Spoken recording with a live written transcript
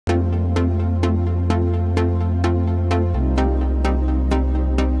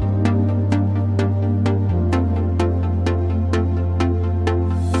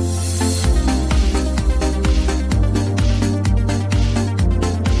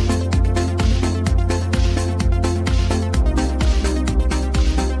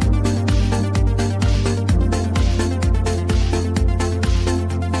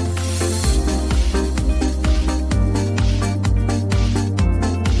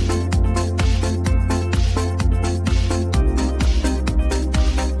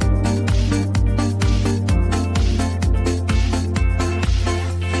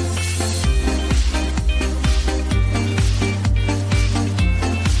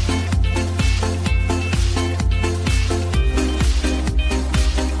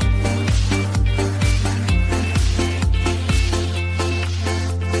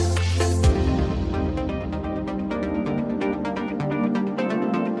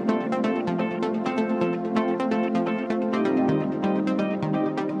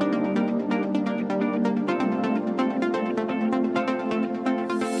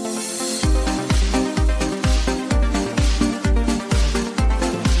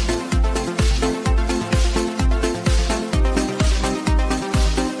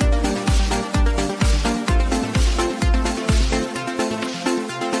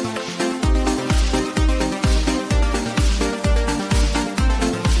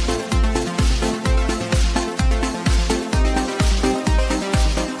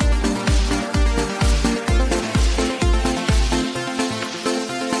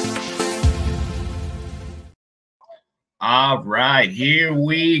right, here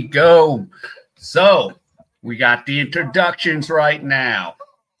we go. So we got the introductions right now.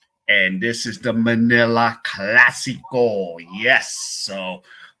 And this is the Manila Clásico. Yes. So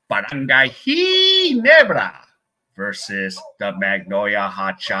Barangay Ginebra versus the Magnolia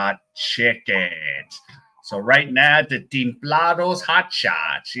Hotshot Chickens. So right now, the Timplados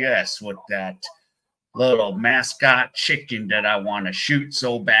Hotshots. Yes, with that little mascot chicken that I want to shoot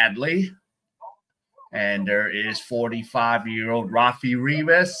so badly. And there is 45-year-old Rafi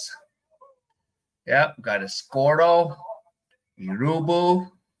Rivas. Yep, got a Scordo, Irubu,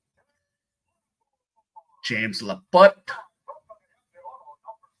 James Laput,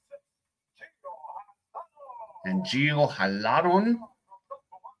 and Gio Halaron,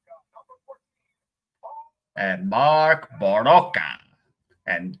 and Mark Baroka.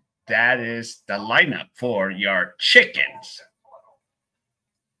 And that is the lineup for your chickens.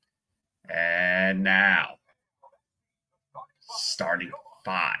 And now, starting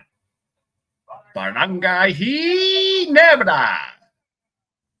 5. Barangay Ginebra.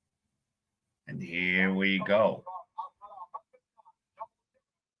 And here we go.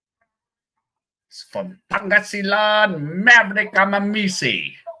 It's from Pangasinan, Maverick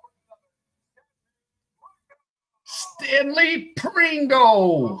Amamisi. Stanley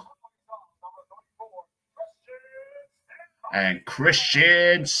Pringo. And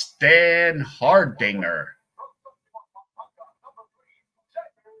Christian Stan Hardinger.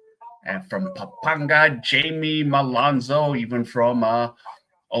 And from Papanga, Jamie Malonzo, even from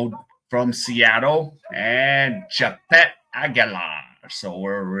Seattle, and Japet Aguilar. So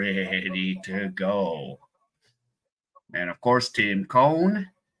we're ready to go. And of course, Tim Cone.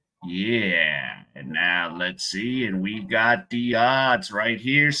 Yeah. And now let's see. And we got the odds right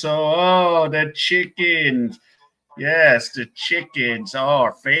here. So, the chickens. Yes, the chickens are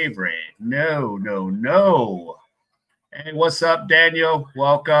our favorite. No. Hey, what's up, Daniel?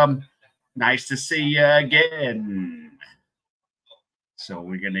 Welcome. Nice to see you again. So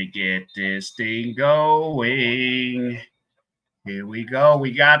we're going to get this thing going. Here we go.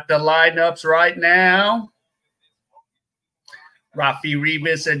 We got the lineups right now. Rafi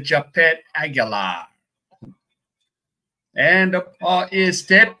Rivas and Japet Aguilar. And the ball is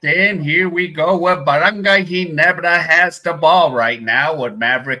tipped in. Here we go. Well, Barangay Ginebra has the ball right now. With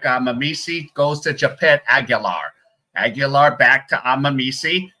Maverick Amamisi goes to Japet Aguilar. Aguilar back to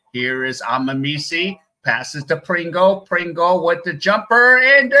Amamisi. Here is Amamisi. Passes to Pringo. Pringo with the jumper.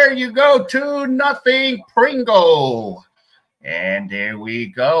 And there you go. 2-0 Pringo. And there we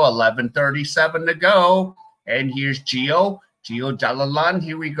go. 11:37 to go. And here's Gio. Gio Jalalan.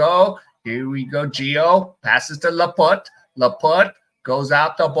 Here we go. Gio. Passes to Laput. Laput goes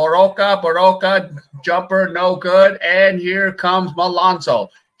out to Baroka. Baroka jumper, no good. And here comes Malonzo.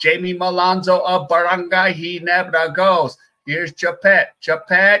 Jamie Malonzo of Barangay Ginebra goes. Here's Japet.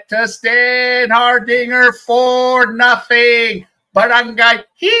 Japet to Stan Hardinger, 4-0. Barangay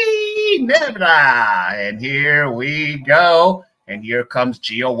Ginebra. And here we go. And here comes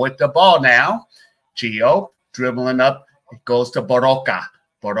Gio with the ball now. Gio dribbling up. It goes to Baroka.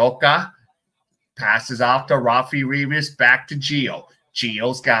 Baroka passes off to Rafi Rivas, back to Gio.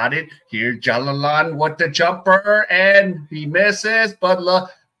 Gio's got it. Here, Jalalan with the jumper, and he misses, but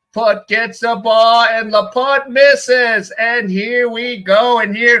Laput gets the ball, and Laput misses. And here we go,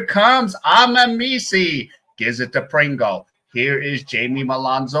 and here comes Amamisi. Gives it to Pringo. Here is Jamie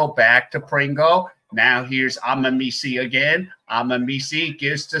Malonzo, back to Pringo. Now here's Amamisi again. Amamisi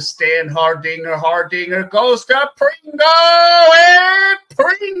gives to Stan Hardinger. Hardinger goes to Pringo, and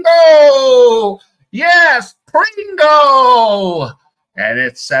Pringo! Yes, Pringo! And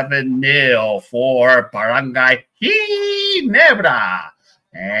it's 7-0 for Barangay Ginebra.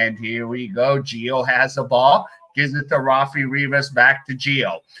 And here we go. Gio has the ball. Gives it to Rafi Rivas, back to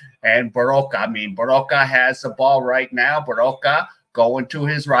Gio. And Baroka has the ball right now. Baroka going to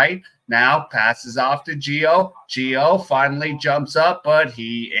his right. Now passes off to Gio. Gio finally jumps up, but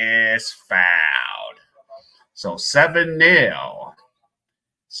he is fouled. So 7-0.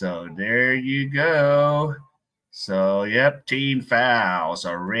 So there you go. So, yep, team fouls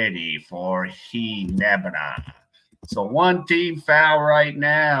are ready for Ginebra. So 1 team foul right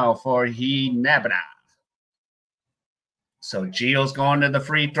now for Ginebra. So Gio's going to the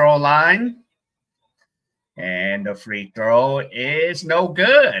free throw line. And the free throw is no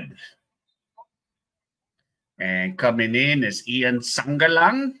good. And coming in is Ian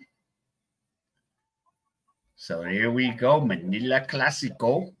Sangalang. So here we go, Manila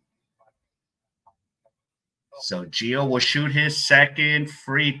Clásico. So Gio will shoot his second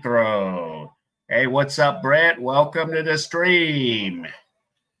free throw. Hey, what's up, Brett? Welcome to the stream.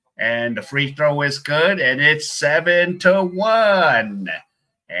 And the free throw is good, and it's 7-1.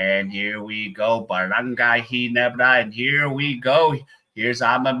 And here we go, Barangay Ginebra, and here we go. Here's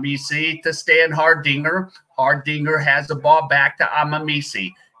Amamisi to Stan Hardinger. Hardinger has the ball back to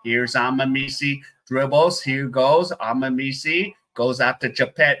Amamisi. Here's Amamisi, dribbles, here goes. Amamisi goes out to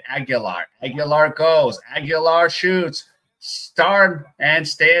Japet Aguilar. Aguilar goes, Aguilar shoots. Stan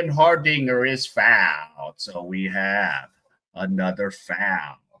Hardinger is fouled. So we have another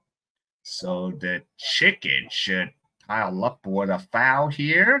foul. So the chicken should pile up with a foul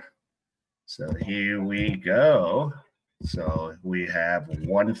here. So here we go. So we have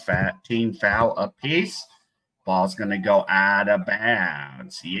one team foul apiece. Ball's going to go out of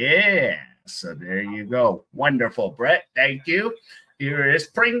bounds. Yeah. So there you go. Wonderful, Brett. Thank you. Here is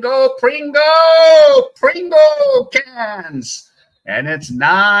Pringo cans. And it's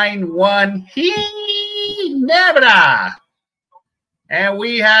 9-1 Ginebra. And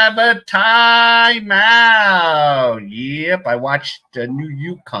we have a timeout. Yep, I watched the new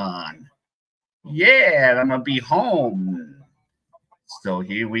Yukon. Yeah, I'm going to be home. So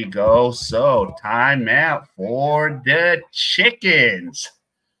here we go. So timeout for the chickens.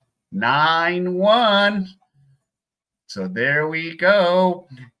 9-1. So there we go.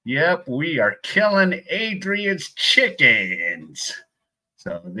 Yep, we are killing Adrian's chickens.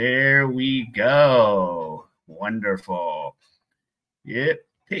 So there we go. Wonderful. Yep,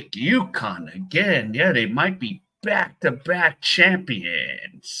 pick Yukon again. Yeah, they might be back-to-back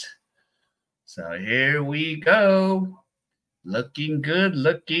champions. So here we go. Looking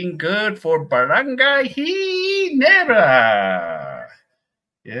good for Barangay Ginebra.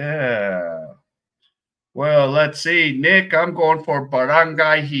 Yeah. Well, let's see. Nick, I'm going for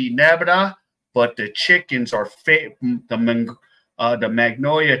Barangay Ginebra, but the chickens are the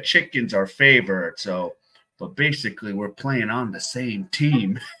Magnolia chickens are favored. So, but basically we're playing on the same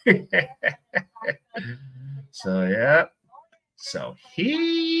team. So, yeah. So,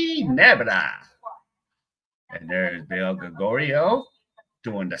 Ginebra. And there's Bill Gregorio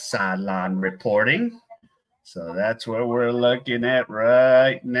doing the sideline reporting. So that's what we're looking at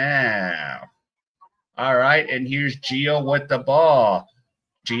right now. All right, and here's Gio with the ball.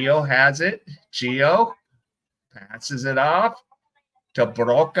 Gio has it. Gio passes it off to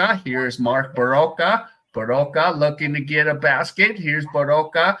Baroka. Here's Mark Baroka. Baroka looking to get a basket. Here's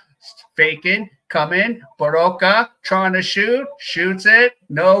Baroka faking, coming. Baroka trying to shoot. Shoots it.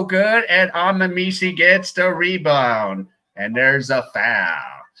 No good. And Amamisi gets the rebound. And there's a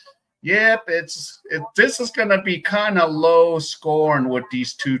foul. Yep, this is going to be kind of low scoring with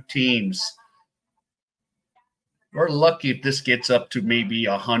these two teams. We're lucky if this gets up to maybe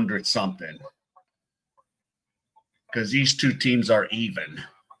 100 something, because these two teams are even.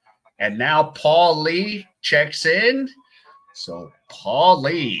 And now Paul Lee checks in. So Paul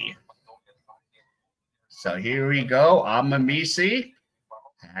Lee. So here we go. Amamisi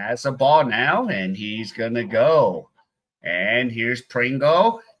has a ball now, and he's going to go. And here's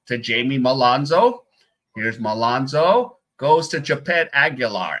Pringo to Jamie Malonzo. Here's Malonzo. Goes to Japet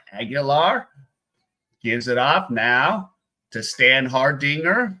Aguilar. Aguilar gives it off now to Stan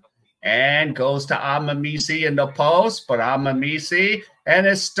Hardinger. And goes to Amamisi in the post. But Amamisi, and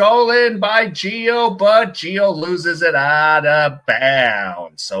it's stolen by Gio. But Gio loses it out of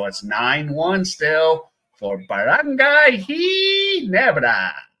bounds. So it's 9-1 still for Barangay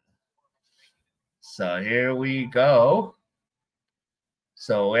Ginebra. So here we go.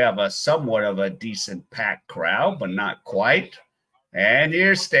 So we have a somewhat of a decent packed crowd, but not quite. And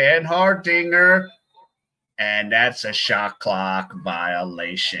here's Stan Hardinger. And that's a shot clock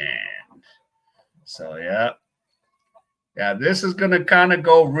violation. So, yeah. Yeah, this is going to kind of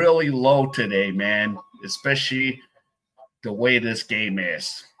go really low today, man. Especially the way this game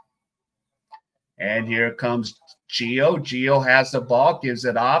is. And here comes Gio. Gio has the ball, gives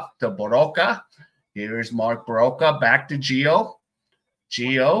it off to Baroka. Here's Mark Baroka, back to Gio.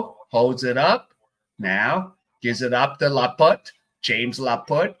 Gio holds it up. Now gives it up to Laput. James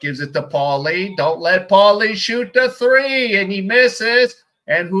Laput gives it to Paulie. Don't let Paulie shoot the three. And he misses.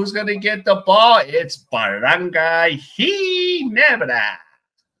 And who's going to get the ball? It's Barangay Ginebra.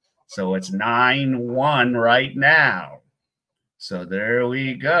 So it's 9-1 right now. So there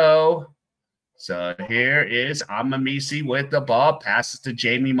we go. So here is Amamisi with the ball. Passes to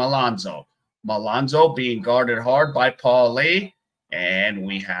Jamie Malonzo. Malonzo being guarded hard by Paul Lee. And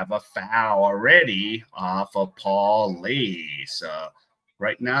we have a foul already off of Paul Lee. So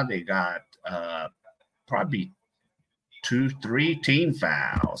right now they got probably 2-3 team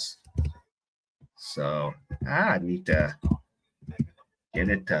fouls. So I need to get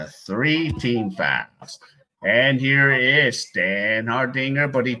it to 3 team fouls. And here is Stan Hardinger,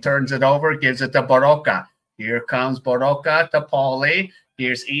 but he turns it over, gives it to Baroka. Here comes Baroka to Paulie.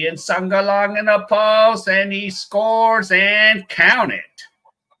 Here's Ian Sangalang in the post, and he scores and count it.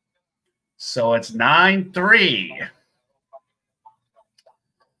 So it's 9-3.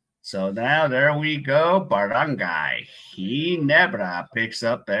 So now there we go. Barangay Ginebra picks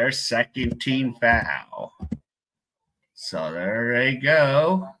up their second team foul. So there they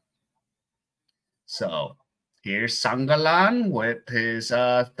go. So here's Sangalan with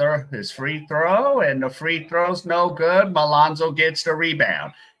his free throw, and the free throw's no good. Malonzo gets the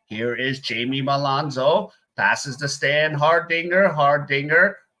rebound. Here is Jamie Malonzo, passes to Stan Hardinger.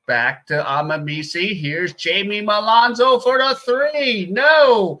 Hardinger back to Amamisi. Here's Jamie Malonzo for the three.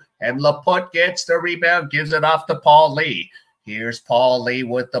 No! And Laputte gets the rebound, gives it off to Paul Lee. Here's Paul Lee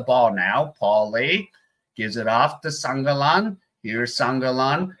with the ball now. Paul Lee gives it off to Sangalan. Here's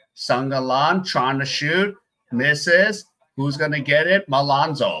Sangalan. Sangalan trying to shoot, misses. Who's going to get it?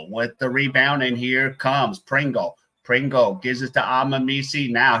 Malonzo with the rebound, and here comes Pringle. Pringle gives it to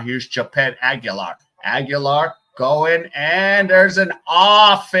Amamisi. Now here's Japet Aguilar. Aguilar going, and there's an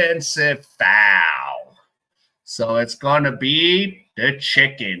offensive foul. So it's going to be the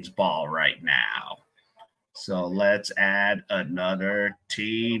Chickens ball right now. So let's add another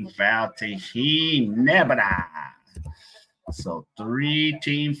team foul to Ginebra. So 3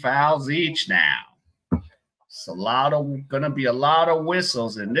 team fouls each now. It's going to be a lot of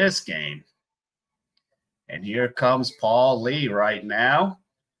whistles in this game. And here comes Paul Lee right now.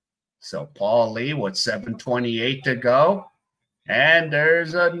 So Paul Lee with 7:28 to go. And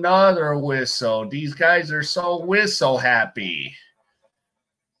there's another whistle. These guys are so whistle happy.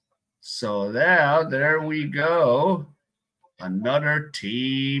 So now there we go. Another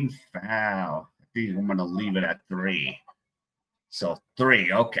team foul. I think I'm going to leave it at 3. So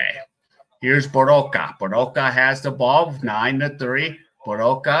 3, okay. Here's Baroka. Baroka has the ball, 9-3.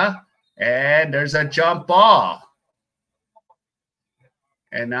 Baroka, and there's a jump ball.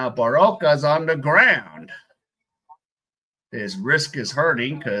 And now Baroka's on the ground. His wrist is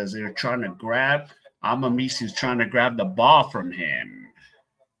hurting because they're trying to grab. Amamisi's trying to grab the ball from him.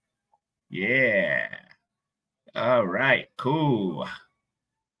 Yeah. All right, cool.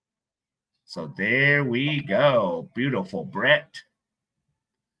 So there we go. Beautiful, Brett.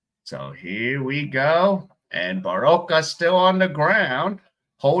 So here we go. And Baroka's still on the ground,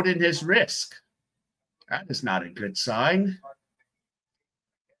 holding his wrist. That is not a good sign.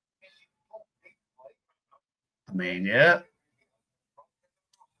 I mean, yeah.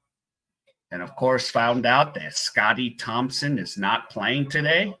 And, of course, found out that Scotty Thompson is not playing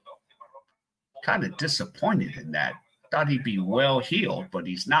today. Kind of disappointed in that. Thought he'd be well healed, but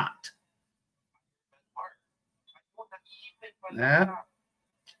he's not. Yeah.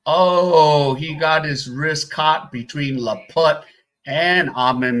 Oh, he got his wrist caught between Laputte and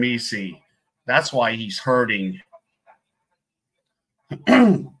Amamisi. That's why he's hurting.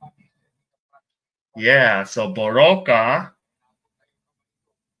 Yeah, so Baroka,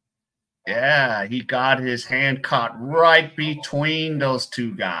 yeah, he got his hand caught right between those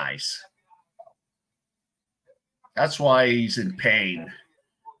two guys. That's why he's in pain.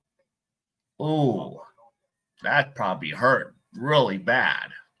 Ooh, that probably hurt really bad.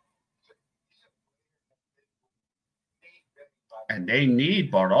 And they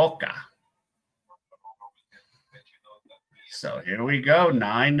need Baroka. So here we go,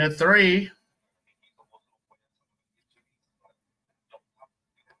 9-3.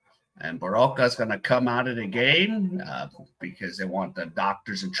 And Baroka's going to come out of the game because they want the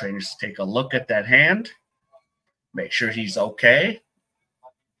doctors and trainers to take a look at that hand, make sure he's okay.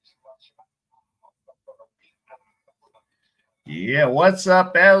 Yeah, what's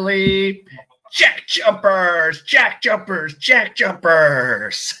up, Ellie? Jack jumpers, jack jumpers, jack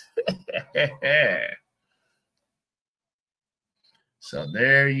jumpers. So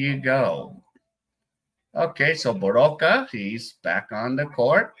there you go. Okay, so Baroka, he's back on the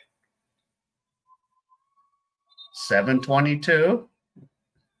court. 7:22.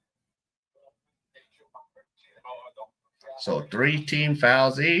 So 3 team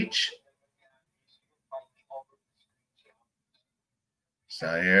fouls each.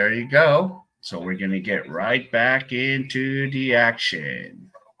 So there you go. So we're going to get right back into the action.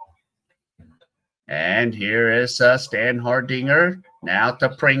 And here is Stan Hardinger. Now to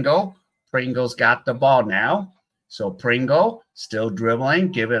Pringle. Pringle's got the ball now. So Pringle still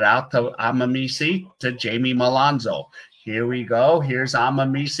dribbling. Give it out to Amamisi to Jamie Malonzo. Here we go. Here's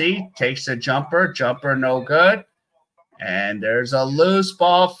Amamisi. Takes a jumper. Jumper no good. And there's a loose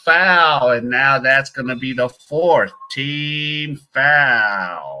ball foul. And now that's going to be the 4th team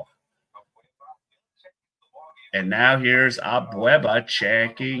foul. And now here's Abueva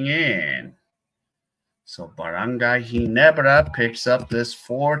checking in. So Barangay Ginebra picks up this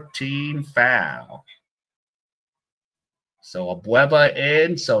 14 foul. So Abueva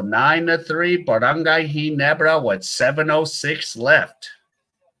in. So 9-3. Barangay Ginebra with 7:06 left.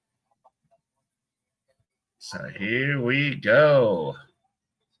 So here we go.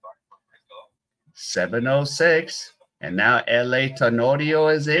 7:06. And now LA Tenorio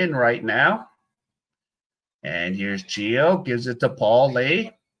is in right now. And here's Gio. Gives it to Paul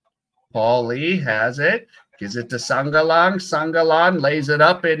Lee. Paul Lee has it. Gives it to Sangalang. Sangalang lays it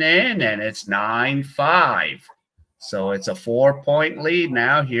up and in. And it's 9-5. So it's a 4-point lead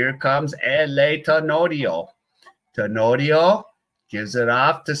now. Here comes LA Tenorio. Tenorio gives it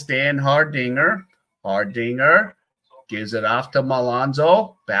off to Stan Hardinger. Hardinger gives it off to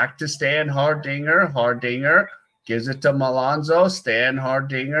Malonzo. Back to Stan Hardinger. Hardinger gives it to Malonzo. Stan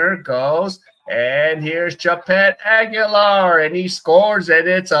Hardinger goes. And here's Chapet Aguilar. And he scores. And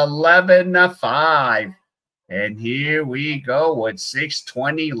it's 11-5. And here we go with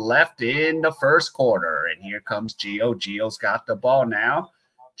 6:20 left in the first quarter. And here comes Gio. Gio's got the ball now.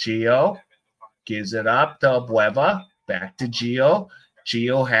 Gio gives it up to Abueva. Back to Gio.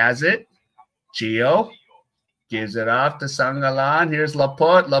 Gio has it. Gio gives it off to Sangalan. Here's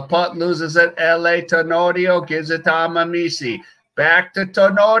Laporte. Laporte loses it. LA Tenorio gives it to Amamisi. Back to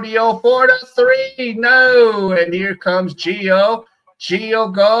Tenorio for the three. No. And here comes Gio.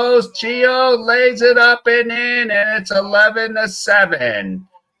 Gio goes. Gio lays it up and in. And it's 11-7.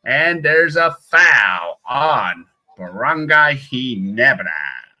 And there's a foul on Barangay Ginebra.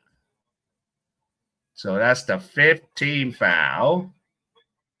 So that's the 15 foul.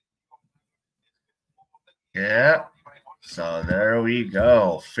 Yeah. So there we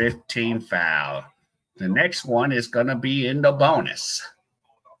go. 15 foul. The next one is going to be in the bonus.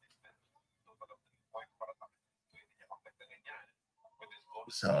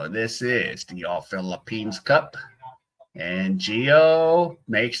 So this is the All Philippines Cup. And Gio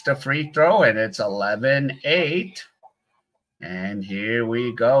makes the free throw, and it's 11-8. And here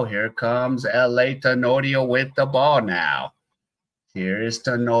we go. Here comes LA Tenorio with the ball now. Here is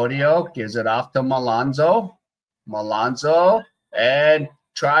Tenorio. Gives it off to Malonzo. Malonzo. And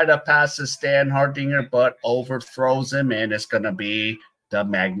try to pass to Stan Hardinger, but overthrows him. And it's going to be the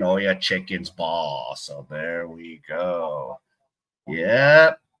Magnolia Chickens ball. So there we go.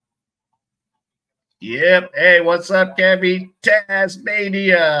 Yep. Yep. Hey, what's up, Kevin?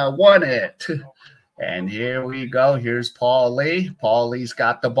 Tasmania won it. And here we go. Here's Paul Lee. Paul Lee's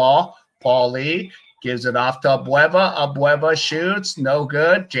got the ball. Paul Lee gives it off to Abueva. Abueva shoots. No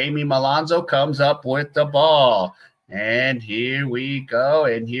good. Jamie Malonzo comes up with the ball. And here we go.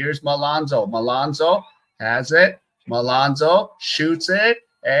 And here's Malonzo. Malonzo has it. Malonzo shoots it.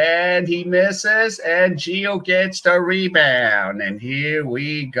 And he misses. And Gio gets the rebound. And here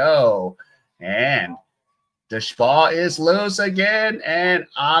we go. And the ball is loose again, and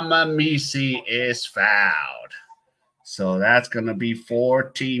Amamisi is fouled. So that's going to be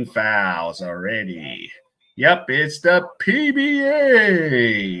 14 fouls already. Yep, it's the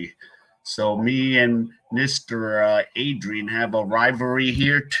PBA. So me and Mr. Adrian have a rivalry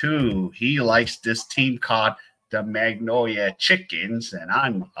here too. He likes this team called the Magnolia Chickens, and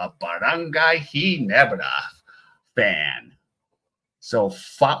I'm a Barangay Ginebra fan. So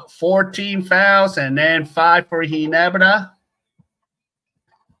 14 fouls and then 5 for Ginebra.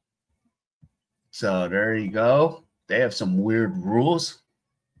 So there you go. They have some weird rules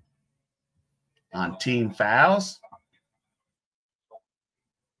on team fouls.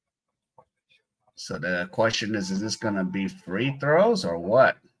 So the question is this going to be free throws or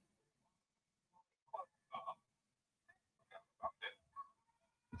what?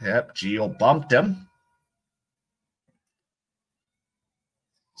 Yep, Gio bumped him.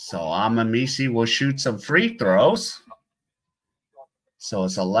 So Amamisi will shoot some free throws. So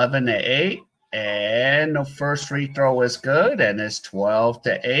it's 11-8. And the first free throw is good. And it's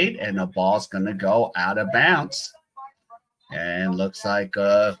 12-8. And the ball's going to go out of bounds. And looks like,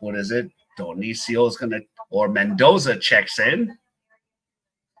 what is it? Dionisio is going to, or Mendoza checks in.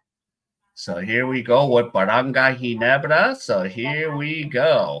 So here we go with Barangay Ginebra. So here we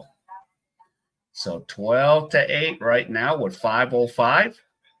go. So 12-8 right now with 5:05.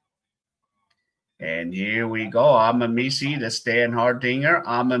 And here we go. Amamisi to Stan Hardinger.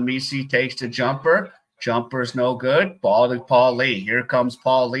 Amamisi takes the jumper. Jumper's no good. Ball to Paul Lee. Here comes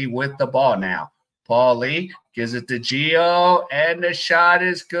Paul Lee with the ball now. Paul Lee gives it to Gio. And the shot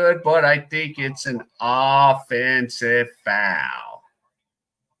is good, but I think it's an offensive foul.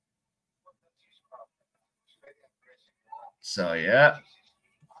 So, yeah.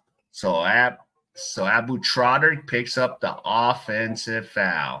 So Abu Trotter picks up the offensive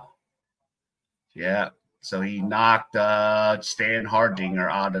foul. Yeah. So he knocked Stan Hardinger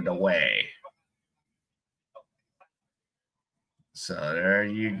out of the way. So there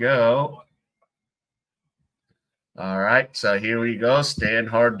you go. All right. So here we go. Stan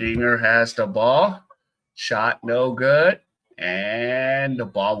Hardinger has the ball. Shot no good. And the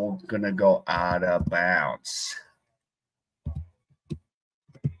ball was going to go out of bounds.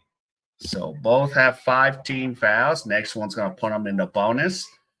 So both have 5 team fouls. Next one's going to put them in the bonus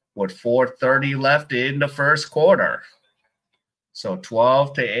with 4:30 left in the first quarter. So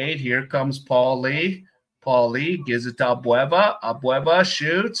 12-8. Here comes Paul Lee. Paul Lee gives it to Abueva. Abueva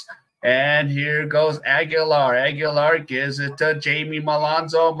shoots. And here goes Aguilar. Aguilar gives it to Jamie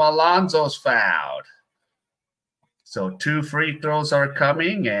Malonzo. Malonzo's fouled. So 2 free throws are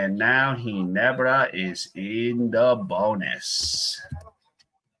coming. And now Ginebra is in the bonus.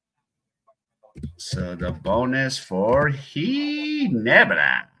 So the bonus for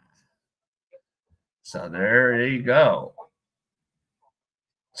Ginebra. So there you go.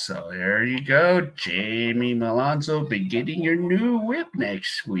 So there you go. Jamie Malonzo be getting your new whip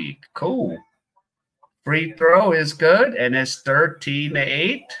next week. Cool. Free throw is good, and it's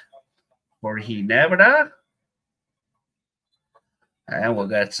 13-8 for Ginebra. And we'll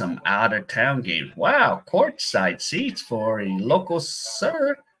get some out-of-town games. Wow, courtside seats for a local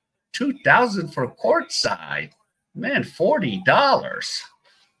sir. $2,000 for courtside. Man, $40.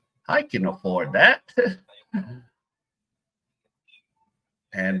 I can afford that.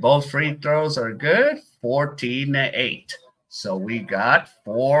 And both free throws are good. 14-8. So we got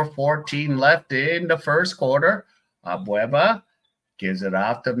 4:14 left in the first quarter. Abueva gives it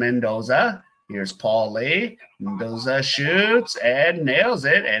off to Mendoza. Here's Paul Lee. Mendoza shoots and nails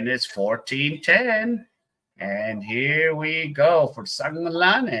it, and it's 14-10. And here we go for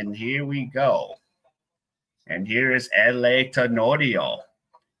Sangalan, and here we go. And here is L.A. Tenorio.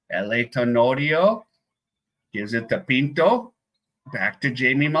 L.A. Tenorio gives it to Pinto. Back to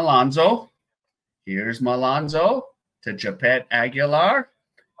Jamie Malonzo. Here's Malonzo to Japet Aguilar.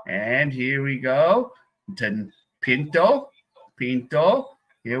 And here we go to Pinto. Pinto.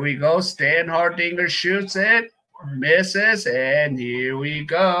 Here we go. Stan Hardinger shoots it. Misses. And here we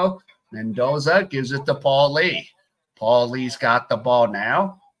go. Mendoza gives it to Paul Lee. Paul Lee's got the ball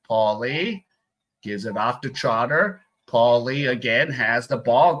now. Paul Lee gives it off to Trotter. Paul Lee again has the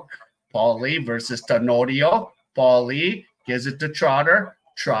ball. Paul Lee versus Tenorio. Paul Lee gives it to Trotter.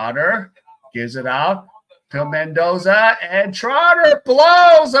 Trotter gives it out to Mendoza. And Trotter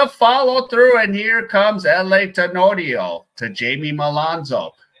blows a follow through. And here comes L.A. Tenorio to Jamie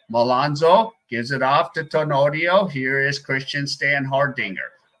Malonzo. Malonzo gives it off to Tenorio. Here is Christian Stan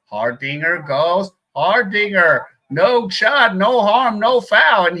Hardinger. Hardinger goes. Hardinger. No shot, no harm, no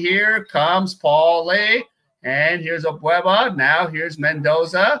foul. And here comes Paul Lee. And here's Abueva. Now here's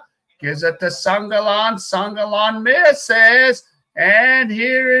Mendoza. Gives it to Sangalan. Sangalan misses. And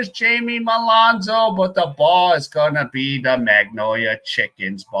here is Jamie Malonzo. But the ball is going to be the Magnolia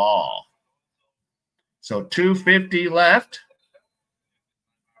Chickens ball. So 2:50 left.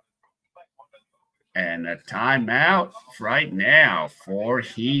 And a timeout right now for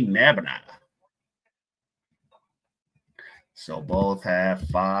Ginebra. So both have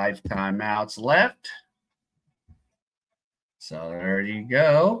 5 timeouts left. So there you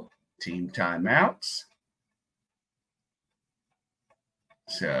go. Team timeouts.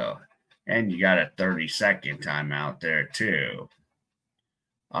 So, and you got a 30-second timeout there too.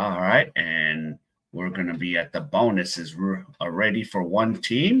 All right, and we're going to be at the bonuses ready for one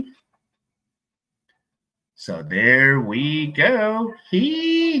team. So there we go.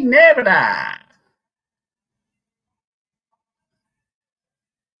 Ginebra.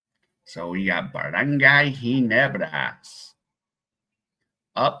 So we got Barangay Ginebra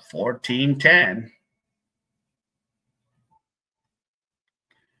up 14-10.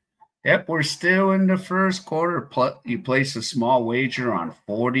 Yep, we're still in the first quarter. You place a small wager on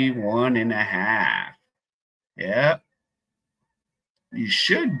 41.5. Yep. You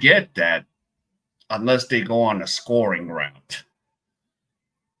should get that unless they go on a scoring route.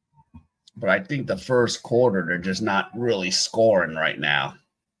 But I think the first quarter, they're just not really scoring right now.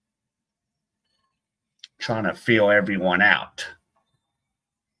 Trying to feel everyone out.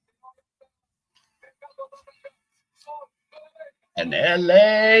 And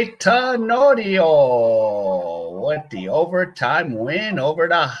L.A. Tenorio with the overtime win over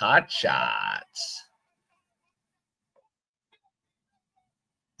the Hotshots.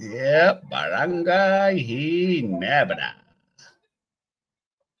 Yep, Barangay Ginebra.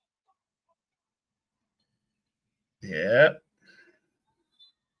 Yep.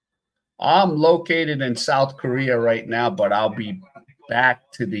 I'm located in South Korea right now, but I'll be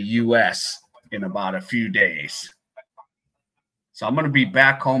back to the U.S. in about a few days. So I'm going to be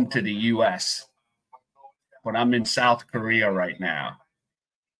back home to the U.S., but I'm in South Korea right now.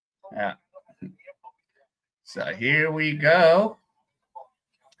 Yeah. So here we go.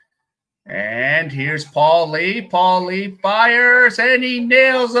 And here's Paul Lee. Paul Lee fires, and he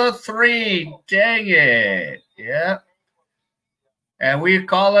nails a 3. Dang it. Yep. And we're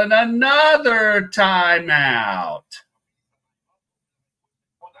calling another timeout.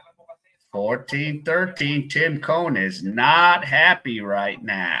 14-13. Tim Cone is not happy right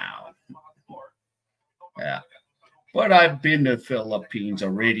now. Yeah. But I've been to the Philippines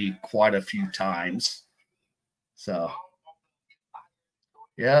already quite a few times. So,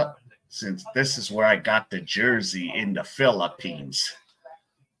 yeah, since this is where I got the jersey in the Philippines.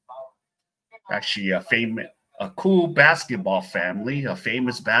 Actually, a cool basketball family, a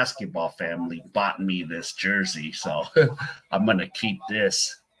famous basketball family bought me this jersey. So I'm going to keep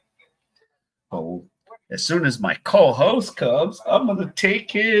this. Oh, as soon as my co-host comes, I'm going to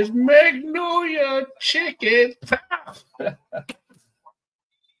take his Magnolia chicken.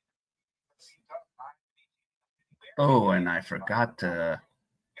 Oh, and I forgot to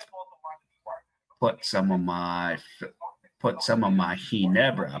put some of my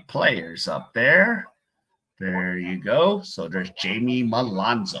Ginebra players up there. There you go. So there's Jamie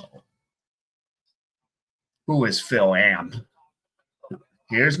Malonzo. Who is Phil Am?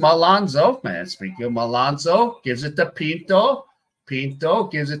 Here's Malonzo. Man, speaking of Malonzo, gives it to Pinto. Pinto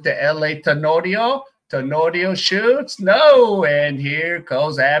gives it to L.A. Tenorio. Tenorio shoots. No. And here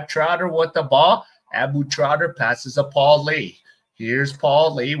goes Ab Trotter with the ball. Abu Trotter passes to Paul Lee. Here's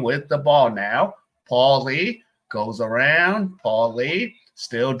Paul Lee with the ball now. Paul Lee goes around. Paul Lee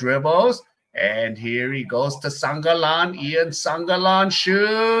still dribbles. And here he goes to Sangalan. Ian Sangalan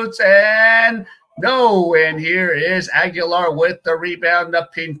shoots. And no, and here is Aguilar with the rebound to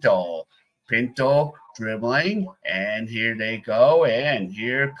Pinto. Pinto dribbling, and here they go, and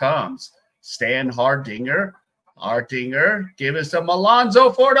here comes Stan Hardinger. Hardinger gives to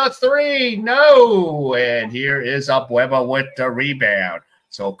Malonzo for the 3. No, and here is Abueva with the rebound.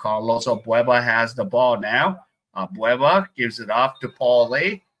 So Carlos Abueva has the ball now. Abueva gives it off to Paul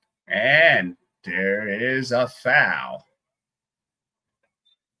Lee, and there is a foul.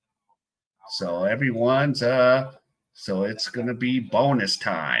 So everyone's so it's gonna be bonus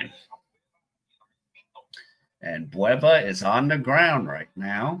time. And Bueva is on the ground right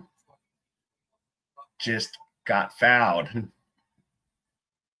now. Just got fouled.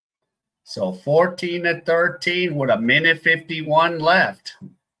 So 14-13 with 1:51 left.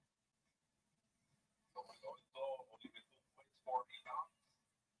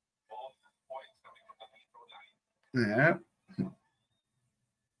 Yeah.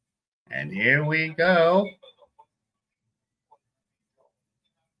 And here we go.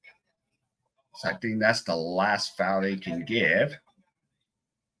 So I think that's the last foul they can give.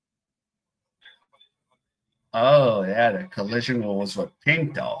 Oh, yeah, the collision was with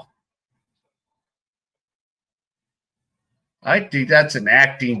Pinto. I think that's an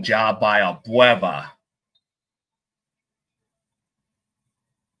acting job by Abueva.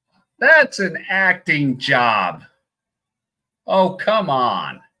 That's an acting job. Oh, come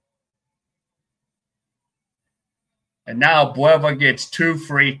on. And now Bueva gets 2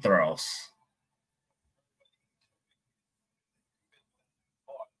 free throws.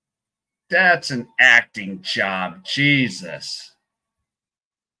 That's an acting job. Jesus.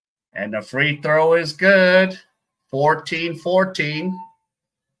 And the free throw is good. 14-14.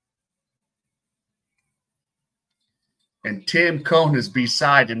 And Tim Cone is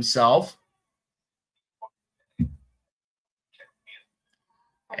beside himself.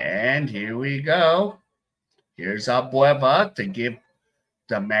 And here we go. Here's Abueva to give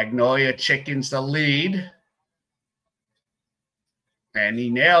the Magnolia Chickens the lead. And he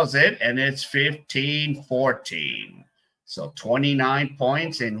nails it, and it's 15-14. So 29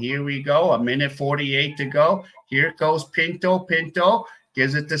 points, and here we go. 1:48 to go. Here goes Pinto. Pinto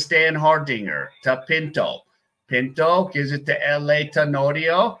gives it to Stan Hardinger. To Pinto. Pinto gives it to L.A.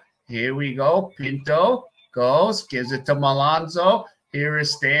 Tenorio. Here we go. Pinto goes, gives it to Malonzo. Here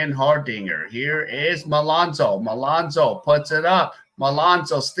is Stan Hardinger. Here is Malonzo. Malonzo puts it up.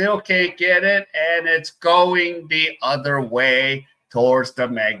 Malonzo still can't get it, and it's going the other way towards the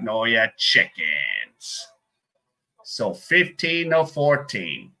Magnolia Chickens. So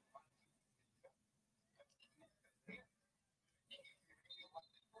 15-14.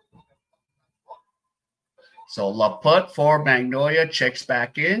 So Laput for Magnolia checks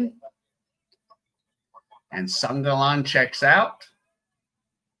back in. And Sangalan checks out.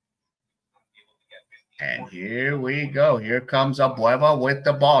 And here we go. Here comes Abueva with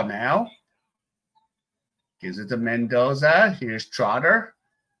the ball now. Gives it to Mendoza. Here's Trotter.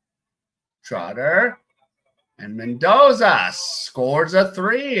 Trotter. And Mendoza scores a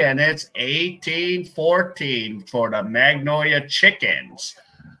 3, and it's 18-14 for the Magnolia Chickens.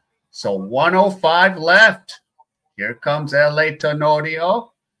 So 1:05 left. Here comes L.A.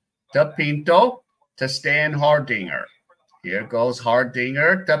 Tenorio to Pinto to Stan Hardinger. Here goes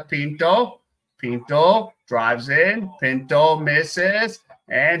Hardinger to Pinto. Pinto drives in. Pinto misses.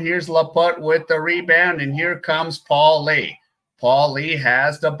 And here's Laputte with the rebound. And here comes Paul Lee. Paul Lee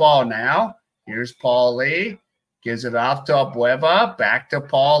has the ball now. Here's Paul Lee. Gives it off to Abueva. Back to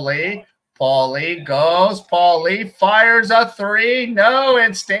Paul Lee. Paul Lee goes. Paul Lee fires a 3. No,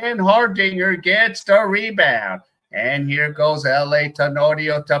 and Stan Hardinger gets the rebound. And here goes L.A.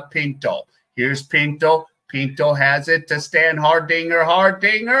 Tenorio to Pinto. Here's Pinto. Pinto has it to Stan Hardinger.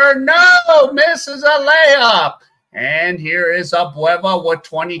 Hardinger, no, misses a layup. And here is Abueva with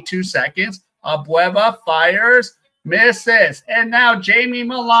 22 seconds. Abueva fires, misses. And now Jamie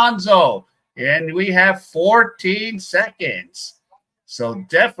Malonzo. And we have 14 seconds. So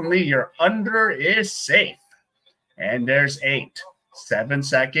definitely your under is safe. And there's 8. 7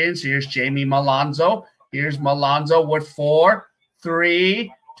 seconds. Here's Jamie Malonzo. Here's Malonzo with 4,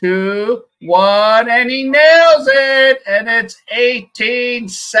 3, 2, 1, and he nails it. And it's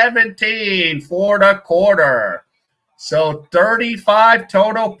 18-17 for the quarter. So 35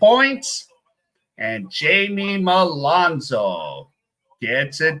 total points. And Jamie Malonzo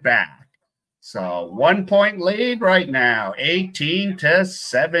gets it back. So 1 point lead right now,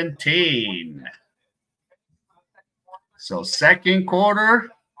 18-17. So second quarter.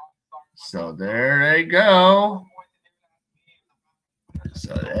 So there they go.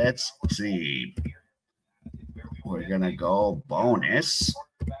 So let's see. We're going to go bonus.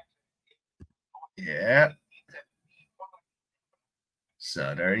 Yeah.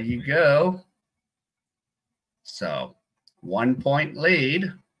 So there you go. So 1 point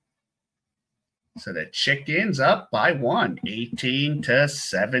lead. So the Chickens up by 1,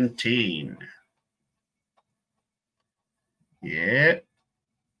 18-17. Yeah.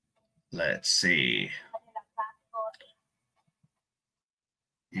 Let's see.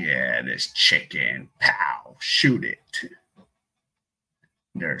 Yeah, this chicken. Pow. Shoot it.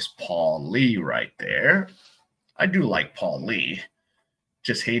 There's Paul Lee right there. I do like Paul Lee.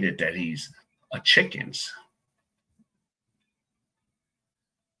 Just hated that he's a Chickens.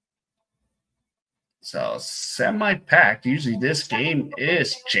 So semi-packed. Usually this game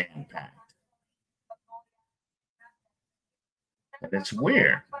is jam-packed. But it's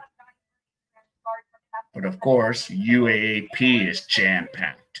weird. But of course, UAAP is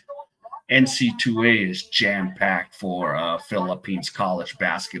jam-packed. NC2A is jam-packed for Philippines college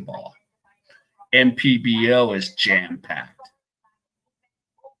basketball. MPBL is jam-packed.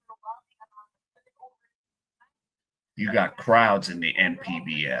 You got crowds in the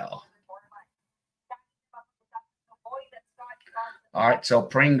MPBL. All right, so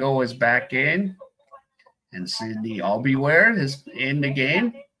Pringle is back in. And Sydney Albyware is in the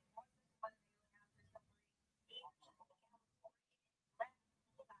game.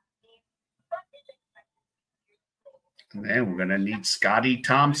 And then we're going to need Scotty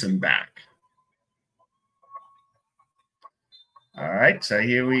Thompson back. All right, so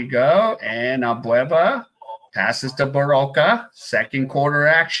here we go. And Abueva passes to Baroka. Second quarter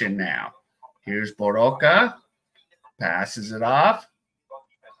action now. Here's Baroka. Passes it off.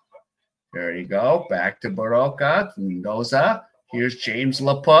 There you go. Back to Baroka. Mendoza. Here's James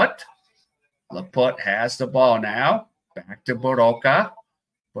Laputte. Laputte has the ball now. Back to Baroka.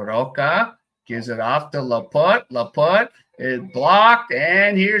 Baroka gives it off to Laputte. Laputte is blocked.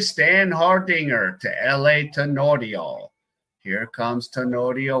 And here's Stan Hardinger to L.A. Tenorio. Here comes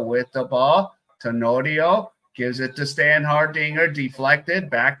Tenorio with the ball. Tenorio gives it to Stan Hardinger. Deflected.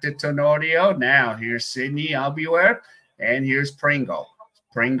 Back to Tenorio. Now here's Sydney Albyware. And here's Pringle.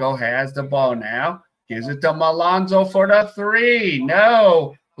 Pringle has the ball now. Gives it to Malonzo for the 3.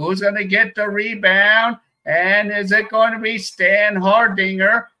 No. Who's going to get the rebound? And is it going to be Stan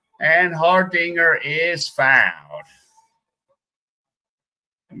Hardinger? And Hardinger is fouled.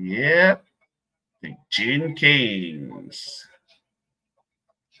 Yep. The Gin Kings.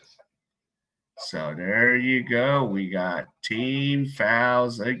 So there you go. We got team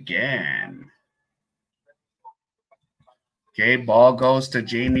fouls again. Okay, ball goes to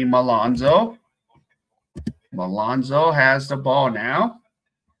Jamie Malonzo. Malonzo has the ball now.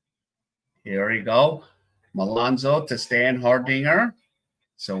 Here we go. Malonzo to Stan Hardinger.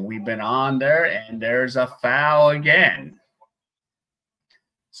 So we've been on there, and there's a foul again.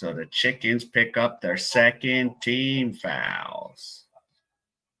 So the Chickens pick up their second team fouls.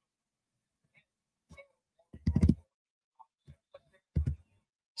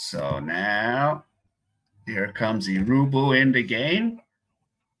 So now here comes Irubu in the game.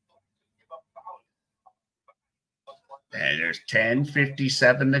 And there's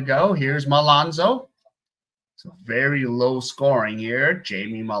 10:57 to go. Here's Malonzo. So very low scoring here.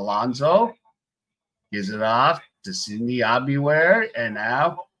 Jamie Malonzo gives it off to Cindy Abiware. And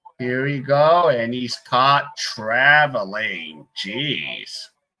now here we go. And he's caught traveling. Jeez.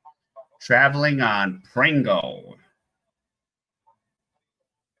 Traveling on Pringo.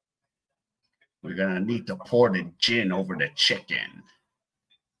 We're going to need to pour the gin over the chicken.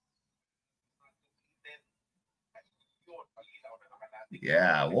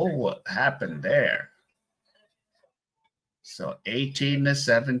 Yeah, what happened there? So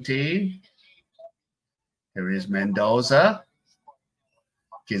 18-17. Here is Mendoza.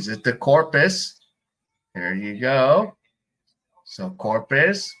 Gives it to Corpus. There you go. So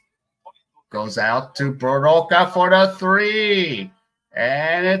Corpus goes out to Brodoka for the three.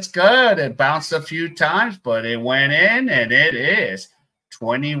 And it's good. It bounced a few times, but it went in, and it is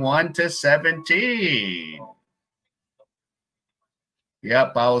 21-17.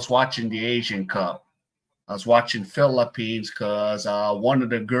 Yep, I was watching the Asian Cup. I was watching Philippines because one of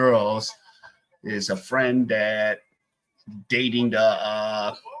the girls is a friend that dating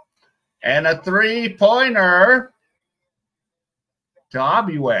the and a three-pointer to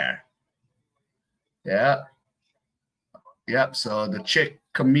Abiware. Yeah. Yep. So the chick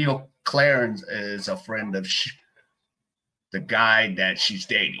Camille Clarence is a friend of the guy that she's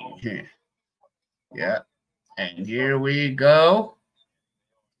dating. Yeah. And here we go.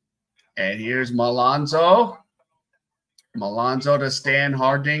 And here's Malonzo. Malonzo to Stan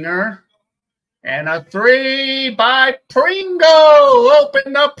Hardinger. And a three by Pringo.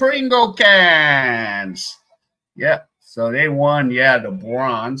 Open the Pringo cans. Yep. So they won, the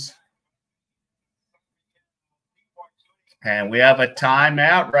bronze. And we have a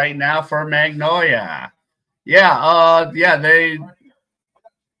timeout right now for Magnolia. What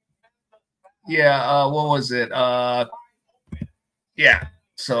was it?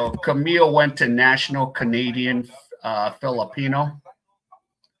 So Camille went to National Canadian Filipino.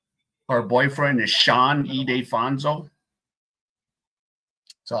 Her boyfriend is Sean Idefonso.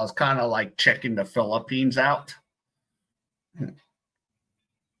 So I was kind of like checking the Philippines out.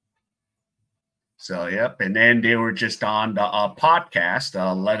 So, yep. And then they were just on the podcast,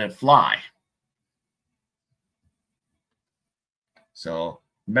 Let It Fly. So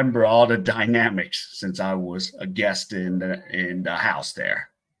remember all the dynamics since I was a guest in the house there.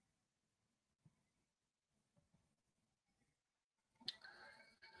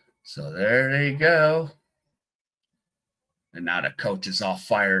 So there they go. And now the coach is all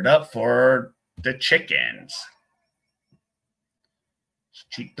fired up for the Chickens.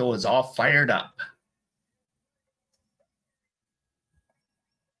 Chito is all fired up.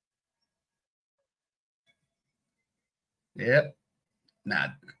 Yep.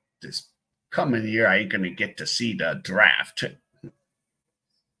 Now, this coming year, I ain't going to get to see the draft.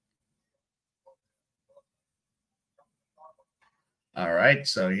 All right,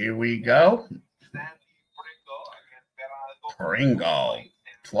 so here we go. Pringo,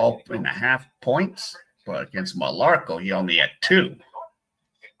 12.5 points, but against Malarco, he only had 2.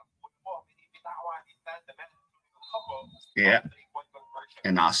 Yeah.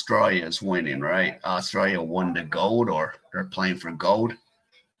 And Australia is winning, right? Australia won the gold, or they're playing for gold.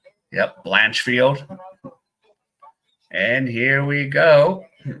 Yep, Blanchfield. And here we go.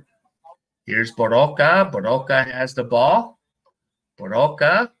 Here's Boroka. Boroka has the ball.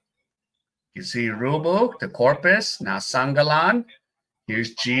 Boroka. You see Rubu, the Corpus. Now Sangalan.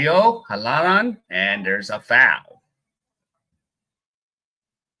 Here's Gio, Halaran. And there's a foul.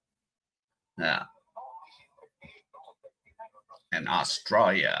 Now. And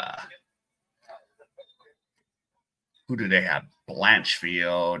Australia. Who do they have?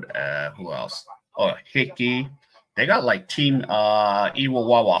 Blanchfield. Who else? Oh, Hickey. They got like Team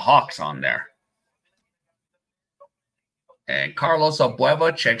Iwawawa Hawks on there. And Carlos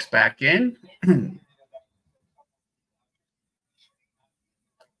Abueva checks back in.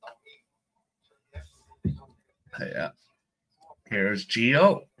 Yeah. Here's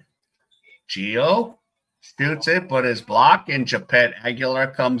Gio. Gio shoots it, but his block, and Japet Aguilar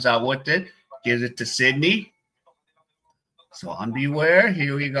comes out with it, gives it to Sydney. So on beware,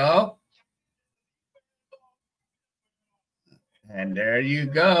 here we go. And there you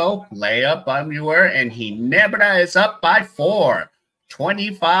go. Layup on beware, and Ginebra is up by 4.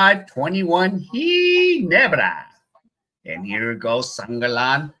 25-21, Ginebra. And here goes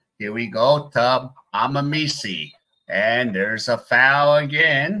Sangalan. Here we go to Amamisi. And there's a foul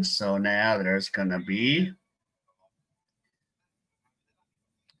again. So now there's going to be,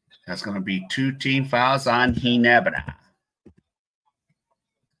 that's going to be 2 team fouls on Ginebra.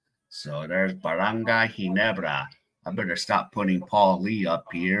 So there's Barangay Ginebra. I better stop putting Paul Lee up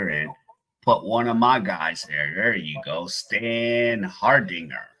here and put one of my guys there. There you go, Stan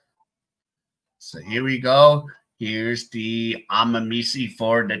Hardinger. So here we go. Here's the Amamisi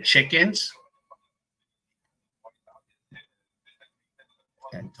for the chickens.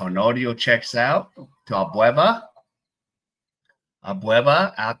 And Tonorio checks out to Abueva.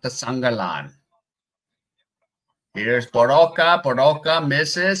 Abueva out to Sangalan. Here's Boroca. Boroca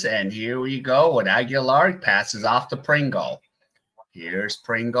misses. And here we go with Aguilar. Passes off to Pringo. Here's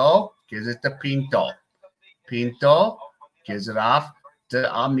Pringo. Gives it to Pinto. Pinto gives it off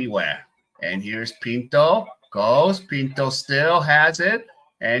to Amiware. And here's Pinto. Goes. Pinto still has it.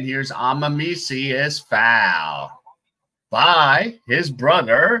 And here's Amamisi is foul by his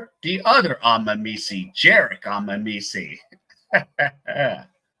brother, the other Amamisi, Jarek Amamisi.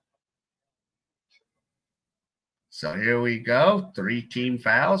 So here we go. 3 team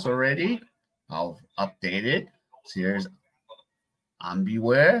fouls already. I'll update it. So here's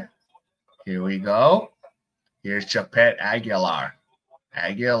Ambiware. Here we go. Here's Chapet Aguilar.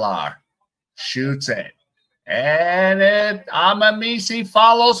 Aguilar shoots it. And Amamisi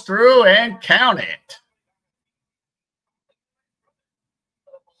follows through and count it.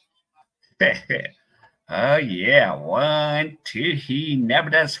 Oh, yeah. 1, 2.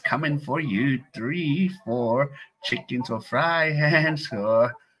 Ginebra's coming for you. 3, 4. Chickens will fry and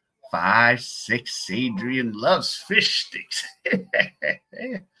score. 5, 6. Adrian loves fish sticks.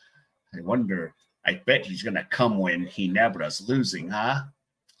 I wonder. I bet he's going to come when Ginebra's losing, huh?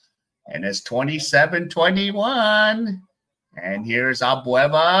 And it's 27-21. And here's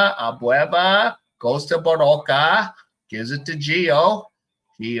Abueva. Abueva goes to Boroca. Gives it to Gio.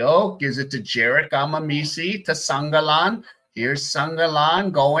 Gio gives it to Jarek Amamisi to Sangalan. Here's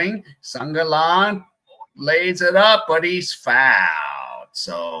Sangalan going. Sangalan lays it up, but he's fouled.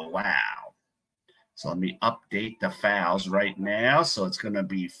 So, wow. So let me update the fouls right now. So it's going to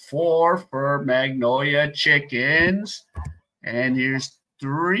be 4 for Magnolia Chickens. And here's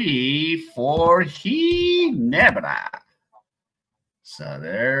 3 for Ginebra. So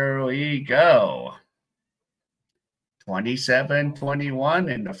there we go.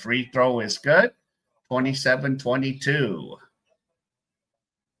 27-21, and the free throw is good. 27-22.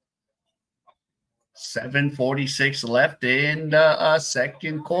 7:46 left in the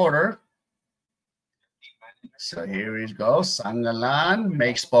second quarter. So here he goes. Sangalan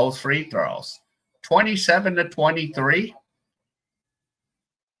makes both free throws. 27-23.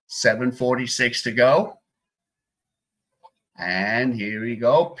 7:46 to go. And here we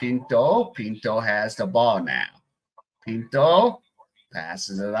go. Pinto. Pinto has the ball now. Pinto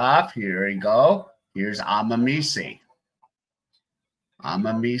passes it off. Here we go. Here's Amamisi.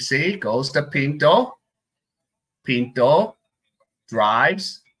 Amamisi goes to Pinto. Pinto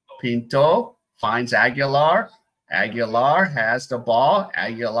drives. Pinto finds Aguilar. Aguilar has the ball.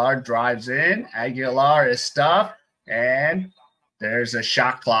 Aguilar drives in. Aguilar is stuffed. And there's a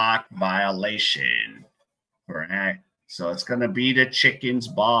shot clock violation. Right. So it's going to be the Chickens'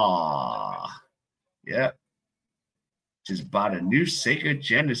 ball. Yep. Just bought a new Sega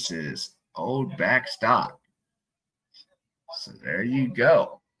Genesis, old back stock. So there you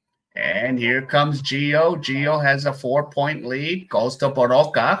go. And here comes Gio. Gio has a 4-point lead, goes to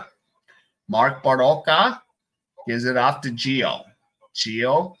Boroca. Mark Boroca gives it off to Gio.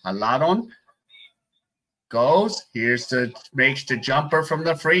 Gio, Alaron goes. Makes the jumper from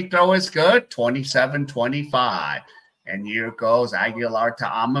the free throw is good. 27-25. And here goes Aguilar to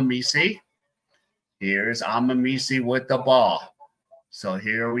Amamisi. Here's Amamisi with the ball. So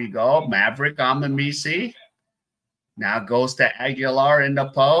here we go. Maverick Amamisi. Now goes to Aguilar in the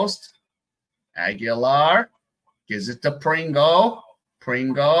post. Aguilar gives it to Pringo.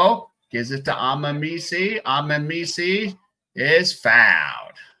 Pringo gives it to Amamisi. Amamisi is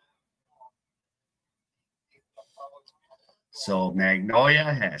fouled. So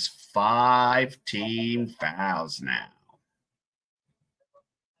Magnolia has 5 team fouls now.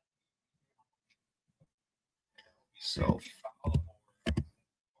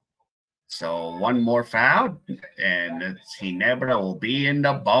 So one more foul, and Ginebra will be in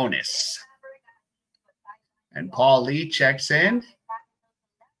the bonus. And Paul Lee checks in.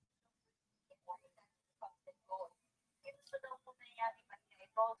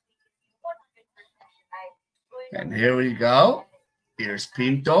 And here we go. Here's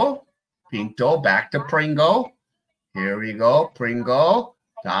Pinto. Pinto back to Pringo. Here we go. Pringle.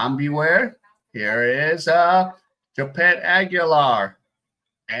 Tom Beware. Here is Japet Aguilar.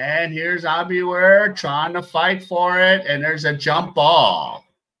 And here's Abiware trying to fight for it. And there's a jump ball.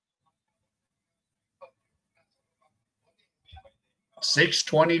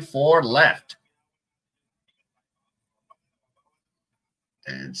 6:24 left.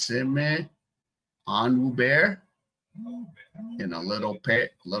 And Sime on Bear in a little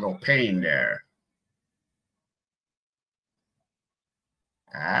pain there.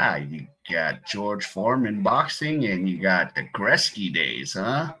 You got George Foreman boxing, and you got the Gretzky days,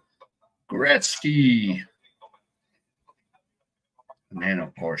 huh? Gretzky. And then,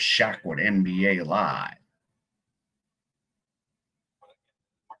 of course, Shaq with NBA Live.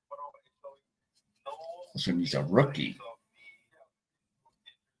 This one, he's a rookie.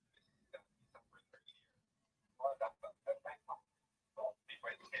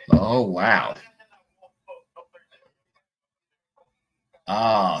 Oh, wow.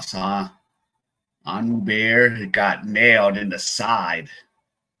 Oh, so Bear got nailed in the side.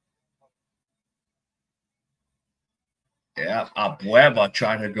 Yeah, Abueva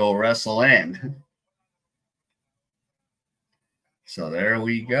tried to go wrestle in. So there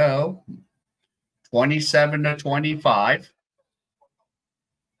we go. 27-25.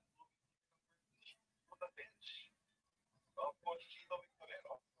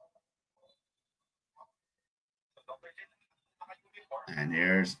 And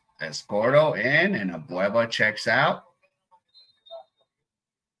here's Escordo in, and Abueva checks out.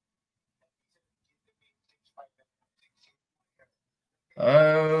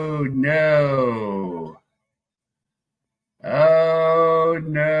 Oh, no. Oh,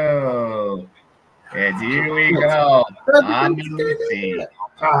 no. And here we go. Amisi.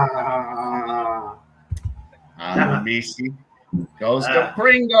 Amisi goes to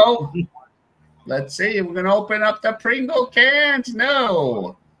Pringle. Let's see. We're going to open up the Pringle cans.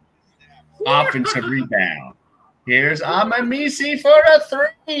 No. Offensive rebound. Here's Amamisi for a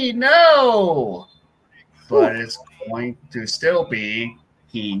three. No. But it's going to still be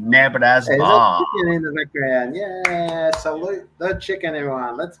Ginebra's ball. Chicken in the background. Yeah. Salute the chicken,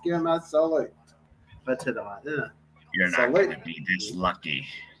 everyone. Let's give him a salute for tonight. You're not going to be this lucky.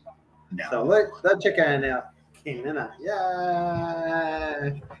 No. Salute the chicken out. Yeah.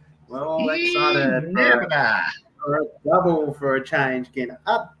 We're all excited for a double for a change, Ken.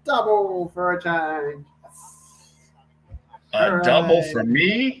 A double for a change. A double for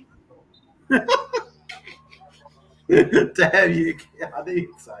me? Damn you. I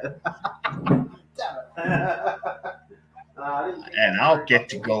didn't say that. Damn it. And I'll get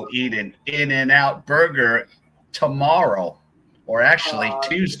to go eat an In-N-Out burger tomorrow, or actually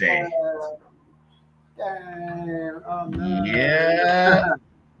Tuesday. Damn. Oh, no. Yeah.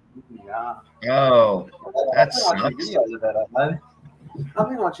 Oh, that sucks. I've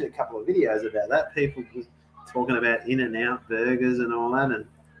been watching a couple of videos about that. People talking about In-N-Out burgers and all that,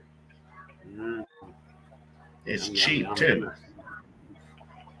 and it's cheap too.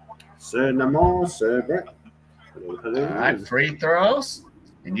 Sir Namo, Sir Brett. All right, free throws,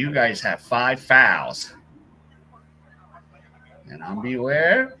 and you guys have 5 fouls. And I'm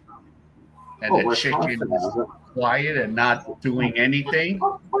beware. And the chicken is quiet and not doing anything.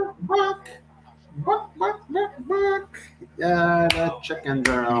 Yeah, the chickens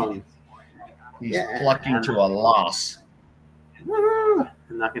are on. He's plucking to a loss.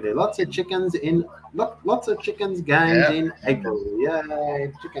 And I can do lots of chickens games in April.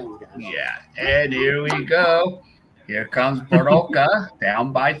 Yay, chickens games. Yeah, and here we go. Here comes Baroka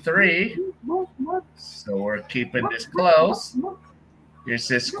down by 3. So we're keeping this close. Here's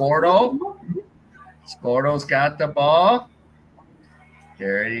Escordo. Escordo's got the ball.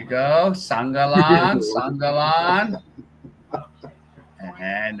 There you go. Sangalan.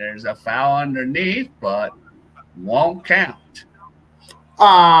 And there's a foul underneath, but won't count.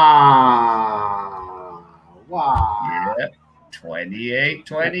 Wow. Yeah,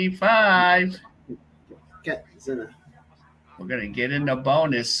 28-25. We're going to get into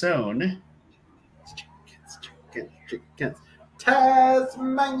bonus soon. Chickens.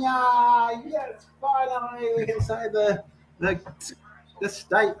 Tasmania! Yes, finally we can say the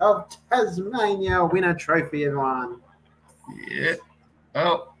state of Tasmania win a trophy, everyone. Yeah.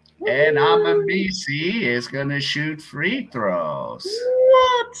 Oh, and Amambisi is going to shoot free throws.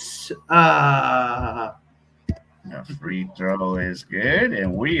 What? The free throw is good,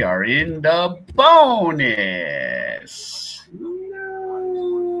 and we are in the bonus.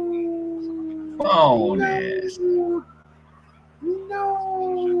 Bonus.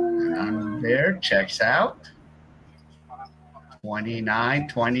 And there, checks out.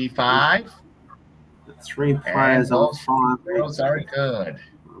 29-25. 3 players on 5. Those are good.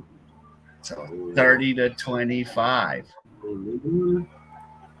 So 30 to 25.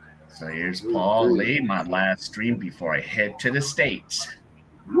 So here's Paul Lee, my last stream before I head to the States.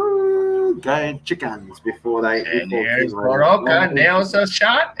 Woo, go Chickens before they. And here's Baroka, nails a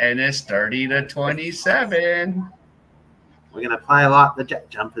shot, and it's 30 to 27. We're going to play like the Jack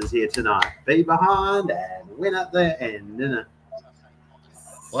Jumpers here tonight. Be behind and win at the end.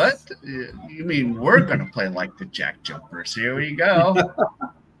 What? You mean we're going to play like the Jack Jumpers? Here we go.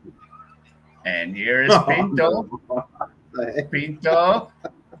 And here is Pinto. Pinto.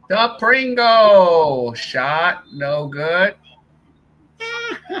 The Pringo. Shot. No good.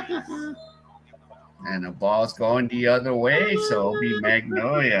 And the ball's going the other way, so it'll be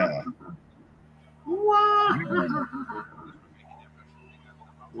Magnolia.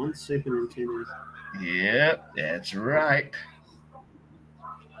 1 Super Nintendo. Yep, that's right.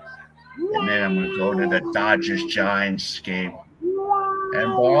 And then I'm going to go to the Dodgers-Giants game.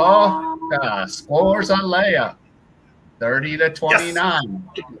 And ball scores a layup. 30 to 29.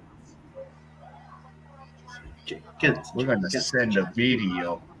 Yes. We're going to send a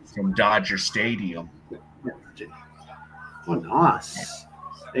video from Dodger Stadium. Oh, nice.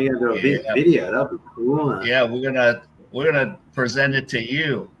 They're going to do a video. That'll be cool. Yeah, we're gonna present it to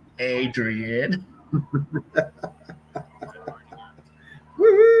you, Adrian. Here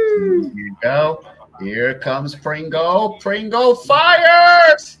you go. Here comes Pringo. Pringo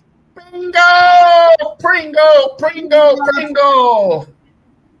fires! Pringo! Pringo! Pringo! Pringo!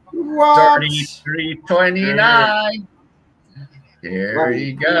 33-29. Here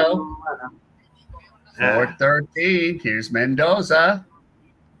you go. 4-13. Here's Mendoza.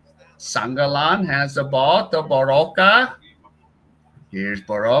 Sangalan has the ball to Baroka. Here's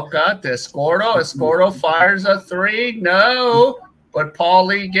Baroka to Escordo. Escordo fires a 3. No. But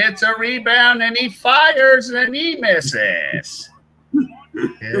Paulie gets a rebound and he fires and he misses.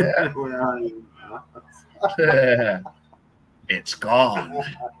 Yeah. It's gone.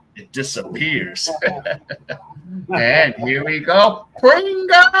 It disappears. And here we go.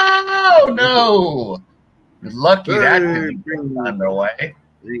 Pringo! No. Lucky that didn't bring underway.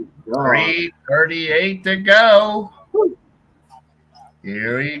 3:38 to go.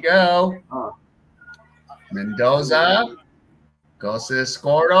 Here we go. Mendoza goes to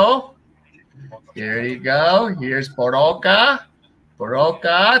Escordo. Here you go. Here's Baroka.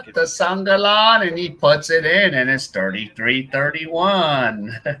 Baroka to Sangalan, and he puts it in, and it's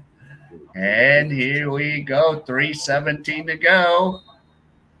 33-31. And here we go. 3:17 to go.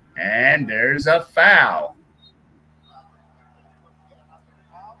 And there's a foul.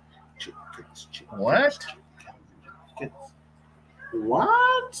 What?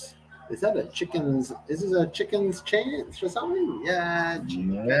 What? Is that a chicken's? Is this a chicken's chance or something? Yeah.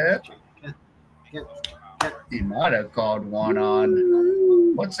 Yep. He might have called one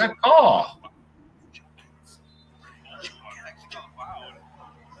on. What's that call?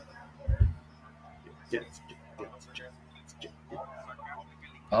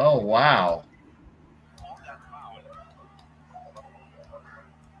 Oh, wow.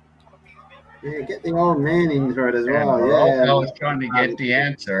 Yeah, get the old man into it as well. And yeah. I was trying to get the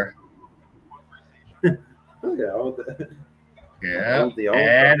answer. Yeah.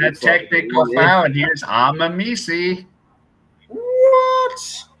 And a technical foul. And here's Amamisi.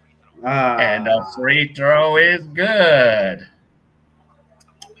 What? And a free throw is good.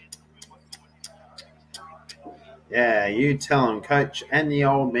 Yeah, you tell him, coach, and the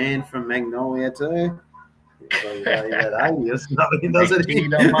old man from Magnolia too. They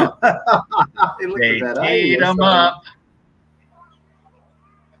teed him up. They teed him up.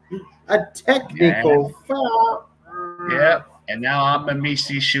 A technical foul. Yep. And now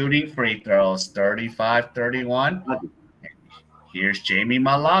Amamisi shooting free throws. 35-31. Here's Jamie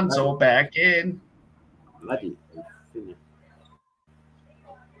Malonzo back in.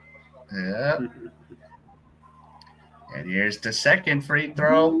 Yep. And here's the second free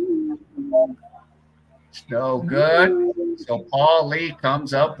throw. It's no good. So Paul Lee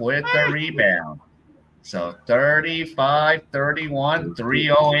comes up with the rebound. So 35-31,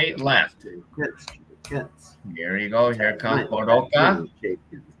 3:08 left. Here you go. Here comes Baroka.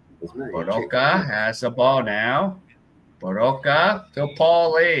 Baroka has the ball now. Baroka to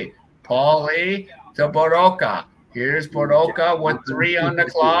Paul Lee. Paul Lee to Baroka. Here's Baroka with 3 on the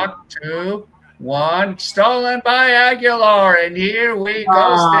clock. 2, 1. Stolen by Aguilar. And here we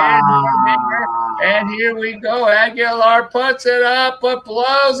go. And here we go. Aguilar puts it up, but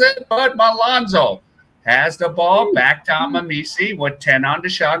blows it. But Malonzo has the ball. Back to Amamisi with 10 on the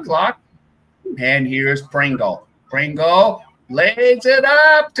shot clock. And here's Pringle. Pringle lays it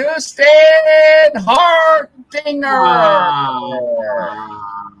up to Stan Hardinger.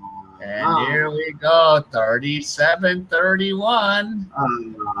 And here we go, 37-31.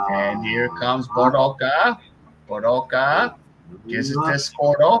 And here comes Boroka. Boroka gives it to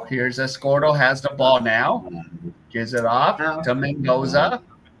Escordo. Here's Escordo, has the ball now. Gives it off to Mendoza.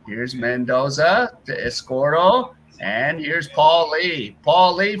 Here's Mendoza to Escordo. And here's Paul Lee.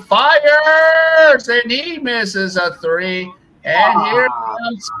 Paul Lee fires, and he misses a three. And here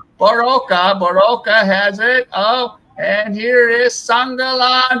comes Boroka. Boroka has it. Oh, and here is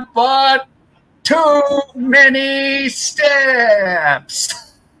Sangalan, but too many steps.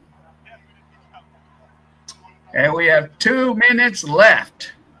 And we have 2 minutes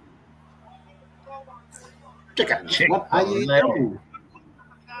left. What are you doing?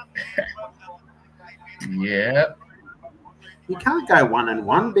 Yep. You can't go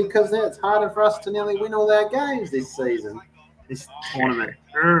 1-1 because then it's harder for us to nearly win all our games this season, this tournament.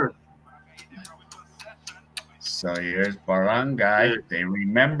 So here's Barangay. They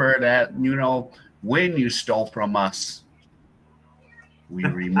remember that, you know, when you stole from us. We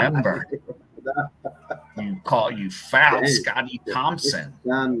remember. You fouled Scotty Thompson.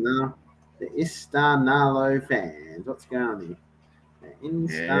 The Istanalo fans. What's going on here?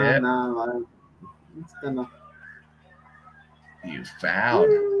 Istanalo. Yeah. You fouled.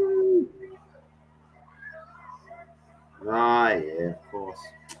 Oh, yeah, of course.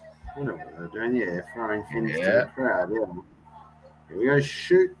 I don't know what they're doing. Yeah, throwing fins to the crowd. Yeah. Here we go.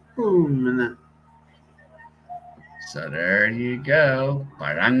 Shoot. Boom. And so there you go.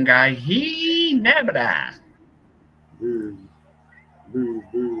 Barangay Ginebra. Boom. Boom,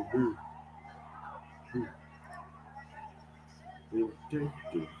 boom, boom.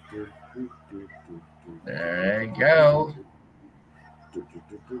 There you go.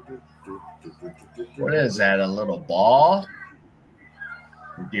 What is that? A little ball?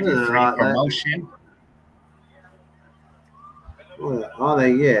 We'll give you free promotion. Oh,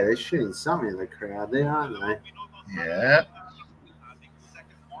 they're shooting something in the crowd there, aren't they? Yeah.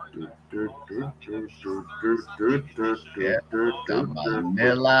 Yeah. The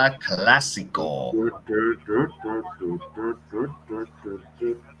Manila Clásico.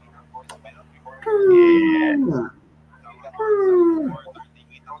 Yeah.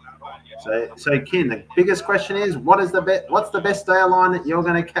 So Ken, the biggest question is, what's the best airline that you're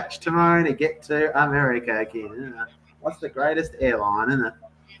going to catch tomorrow to get to America, Ken? What's the greatest airline, isn't it?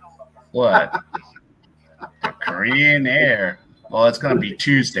 What? Korean Air. Well, it's going to be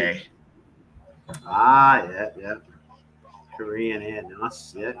Tuesday. Yeah. Korean Air,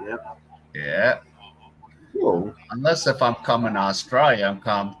 nice. Yeah. Cool. Unless if I'm coming to Australia, I'm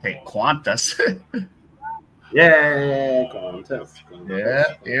coming to take Qantas. Yeah, Qantas.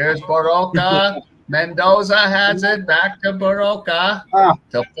 Yeah, here's Boroka. Mendoza has it back to Boroka.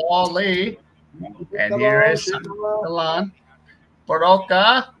 To Paul Lee. And here is Sangalan.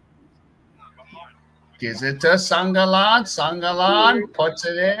 Boroka gives it to Sangalan. Sangalan puts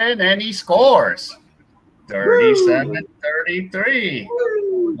it in, and he scores. 37-33.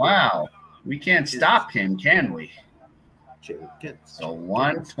 Wow. We can't stop him, can we? So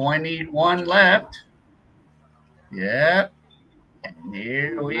 1:21 left. Yep. And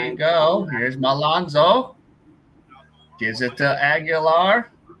here we go. Here's Malonzo. Gives it to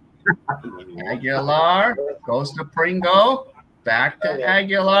Aguilar. Aguilar goes to Pringo. Back to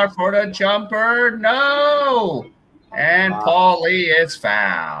Aguilar for the jumper. No. And Paul Lee is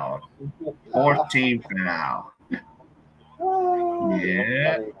fouled. 14th foul.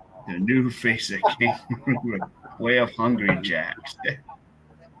 Yeah. The new face that came with way of Hungry Jacks.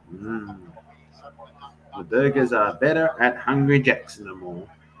 The burgers are better at Hungry Jack's in the mall.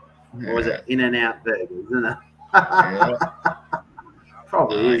 Or is it In-N-Out Burgers, isn't it? Yeah.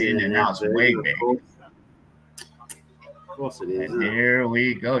 Probably is In-N-Out's way big. Of course it is. And here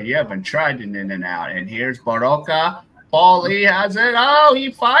we go. You haven't tried an In-N-Out. And here's Boroka. Paul Lee has it. Oh,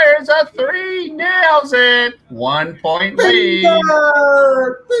 he fires a three. Nails it. 1 point lead.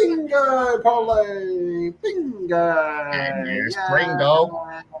 Bingo, Paul Lee. Bingo. And here's Pringo.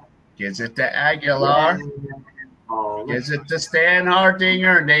 Gives it to Aguilar. Gives it to Stan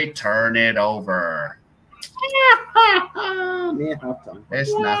Hardinger. And they turn it over.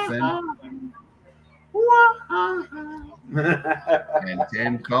 It's nothing. And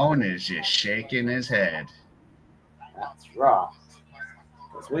Tim Cohn is just shaking his head. That's right.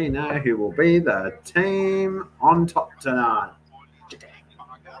 Because we know who will be the team on top tonight.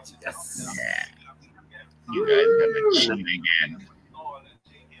 Yes. Yeah. You guys are gonna cheat again.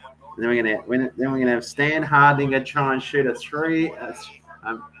 Then we're gonna have Stan Hardinger try and shoot a three, a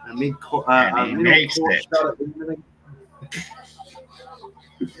middle court shot at the end of the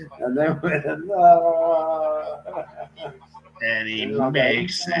And then went, And he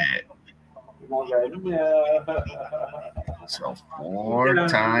makes it. So 4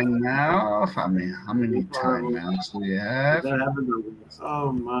 timeouts. How many timeouts do we have?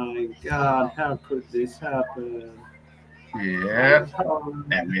 Oh my God! How could this happen? Yep.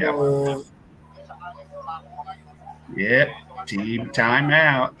 And we have. Yep. Team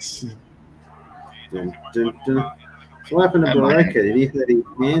timeouts. Dun, dun, dun. So what happened to Baraka? Did he hurt his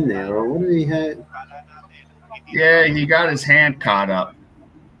hand there, or what did he hurt? Yeah, he got his hand caught up.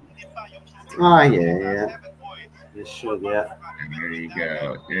 Oh yeah. Just should, yeah. And there you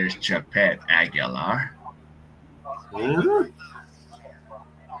go. There's Chapet Aguilar. Yeah.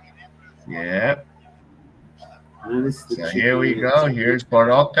 Yep. So chicken. here we go. Here's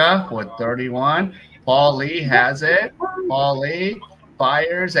Baroka with 31. Paul Lee has it. Paul Lee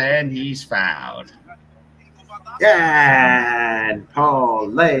fires and he's fouled. Yeah, and Paul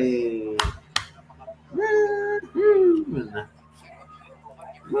Lee.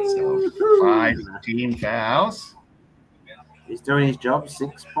 So 5 team fouls. He's doing his job.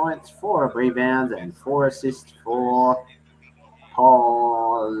 6 points, 4 rebounds, and 4 assists for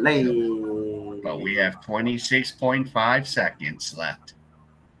Paul Lee. But we have 26.5 seconds left.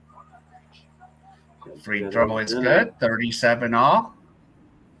 Free throw is good. 37 all.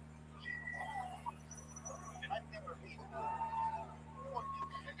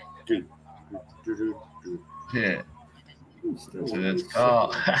 Yeah. So let's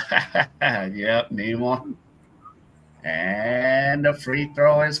go. Yep, Nemo. And the free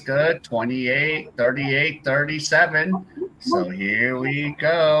throw is good. 28, 38, 37. So here we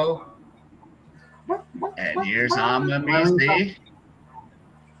go. And here's Amamisi.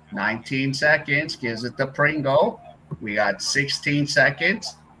 19 seconds. Gives it to Pringo. We got 16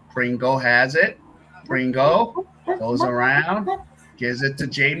 seconds. Pringo has it. Pringo goes around. Gives it to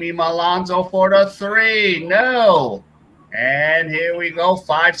Jamie Malonzo for the 3. No. And here we go.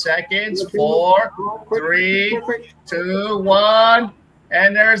 5 seconds. 4, 3, 2, 1.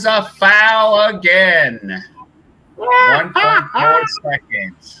 And there's a foul again. 1.4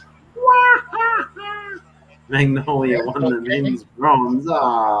 seconds. Magnolia won the men's bronze.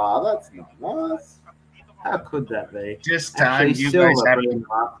 Ah, that's not nice. How could that be? This time you guys have to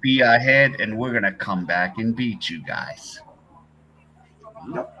be ahead, and we're going to come back and beat you guys.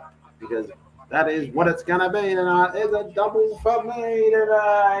 Nope. Because that is what it's going to be tonight. It's a double for me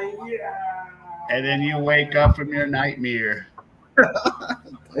tonight. Yeah. And then you wake up from your nightmare.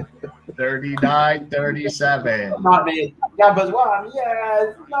 39, 37. Nightmare. Gubbers won. Yeah,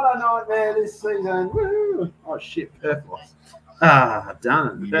 it's not a nightmare this season. Woo. Oh, shit. Perfect. Ah,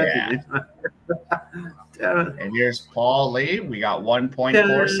 done. Yeah. Damn it. And here's Paul Lee. We got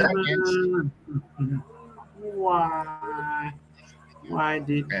 1.4 seconds. Why? Why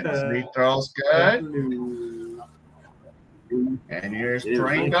did and free throws good. And here's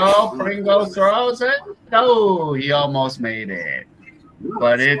Pringo. Pringo throws it. No, he almost made it.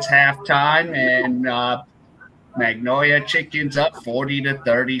 But it's halftime, and Magnolia Chickens up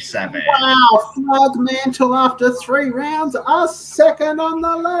 40-37. Wow, flag mantle after 3 rounds. A second on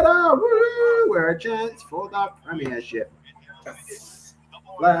the ladder. Woo! We're a chance for the premiership.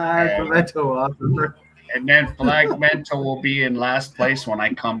 Flag mantle after. And then Flag Mental will be in last place when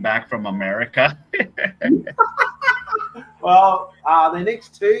I come back from America. Well, the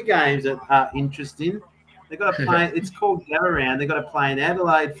next 2 games are interesting. They've got to play. It's called Gather Round. They've got to play in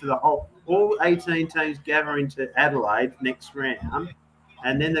Adelaide for the whole. All 18 teams gather into Adelaide next round,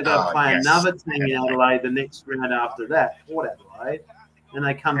 and then they've got to play another team in Adelaide the next round after that, Port Adelaide, and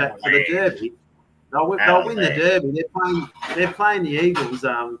they come back for the Derby. They'll win the Derby. They're playing the Eagles,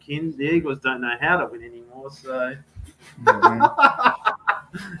 Kin. The Eagles don't know how to win anymore, so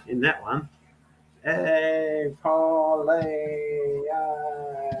in that one. Hey, Paulie.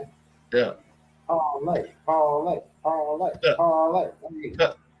 Yeah. Paulie.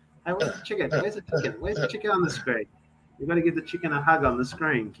 Hey, where's the chicken? Where's the chicken? Where's the chicken on the screen? You've got to give the chicken a hug on the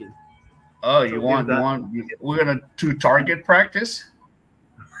screen, Kin. Oh, we're going to do target practice?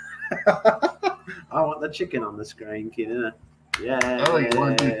 I want the chicken on the screen, Kin. Yeah. Oh, you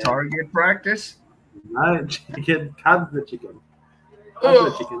want to do target practice? No, chicken. Hug the chicken.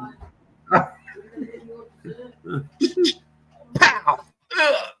 Hug the chicken. Pow!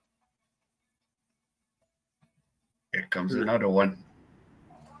 Here comes another one.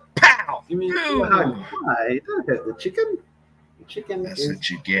 Pow! Give me a hug. Hey, don't hurt the chicken. The chicken. That's what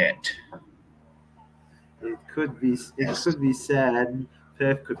you get. It could be. It could be sad.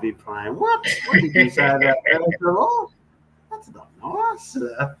 Perth could be playing. What? What did you say about Perth at all? That's not nice.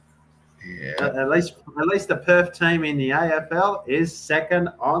 Yeah. At least the Perth team in the AFL is second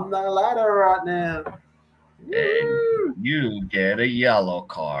on the ladder right now. And Woo! you get a yellow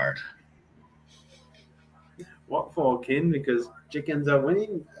card. What for, Kin? Because chickens are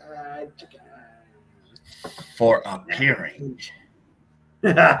winning. Chicken. For appearing.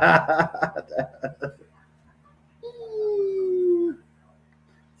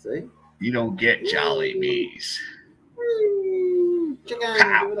 See? You don't get jolly me's. Chicken,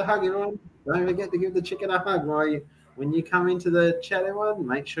 give it a hug, everyone. Don't forget to give the chicken a hug when you come into the chat, everyone.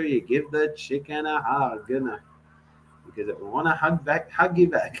 Make sure you give the chicken a hug, because it will want to hug you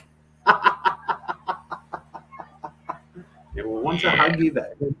back. It will want to hug you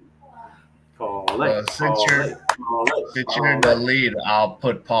back. Since you're in the lead, I'll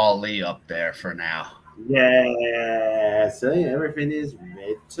put Paul Lee up there for now. Yeah, see, everything is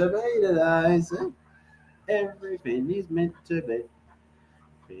meant to be today. See, everything is meant to be.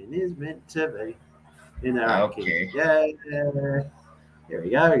 Everything is meant to be. In our Okay. Yeah. Here we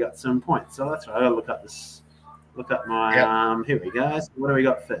go. We got some points. So that's right. I gotta look up this. Look up my Here we go. So what do we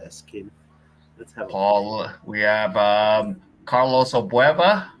got first, Kim? Let's have Paul. We have Carlos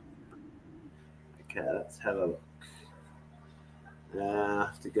Obueva. Okay, let's have a look. I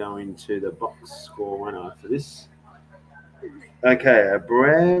have to go into the box score, won't I, for this? Okay,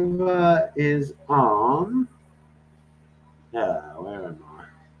 Abreva is on. Where am I?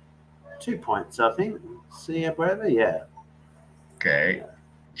 2 points, I think. See Abreva? Yeah. Okay.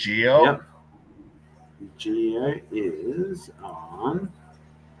 Gio? Yep. Gio is on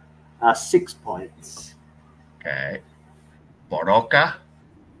 6 points. Okay. Boroka?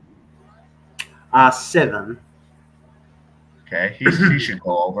 7. Okay, he should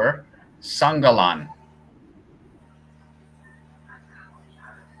go over. Sangalan?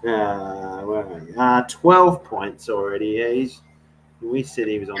 Where are you? 12 points already. Yeah, we said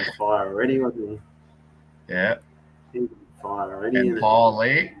he was on fire already, wasn't he? Yeah. He was on fire already. And Paul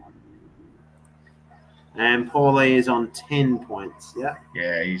Lee? And Paul Lee is on 10 points. Yeah.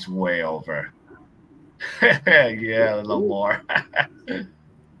 Yeah, he's way over. Yeah, a little more.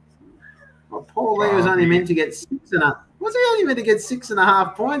 Well, Paul Lee was only meant to get 6.5. Was he only meant to get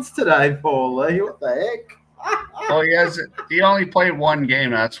 6.5 points today, Paul Lee? What the heck? Well, he only played one game.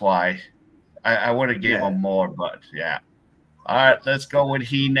 That's why I would have gave him more, but yeah. All right, let's go with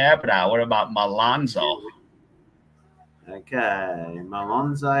Ginebra. What about Malonzo? Okay,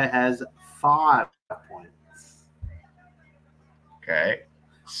 Malonzo has 5 points. Okay,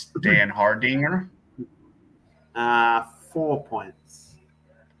 Stan Hardinger. 4 points.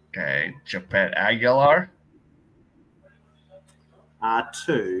 Okay, Japet Aguilar.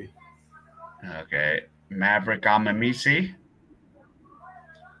 2. Okay, Maverick Amamisi.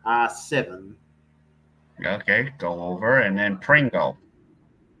 7. Okay, go over. And then Pringo.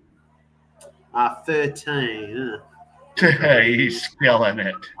 13. He's killing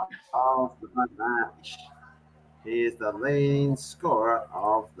it. Of the match. He is the leading scorer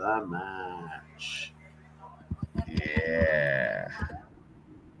of the match. Yeah.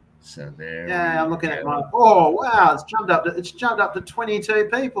 So there. Yeah, I'm looking at my. Oh wow! It's jumped up to 22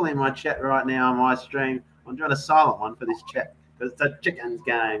 people in my chat right now on my stream. I'm doing a silent one for this chat because it's a chickens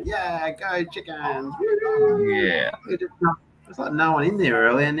game. Yeah, go chickens! Yeah. There's like no one in there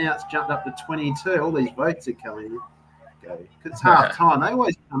earlier. Now it's jumped up to 22. All these votes are coming in. Go. Cause it's half time. They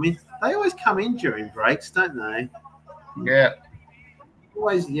always come in. They always come in during breaks, don't they? Yeah.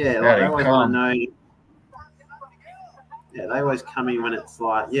 Always, yeah. Like they always want to know. Yeah, they always come in when it's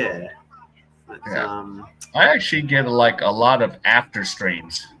like, yeah. I actually get like a lot of after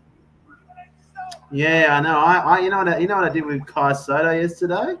streams. Yeah, I know. I you know what I did with Kai Soto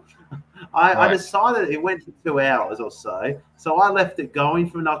yesterday? I decided it went for 2 hours or so. So I left it going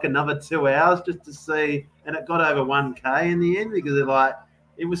for like another 2 hours just to see, and it got over 1K in the end because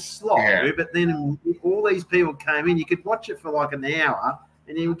it was slow. Yeah. But then all these people came in. You could watch it for like an hour,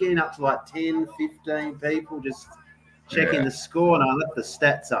 and you were getting up to like 10, 15 people just checking the score, and I left the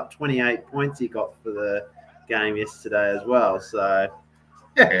stats up. 28 points he got for the game yesterday as well. So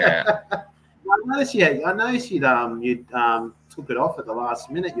yeah. I noticed you took it off at the last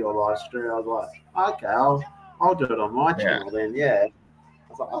minute, your live stream. I was like, okay, I'll do it on my channel then. Yeah. I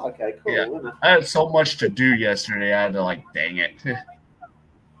was like, oh, okay, cool. Yeah. I had so much to do yesterday. I had to dang it. Yeah,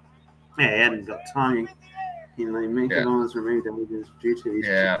 I hadn't got time. Was removed due to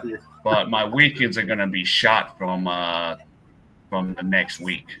his but my weekends are gonna be shot from the next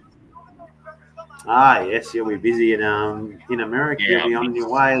week. Yes, you'll be busy in America. You'll be on your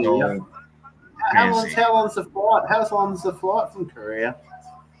way. So how long's the flight? How long's the flight from Korea?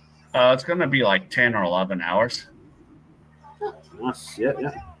 It's gonna be like 10 or 11 hours. Nice.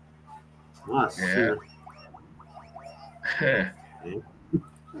 Yeah. Nice. Yeah. Yeah.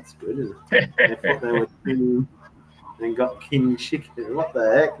 That's good, isn't it? They thought they were king and got king chicken. What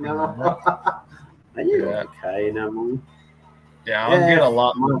the heck? No. Are you okay no more? Yeah, I'll get a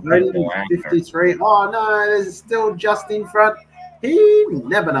lot my more voting people is after. 53. Oh no, there's still just in front. He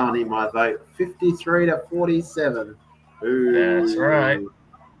never known in my vote. 53 to 47. Ooh. That's right.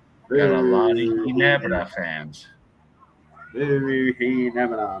 Got a lot of Ooh. Ginebra fans. Ooh, he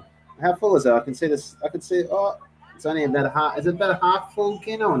never known. How full is it? I can see this. I can see. Oh, it's only about half. Is it about half full,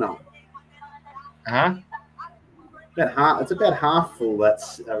 Ken, or not? Huh? About half. It's about half full.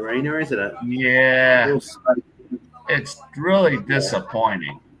 That's arena, isn't it? Yeah. It's really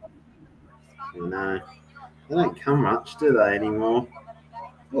disappointing. No, they don't come much, do they, anymore?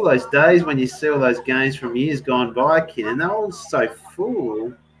 All those days when you see all those games from years gone by, Ken, and they're all so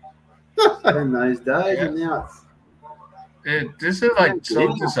full in those days, and now this is like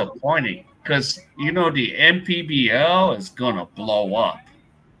so disappointing because you know the MPBL is gonna blow up.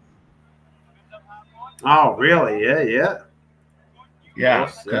 Oh, really? Yeah.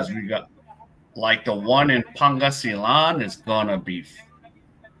 Yeah, because we got like the one in Pangasinan is gonna be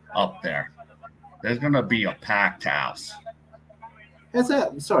up there. There's gonna be a packed house. How's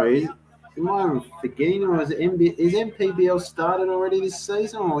that? Sorry, am I forgetting, or is MPBL started already this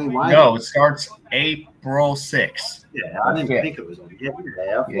season, or are we waiting? No, it starts April 6th. Yeah, I didn't think it was on yet.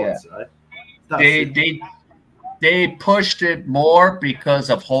 Yeah, I thought so. They pushed it more because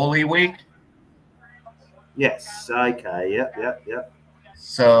of Holy Week. Yes. Okay. Yep.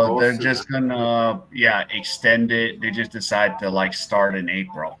 So they're just gonna extend it. They just decide to like start in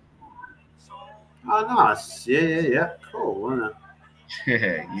April. Oh, nice. Yeah. Cool.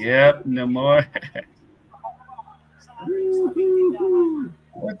 Yep. No more.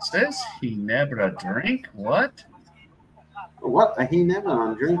 What's this? He never drink? What? What? He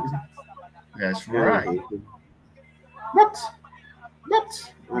never drink? That's right. What?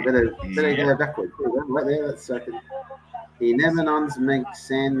 I better go backwards. Right there, that's second. He never nuns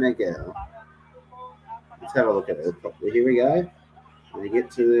San Miguel. Let's have a look at it properly. Here we go. We get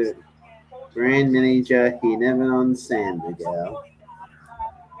to the brand manager. He never on San Miguel.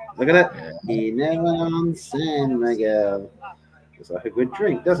 Look at it. Yeah. He never on San Miguel. It's like a good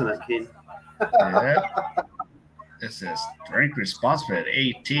drink, doesn't it, Ken? Yeah. It says drink responsibly at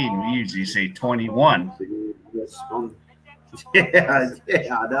 18. We usually say 21. Yeah,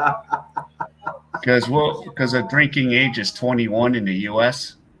 I know. Because the drinking age is 21 in the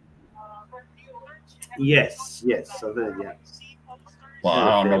U.S. Yes, I've heard, yeah. Well,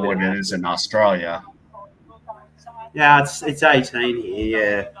 I don't know what it is in Australia. Yeah, it's 18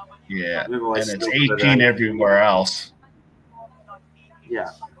 here. Yeah, and it's 18 everywhere else. Yeah,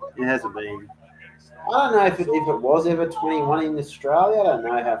 it hasn't been. I don't know if it was ever 21 in Australia. I don't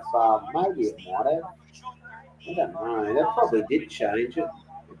know how far. Maybe it might have. I don't know. That probably did change it.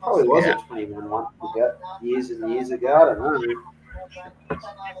 It probably was at 21 once ago, years and years ago. I don't know.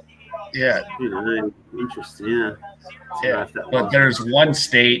 Yeah. You know, interesting. Yeah. But there's one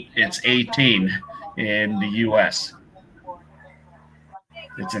state, it's 18 in the U.S.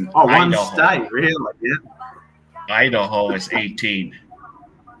 It's in Idaho. One state, really? Yeah. Idaho is 18.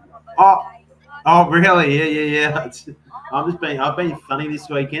 Oh, really? Yeah. I've been funny this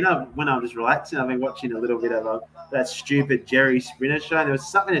weekend. When I was relaxing, I've been watching a little bit of that stupid Jerry Springer show. And there was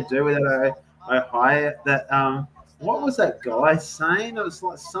something to do with that Ohio. What was that guy saying? It was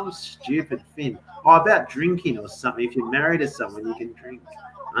like some stupid thing. About drinking or something. If you're married to someone, you can drink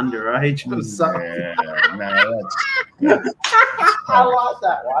underage or something. Yeah, no, that's I like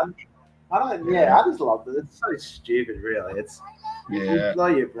that one. I just love it. It's so stupid, really. You blow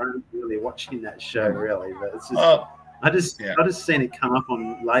your brain really watching that show, really. But it's just I just seen it come up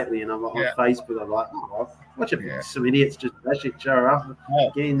on lately, and I'm on Facebook. I'm like, watch some idiots just bash each other up,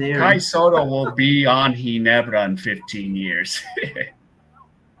 get in there. Kai Soto will be on Ginebra in 15 years.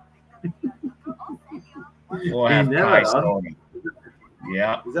 We'll have Kai Soto.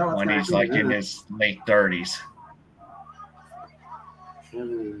 Yeah, when he's like in his late 30s.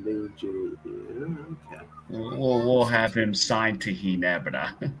 Okay. We'll have him signed to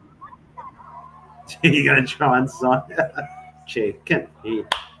Ginebra. You're gonna try and sign chicken.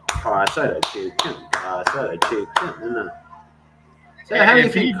 Soda chicken. No. So how do you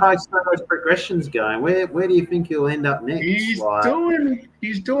think Kai Soto's progression's going? Where do you think he'll end up next?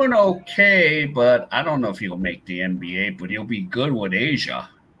 He's doing okay, but I don't know if he'll make the NBA, but he'll be good with Asia.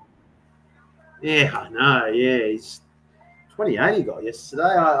 Yeah, I know. Yeah, he's 28 he got yesterday.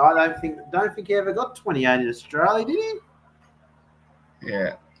 I don't think he ever got 28 in Australia, did he?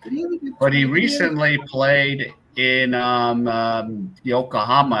 Yeah. But he recently played in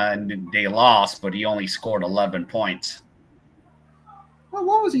Yokohama, and they lost, but he only scored 11 points. Well,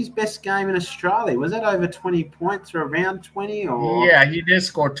 what was his best game in Australia? Was that over 20 points or around 20? Or Yeah, he did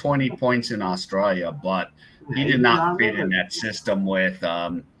score 20 points in Australia, but he did not fit in that system with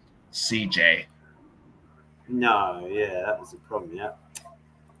CJ. No, yeah, that was the problem, yeah.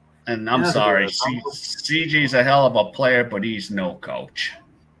 And I'm sorry, CJ's a hell of a player, but he's no coach.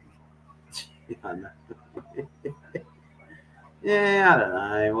 Yeah, I don't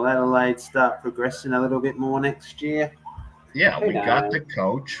know. Will Adelaide start progressing a little bit more next year? Yeah, we got the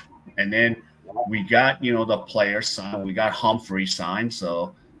coach, and then we got, the player signed. We got Humphrey signed,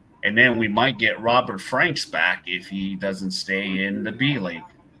 so, and then we might get Robert Franks back if he doesn't stay in the B League.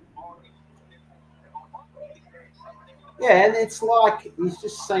 Yeah, and it's like he's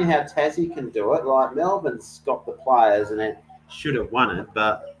just seen how Tassie can do it. Like Melbourne's got the players and it should have won it,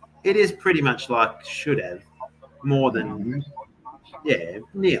 but it is pretty much like should have more than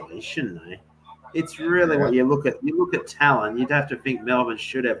nearly, shouldn't they? It's really what you look at. You look at talent. You'd have to think Melbourne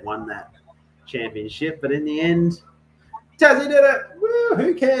should have won that championship, but in the end, Tassie did it. Woo,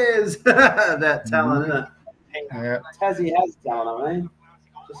 who cares about talent? Isn't it? Yeah. Tassie has talent. I mean,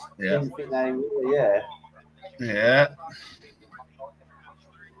 just didn't think they really. Yeah.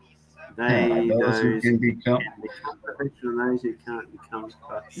 Those who can become professional, those who can't become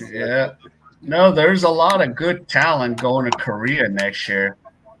clutch. Yeah. No, there's a lot of good talent going to Korea next year.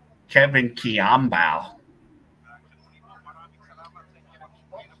 Kevin Kiambao.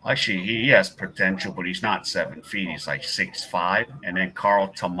 Actually, he has potential, but he's not 7 feet. He's like 6'5". And then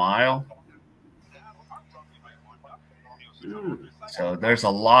Carl Tamayo. So there's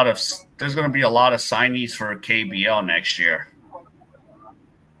going to be a lot of signees for KBL next year.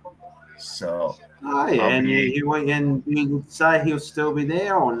 So. Oh, yeah, and you say he'll still be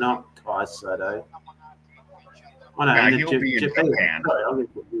there or not, Kai Soto? Oh, no, he'll be in Japan.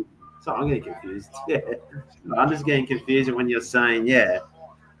 Sorry, I'm getting confused. Yeah, I'm just getting confused when you're saying,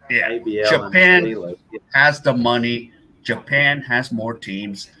 ABL Japan has the money. Japan has more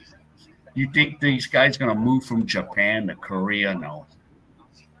teams. You think these guys going to move from Japan to Korea? No.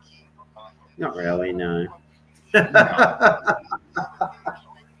 Not really, no.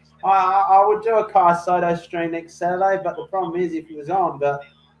 I would do a Kai Soto stream next Saturday, but the problem is if he was on, but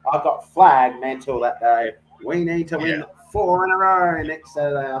I got flag mental that day. We need to win 4 in a row next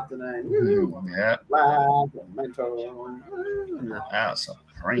Saturday afternoon. Yeah. Flag mental. That's a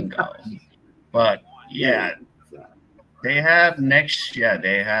Pringo. But they have next. Yeah,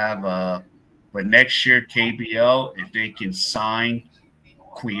 they have. But next year KBO, if they can sign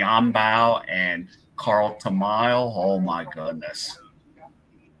Quiambao and Carl Tamayo, oh my goodness.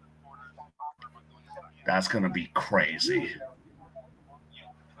 That's going to be crazy.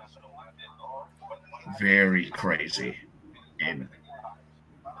 Very crazy. And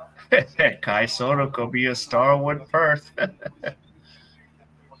Kai Soto could be a star with Perth.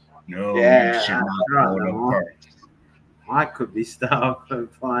 No, you should not go to Perth. I could be star for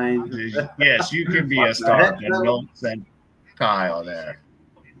playing. Yes, you can be a star. Then don't send Kyle there.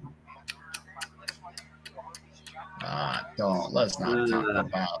 Let's not talk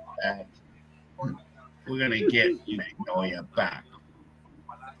about that. We're going to get Magnolia back.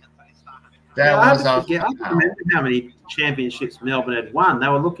 I remember how many championships Melbourne had won. They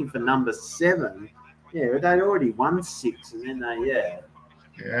were looking for number 7. Yeah, they'd already won 6, and then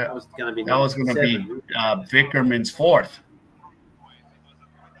that was going to be Vickerman's 4th.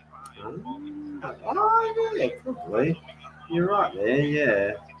 Oh, yeah, probably. You're right there,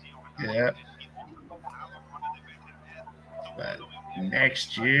 yeah. But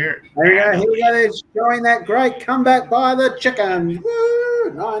next year. Here we go. They're showing that great comeback by the Chickens.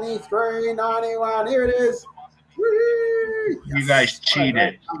 Woo! 93, 91. Here it is. Woo! You guys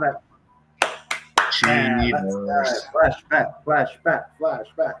cheated. Cheaters. Flashback.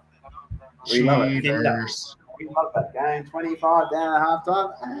 We love it. We love that game. 25 down at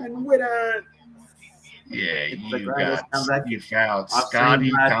halftime and winner. Yeah, you fouled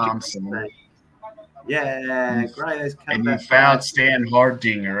Scotty Thompson. Yeah, greatest comeback. And you found Stan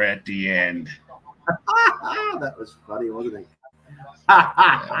Hardinger at the end. That was funny, wasn't it?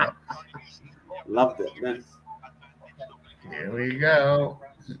 Loved it, man. Here we go.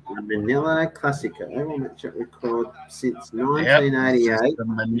 Manila Classico. Matchup record since 1988. The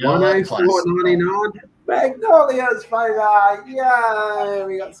Manila 104.99. Magnolia's favour. Yay!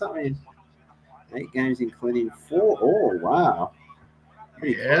 We got something. 8 games, including 4. Oh, wow.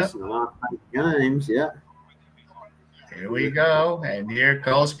 Pretty close in the last 8 games, Here we go. And here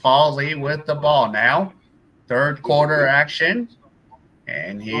goes Paulie with the ball now. 3rd quarter action.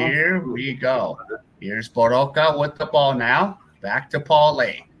 And here we go. Here's Boroka with the ball now. Back to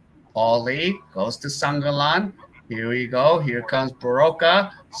Paulie. Paulie goes to Sangalan. Here we go. Here comes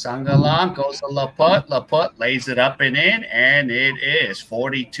Boroka. Sangalan goes to Laput. Laput lays it up and in, and it is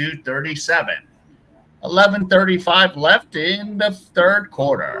 42-37. 11:35 left in the third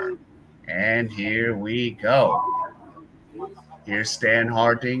quarter. And here we go. Here's Stan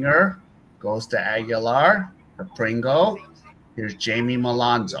Hardinger. Goes to Aguilar. The Pringo. Here's Jamie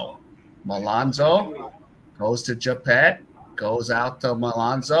Malonzo. Malonzo goes to Japet. Goes out to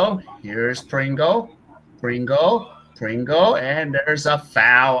Malonzo. Here's Pringo. Pringo. And there's a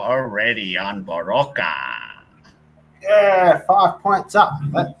foul already on Boroka. Yeah, 5 points up.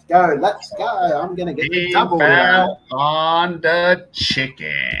 Let's go. I'm going to get the double foul on the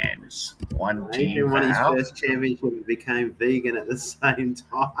Chickens. One team he won his first championship and became vegan at the same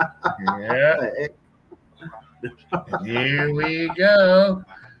time. Yeah. And here we go.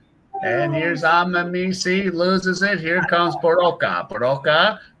 And here's Amamisi, loses it. Here comes Boroka.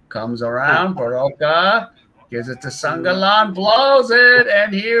 Boroka comes around. Boroka gives it to Sangalan, blows it.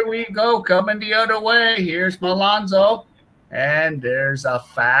 And here we go, coming the other way. Here's Malonzo. And there's a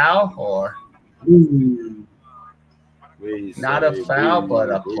foul, or not a foul, but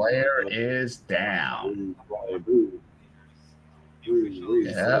a player is down.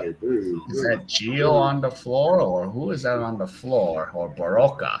 Yeah. Is that Gio on the floor, or who is that on the floor? Or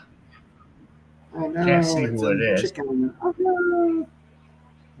Boroka? Can't see who it is.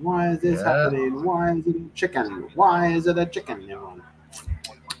 Why is this happening? Why is it a chicken? Why is it a chicken?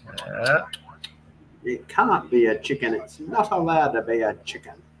 Yeah. It can't be a chicken. It's not allowed to be a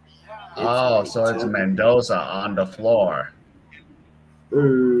chicken. So it's Mendoza on the floor.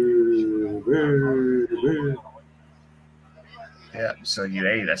 Yep, so you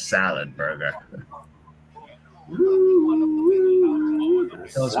ate a salad burger.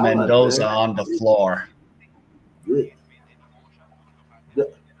 Those Mendoza on the floor. Yep,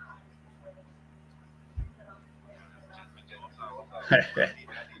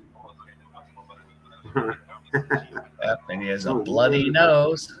 and he has a bloody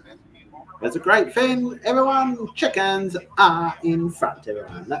nose. That's a great thing, everyone. Chickens are in front,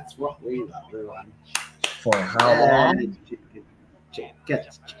 everyone. That's what we love, everyone. For how long?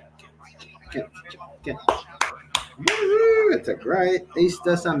 Chickens. It's a great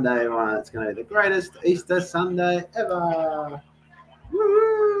Easter Sunday, everyone. It's going to be the greatest Easter Sunday ever.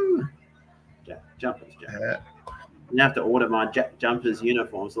 Woo! Jumpers, Jack. You have to order my Jack Jumpers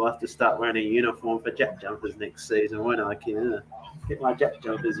uniforms. I'll have to start wearing a uniform for Jack Jumpers next season, won't I? Get my Jack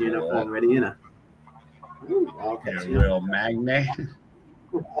Jumpers uniform ready, you know. Okay, a real magnet.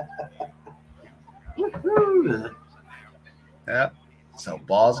 Yep. So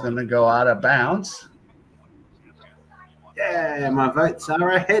ball's going to go out of bounds. Yeah, my votes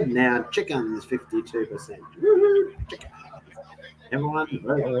are ahead now. Chickens, 52%. Chicken. Everyone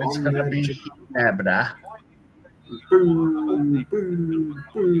vote. It's going to be Ginebra. All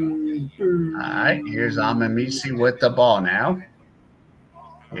right, here's Amamisi with the ball now.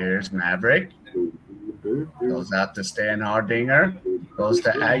 Here's Maverick. Goes out to Stan Hardinger. Goes to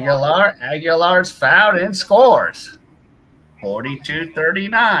Aguilar. Aguilar's fouled and scores.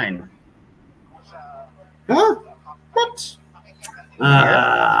 42-39. Huh? What?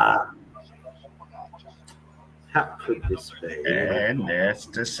 How could this be? And that's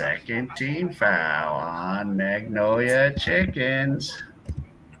the second team foul on Magnolia Chickens.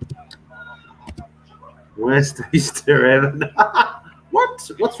 Worst Easter ever. What?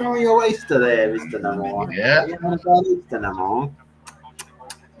 What's wrong with your Easter there, Mr. Namor? Yeah. Easter Namor.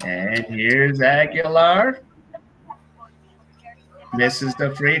 And here's Aguilar. Misses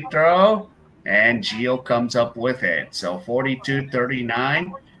the free throw. And Gio comes up with it. So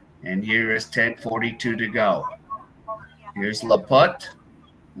 42-39. And here is 10:42 to go. Here's Laput.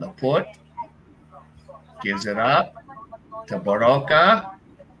 Laput gives it up to Boroka.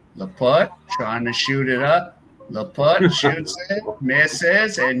 Laput trying to shoot it up. Laput shoots it,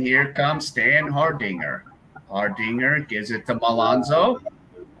 misses, and here comes Stan Hardinger. Hardinger gives it to Malonzo.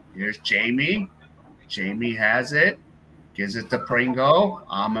 Here's Jamie. Jamie has it. Gives it to Pringo.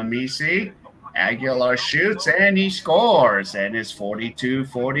 Amamisi. Aguilar shoots, and he scores. And it's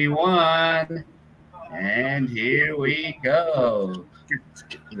 42-41. And here we go.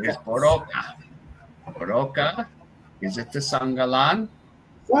 Here's Boroka. Boroka gives it to Sangalan.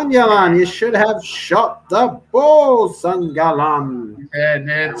 Sangalan, you should have shot the ball, Sangalan. And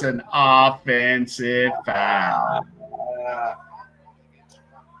it's an offensive foul.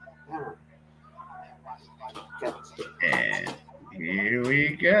 And here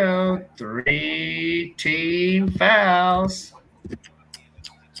we go. 3 team fouls.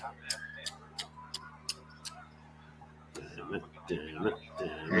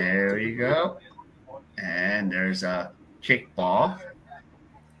 go. And there's a kickball.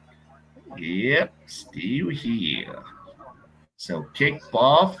 Yep, still here. So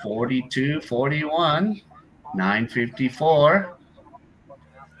kickball 42-41, 9:54.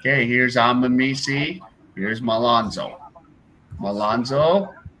 Okay, here's Amamisi. Here's Malonzo.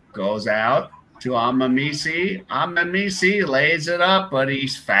 Malonzo goes out to Amamisi. Amamisi lays it up, but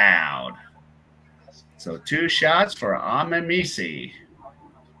he's fouled. So 2 shots for Amamisi.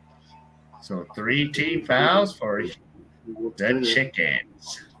 So 3 team fouls for the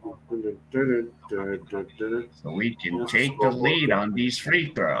Chickens. So we can take the lead on these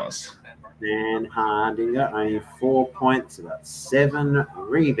free throws. And Hardinger only 4 points, about 7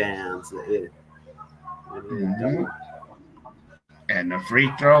 rebounds there. And the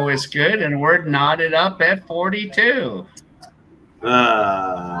free throw is good, and we're knotted up at 42.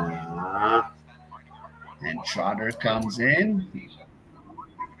 And Trotter comes in.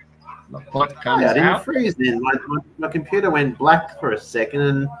 Laporte comes I didn't out. freeze then. My computer went black for a second,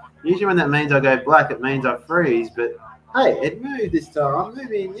 and usually when that means I go black, it means I freeze. But hey, it moved this time. I'm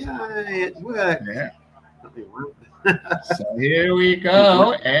moving. Yay, it worked. Yeah. So here we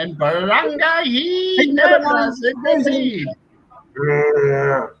go, and Barangay Ginebra in the lead.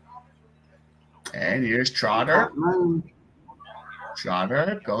 And here's Trotter.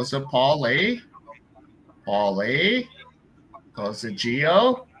 Trotter goes to Paulie. Paulie goes to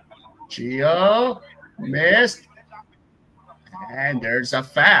Gio. Gio missed. And there's a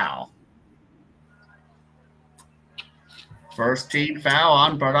foul. First team foul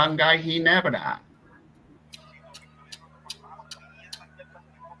on Barangay Ginebra.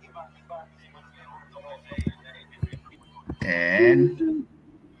 And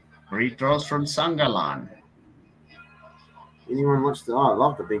free throws from Sangalan. Anyone watch the? Oh, I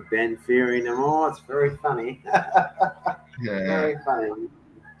love the Big Ben Theory no more. It's very funny. Very funny.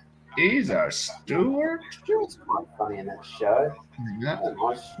 He's our Stewart. Stewart's quite funny in that show. Yeah.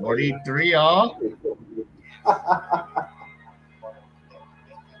 43 all.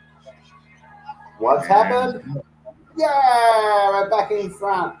 What's happened? Yeah, we're back in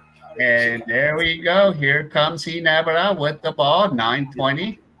front. And there we go. Here comes Ginebra with the ball,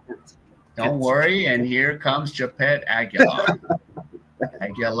 9:20. Don't worry. And here comes Japet Aguilar.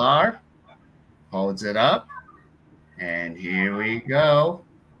 Aguilar holds it up. And here we go.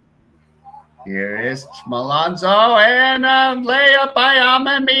 Here is Malonzo and a layup by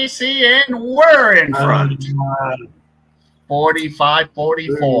Amamisi, and we're in front.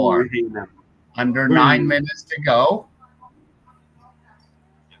 45-44. Under 9 minutes to go.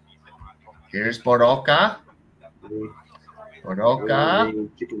 Here's Boroka. Boroka.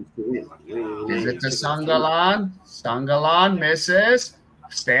 Is it to Sangalan? Sangalan misses.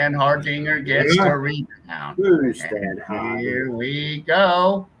 Stan Hardinger gets the rebound. And here we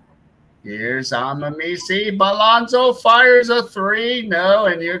go. Here's Amamisi. Balonzo fires a 3. No,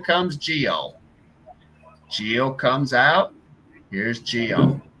 and here comes Gio. Gio comes out. Here's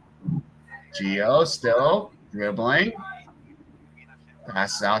Gio. Gio still dribbling.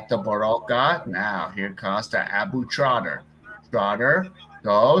 Passes out to Boroka. Now here comes to Abu Trotter. Trotter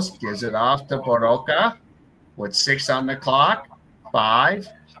goes, gives it off to Boroka with 6 on the clock. 5,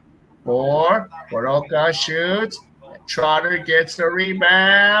 4. Boroka shoots. Trotter gets the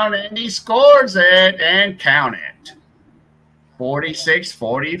rebound, and he scores it, and count it.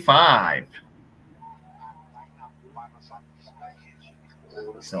 46-45.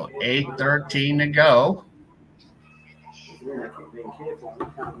 So 8:13 to go.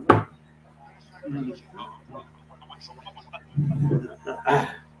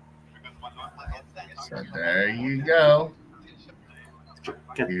 So there you go.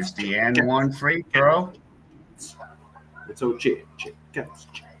 Here's the N1 free throw. It's all check.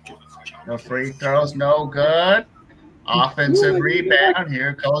 The free throw's no good. Offensive rebound.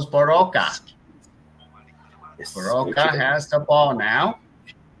 Here goes Boroka. Boroka has the ball now.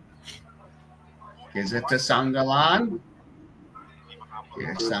 Gives it to Sangalan.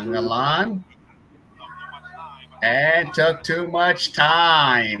 Here's Sangalan. And took too much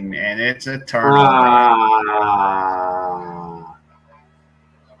time, and it's a turnover.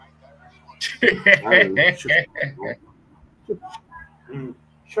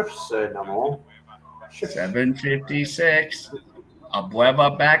 Sure, no more. 7:56.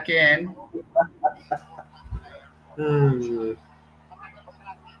 Abueva back in. Don't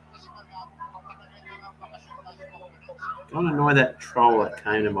annoy that troll that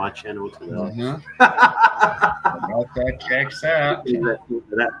came to my channel today. That checks out.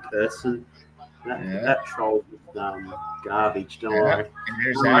 That person. That troll is garbage. Don't worry. And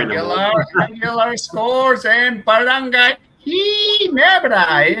here's Aguilar. Aguilar scores, and Barangay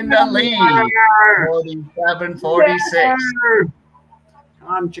Ginebra in the lead, 47-46. Come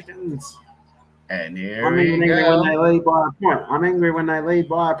on, chickens. And here I'm we angry when they go. lead by a point. I'm angry when they lead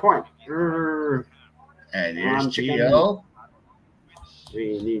by a point. And here's Chicken. Gio.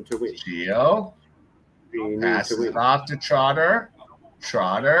 We need to win. Gio passes it off to Trotter.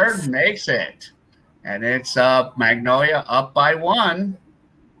 Trotter makes it. And it's Magnolia up by 1.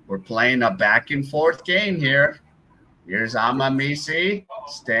 We're playing a back and forth game here. Here's Amamisi,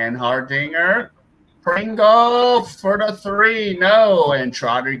 Stan Hardinger, Pringle for the 3. No, and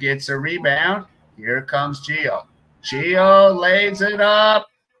Trotter gets a rebound. Here comes Gio. Gio lays it up,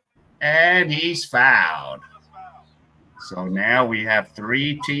 and he's fouled. So now we have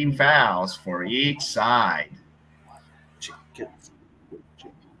 3 team fouls for each side.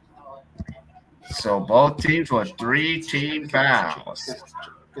 So both teams with 3 team fouls.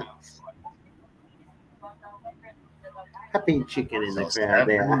 Happy chicken in the crowd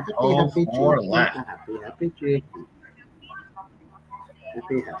there. Happy chicken. Happy and chicken.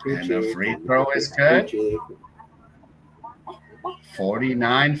 the free throw is good.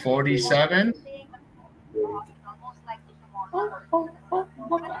 49-47.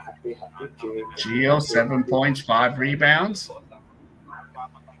 Gio, 7 points, 5 rebounds.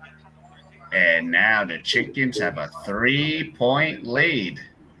 And now the Chickens have a 3-point lead.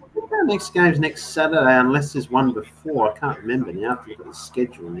 Our next game's next Saturday, unless there's one before. I can't remember now. I've got the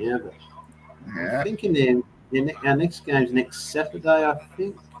schedule now, but I'm thinking our next game's next Saturday, I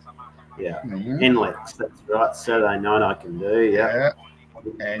think. Yeah, NLEX, that's right. Saturday night I can do, yeah.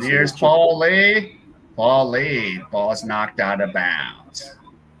 And here's Paul Lee. Paul Lee, ball's knocked out of bounds.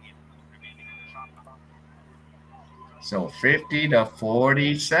 So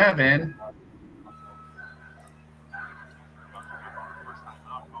 50-47.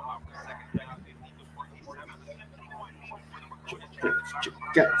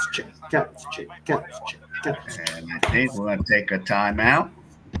 And I think we're going to take a timeout.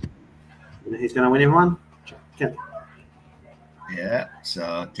 Who's going to win everyone? Yeah,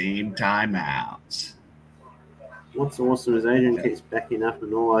 so team timeouts. What's awesome is Adrian keeps backing up,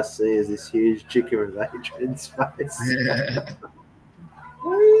 and all I see is this huge chicken with Adrian's face. Yeah.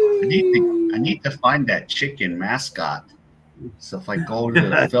 I need to find that chicken mascot. So if I go to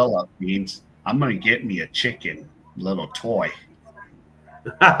the Philippines, I'm going to get me a chicken little toy.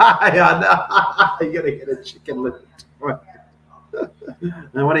 Yeah, no. You got to get a chicken little toy.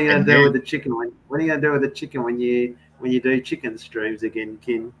 And what are you going to do with the chicken? What are you going to do with the chicken when you do chicken streams again,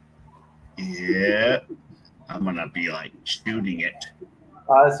 Kin? Yeah, I'm gonna be like shooting it.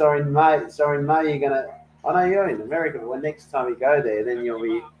 So in May, you're gonna. I know you're in America, but when next time you go there, then you'll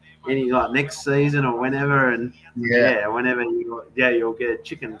be like next season or whenever, and whenever you'll get a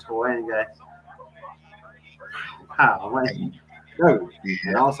chicken toy and go. Go. Yeah.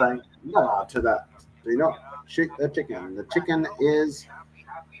 And I'll say no to that. Do not shoot the chicken. The chicken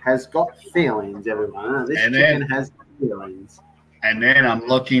has got feelings, everyone. This chicken has feelings. And then I'm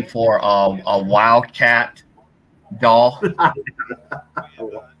looking for a Wildcat doll. I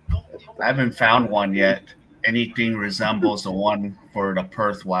haven't found one yet. Anything resembles the one for the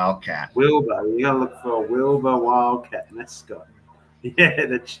Perth Wildcat. Wilbur. You gotta look for a Wilbur Wildcat mascot.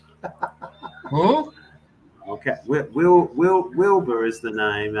 Yeah, who? Okay, Wilbur is the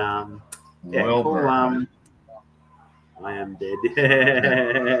name. Wilbur. I am dead.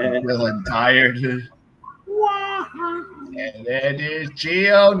 Feeling tired. And that is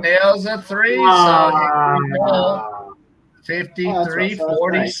Gio nails a 3. So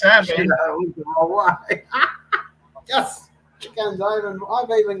 53-47. Yes, chickens. I've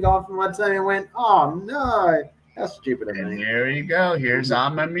even gone for my team and went, oh no, how stupid of me. And there you go. Here's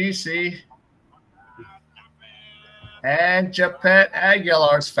Amamisi. And Japet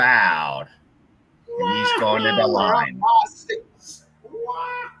Aguilar's fouled. And he's going to the line.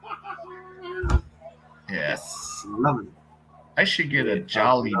 Yes. I should get a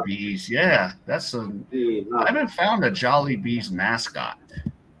Jolly Bees. Yeah, I haven't found a Jolly Bees mascot.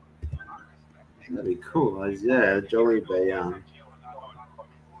 That'd be cool. Yeah, Jolly Bee.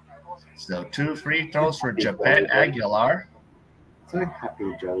 So 2 free throws for Japet Aguilar. So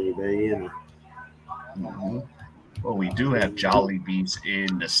happy Jolly Bee, Well, we do have Jolly Bees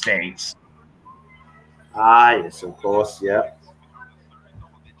in the States. Ah, yes, of course, yeah.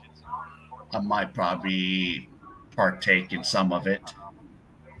 I might probably partake in some of it.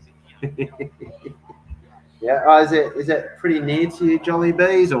 Yeah, is it pretty near to you, Jolly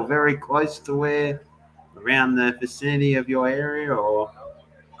Bees, or very close to around the vicinity of your area, or?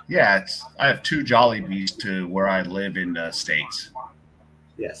 Yeah, I have 2 Jolly Bees to where I live in the States.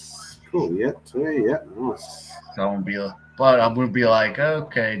 Yes, cool. Yeah, 2. Yeah, nice. So But I'm going to be like,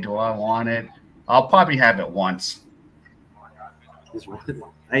 okay, do I want it? I'll probably have it once. Because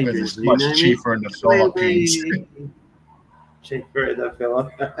Adrian's it's new much name cheaper in the Philippines. Cheaper in the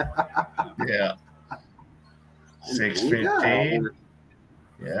Philippines. Yeah. $6.50.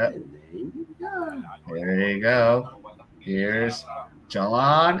 Yeah. There you go. Here's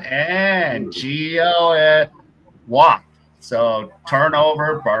Jalan and Gio at Walk. So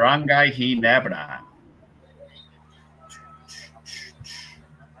turnover, Barangay Ginebra.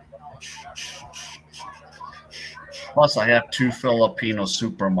 Plus, I have 2 Filipino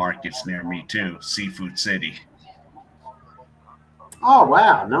supermarkets near me too, Seafood City. Oh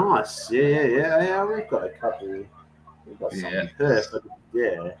wow, nice. Yeah. We've got a couple. We've got some in Perth, but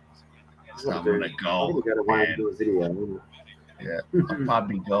yeah. So I'm gonna go. I'm gonna go to one and do a video. Yeah, I'll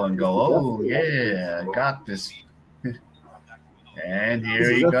probably go and go. Oh yeah, I got this. And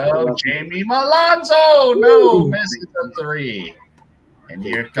here you go, Jamie Malonzo. No, misses a 3. And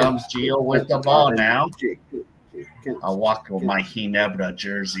here comes Gio with the ball now. I'll walk with my Ginebra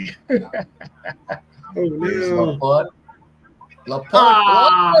jersey. Here's Laporte.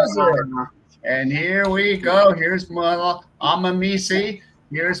 Laporte blows it. And here we go. Here's Amamisi.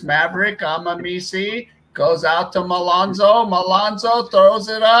 Here's Maverick. Amamisi goes out to Malonzo. Malonzo throws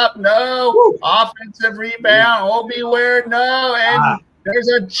it up. No. Woo. Offensive rebound. Obi Ware. No. And there's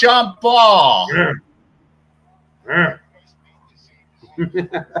a jump ball. Yeah.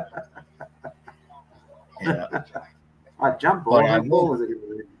 A jump ball.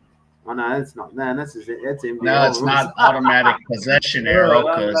 Oh no, it's not. Man, this is it. It's NBL. No, it's not automatic possession arrow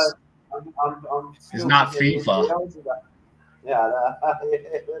because it's not FIFA. Yeah,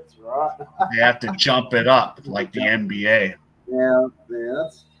 that's right. They have to jump it up like the NBA. Yeah,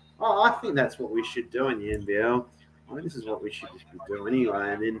 that's. Oh, I think that's what we should do in the NBL. I mean, this is what we should just be doing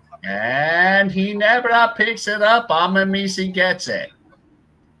anyway. And Ginebra picks it up. Amamisi gets it.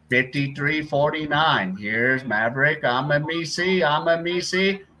 53-49. Here's Maverick.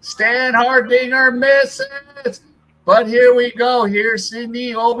 Amamisi. Stan Hardinger misses. But here we go. Here's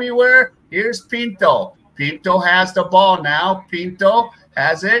Sydney Obiware. Here's Pinto. Pinto has the ball now. Pinto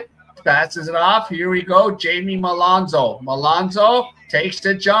has it. Passes it off. Here we go. Jamie Malonzo. Malonzo takes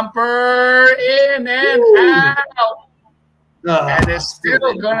the jumper in and out. And it's still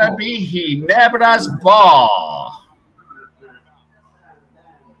going to be Ginebra's ball.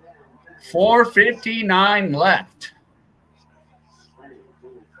 4:59 left.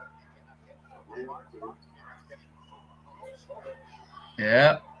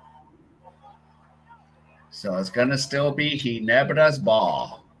 Yep. So it's going to still be Ginebra's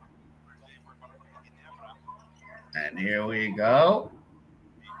ball. And here we go.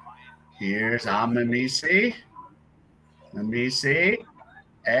 Here's Amamisi.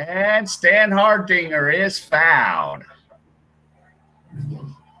 And Stan Hardinger is fouled.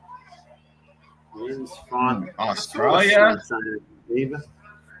 Australia.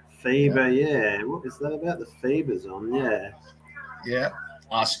 FIBA, yeah. What is that about? The FIBA's on, yeah. Yeah.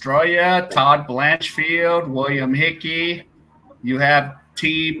 Australia, Todd Blanchfield, William Hickey. You have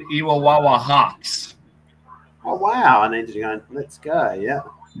Team Iwawawa Hawks. Oh, wow. I need to go. Let's go, yeah.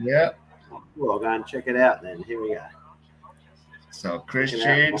 Yep. Well, I'll go and check it out then. Here we go. So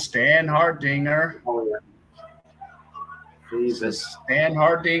Christian, Stan Hardinger. Oh, yeah. So Stan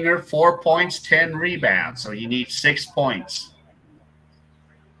Hardinger, 4 points, 10 rebounds. So you need 6 points.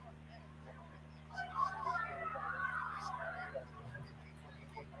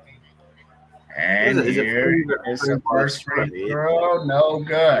 And here is the first free throw. No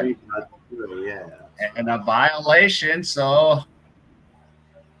good. Yeah. And a violation. So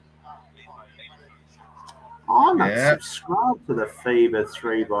I'm not subscribed to the FIBA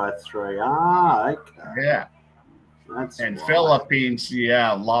 3x3. Ah, okay. Yeah. That's and right. Philippines,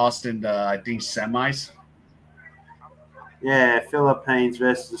 lost in the, I think, semis. Yeah, Philippines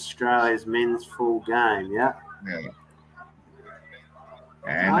versus Australia's men's full game. Yeah.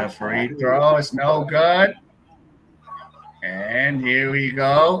 And the free throw is no good. And here we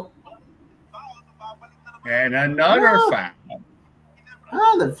go. And another foul.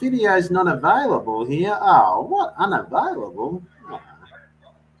 Oh, the video's not available here. Oh, what? Unavailable? Oh.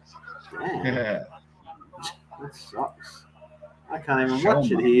 Damn. Yeah. That sucks. I can't even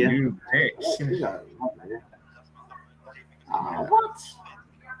watch it here. Oh, what?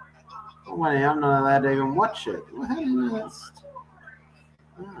 Oh, I'm not allowed to even watch it. How do you know that's...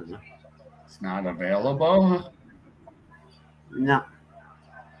 Oh. It's not available? No.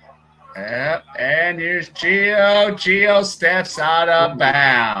 Yep. And here's Gio. Gio steps out of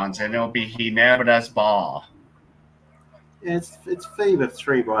bounds, and it'll be Ginebra's ball. Yeah, it's FIBA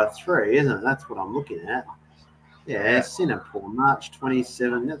 3x3, isn't it? That's what I'm looking at. Yeah, Singapore, March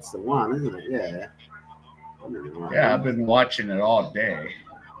 27. That's the one, isn't it? Yeah. Yeah, I've been watching it all day.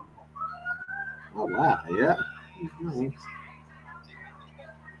 Oh, wow. Yeah.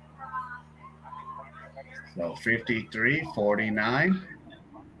 So 53, 49.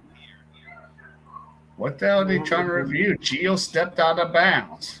 What the hell are they trying to review? Gio stepped out of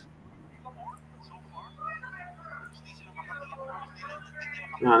bounds.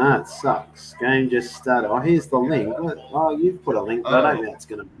 No, it sucks. Game just started. Oh, here's the link. Oh, you've put a link, but I don't think that's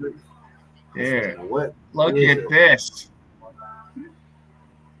going to move. Here. Work. Look at this.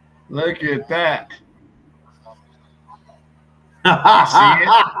 Look at that. You see it?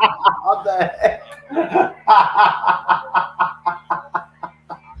 What the heck?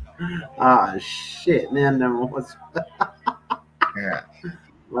 Oh, shit. Now no was. Yeah.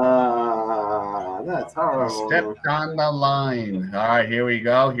 That's horrible. Stepped on the line. All right, here we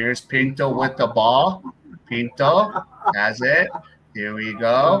go. Here's Pinto with the ball. Pinto has it. Here we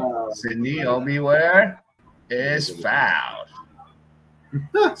go. Sydney Obiware is fouled.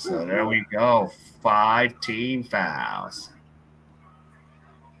 So there we go. 5 team fouls.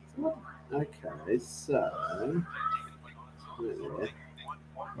 Okay, so.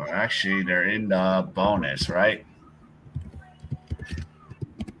 Well, actually, they're in the bonus, right?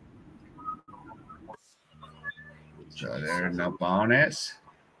 So they're in the bonus.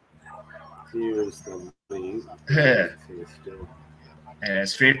 Here's the link. And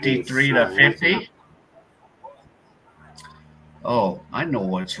it's 53 to 50. Oh, I know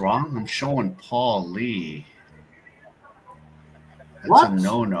what's wrong. I'm showing Paul Lee. That's a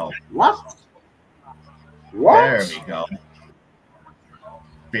no-no. What? There we go.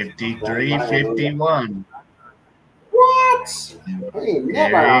 53, 51. What? Hey,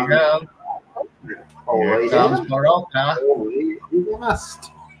 there you go. Here comes Baroka. You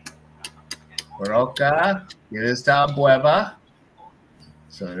must. Baroka gives to Abueva.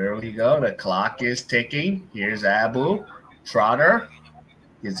 So there we go. The clock is ticking. Here's Abu. Trotter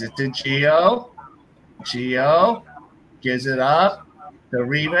gives it to Gio. Gio gives it up to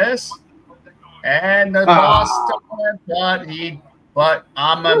Rivas. And the ball stolen, but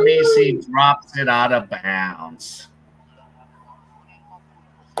Amamisi drops it out of bounds.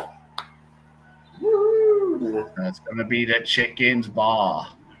 That's going to be the Chickens' ball.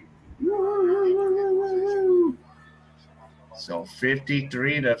 So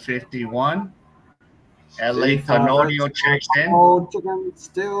 53 to 51. LA Tenorio checks in. Oh, Chicken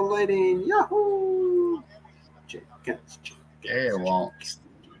still leading. Yahoo! Chickens. It won't.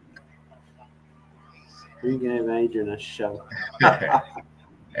 We gave Adrian a show.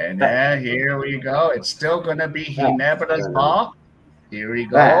 And then here we go. It's still going to be Ginebra's ball. Here we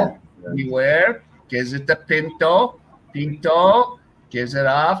go. Beware. Gives it to Pinto. Pinto gives it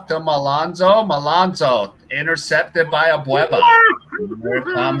off to Malonzo. Malonzo intercepted by Abueva. Here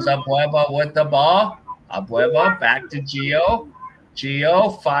comes Abueva with the ball. Abueva back to Gio.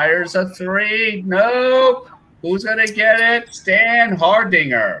 Gio fires a 3. No. Who's going to get it? Stan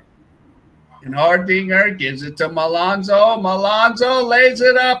Hardinger. And Hardinger gives it to Malonzo. Malonzo lays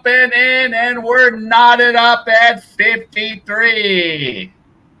it up and in, and we're knotted up at 53.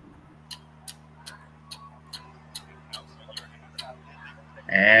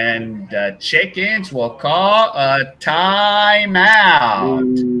 And the Chickens will call a timeout.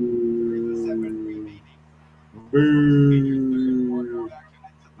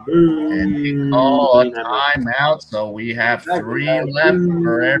 And they call a timeout, so we have 3 left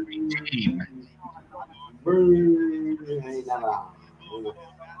for every team.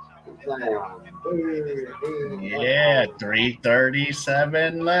 Yeah,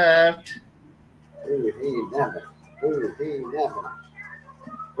 3:37 left.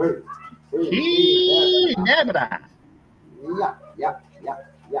 Ginebra. Yuck.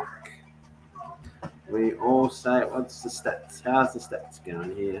 We all say, what's the stats? How's the stats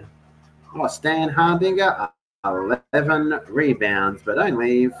going here? Oh, Stan Hardinger, 11 rebounds, but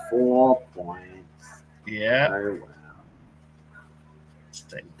only 4 points. Yeah. Oh, wow. It's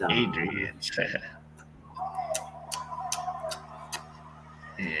the Adrian.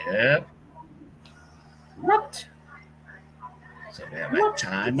 Yep. What? So we have a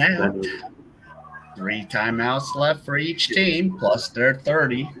timeout. 3 timeouts left for each team, plus their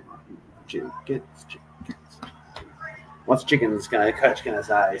 30. Chickens. What's Chickens coach gonna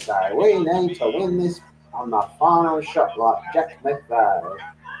say? So we need to win this on the final shot like Jack McVeigh.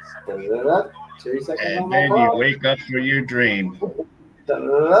 2 seconds And on the then clock. you wake up for your dream. 2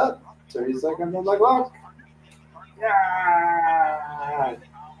 seconds on the clock. Yeah.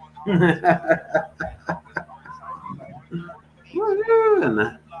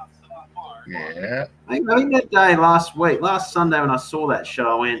 Yeah. I think that day last Sunday when I saw that shot,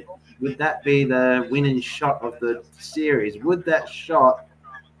 I went, would that be the winning shot of the series? Would that shot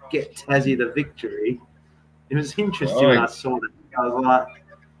get Tassie the victory? It was interesting when I saw that. I was like,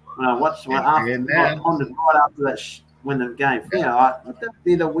 when I watched I pondered right after that when the game finished, would that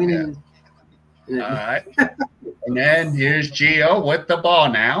be the winning? Yeah. All right. And then here's Gio with the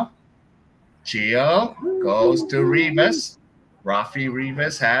ball now. Gio goes to Rivas. Rafi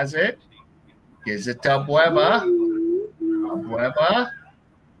Rivas has it. Gives it to Abueva. Abueva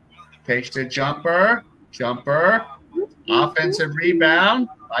takes the jumper. Offensive rebound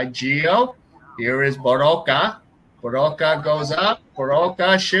by Gio. Here is Baroka. Baroka goes up.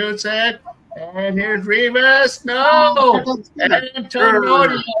 Baroka shoots it. And here's Rivas. No! And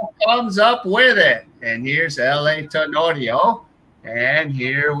Tenorio comes up with it. And here's L.A. Tenorio. And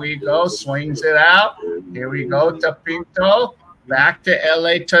here we go. Swings it out. Here we go to Pinto. Back to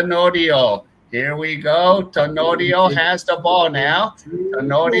L.A. Tenorio. Here we go. Tenorio has the ball now.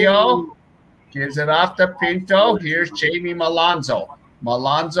 Tenorio gives it off to Pinto. Here's Jamie Malonzo.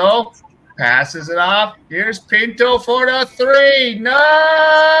 Malonzo passes it off. Here's Pinto for the three. No,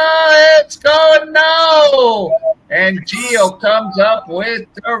 it's going no. And Gio comes up with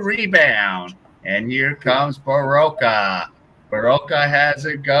the rebound. And here comes Baroka. Baroka has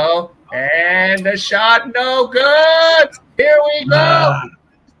it go. And the shot no good. Here we go.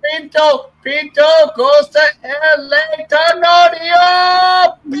 Pinto goes to L.A.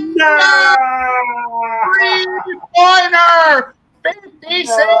 Tenorio. No! 3-pointer.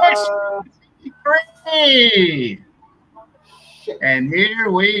 56-53. And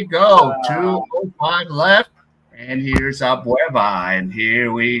here we go. 2:05 left. And here's Abueva. And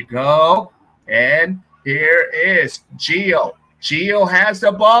here we go. And here is Gio. Gio has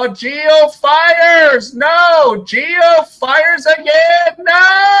the ball. Gio fires. No. Gio fires again.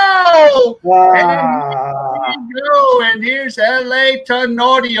 No. And here we go. And here's L.A.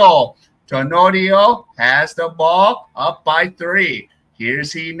 Tenorio. Tenorio has the ball up by 3.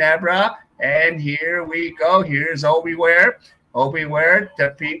 Here's Ginebra. And here we go. Here's Obi Ware. Obi Ware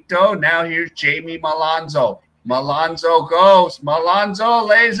to Pinto. Now here's Jamie Malonzo. Malonzo goes. Malonzo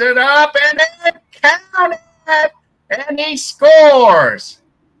lays it up and then count it. And he scores.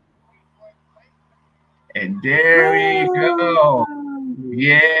 And there we go.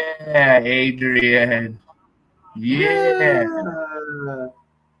 Yeah, Adrian. Yeah.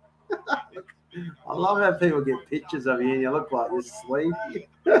 I love how people get pictures of you and you look like you're sleepy.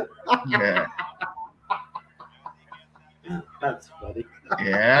 Yeah. That's funny.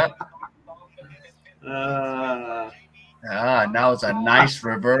 Yeah. Now it's a nice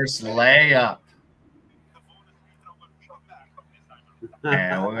reverse layup.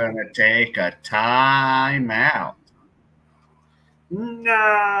 And we're going to take a timeout.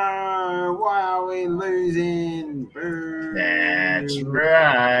 No! Why are we losing? That's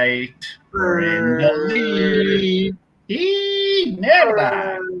right. We're in the lead.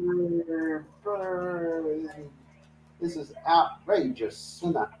 Ginebra. This is outrageous,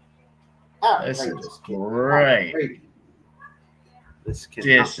 isn't it? This is great. This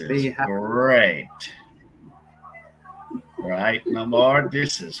is great. Right, Lamar?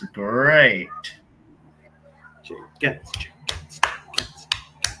 This is great. Chickens.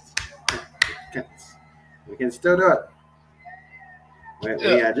 We can still do it.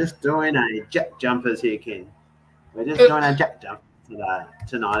 We are just doing a jack jumpers here, Ken. We're just doing a jack jump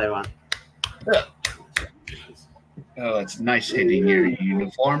tonight, everyone. Oh, it's nice hitting your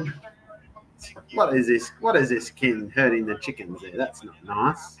uniform. What is this? What is this, Ken, hurting the chickens there? That's not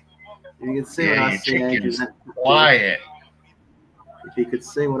nice. If you can see what I see, Adrian, quiet. If you could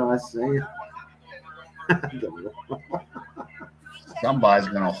see what I see. Somebody's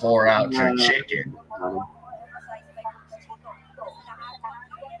going to whore out your chicken.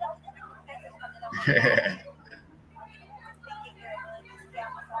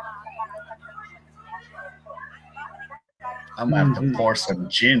 I'm going to have to pour some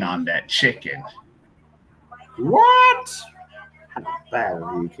gin on that chicken. What? How bad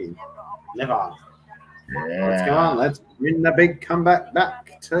are you, King? Never. Yeah. Let's go on. Let's win the big comeback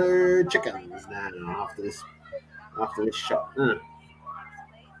back to chickens now after this shot.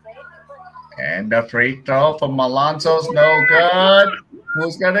 And the free throw from Malonzo's no good.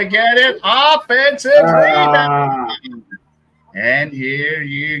 Who's going to get it? Offensive rebound. And here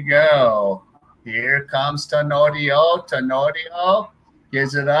you go. Here comes Tenorio. Tenorio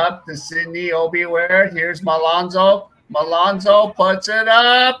gives it up to Sydney Obiware. Here's Malonzo. Malonzo puts it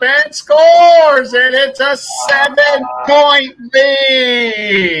up and scores. And it's a 7-point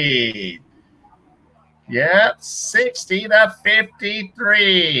lead. Yep,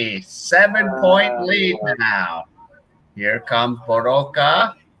 60-53. 7-point lead now. Here comes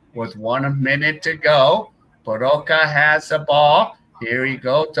Boroka with 1 minute to go. Boroka has the ball. Here we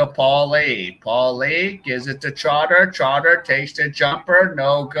go to Paul Lee. Paul Lee gives it to Trotter. Trotter takes the jumper.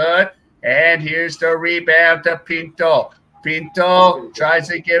 No good. And here's the rebound to Pinto. Pinto tries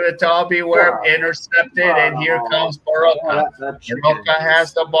to give it to Obiware. Intercepted. And here comes Boroka. Boroka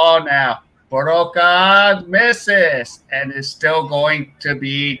has the ball now. Boroka misses. And is still going to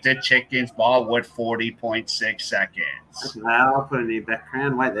be the Chickens' ball with 40.6 seconds. I'll put a new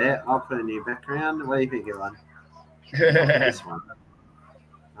background. Wait there. I'll put a new background. What do you think, everyone? This one.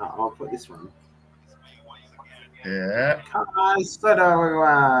 I'll put this one. Yeah. K.A.E. Soto,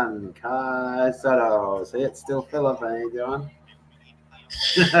 everyone. K.A.E. Soto. See, it's still Philippine, everyone.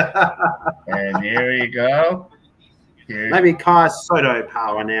 And here you go. Maybe K.A.E. Soto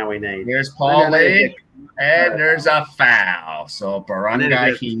power now we need. Here's Paul Lee. And there's a foul. So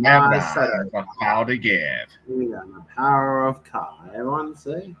Barangay Ginebra has a foul to give. We got the power of K.A.E. Everyone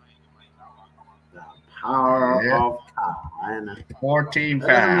see? The power of K.A.E. 14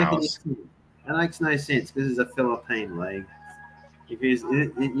 fouls. That makes no sense. This is a Philippine league. If you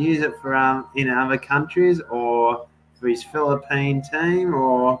use it for in other countries or for his Philippine team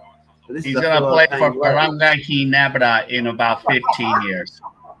or he's going to play for Barangay Ginebra in about 15 years.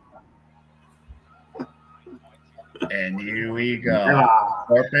 And here we go.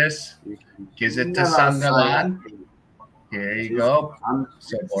 Corpus gives it to Sangalan. Here you go.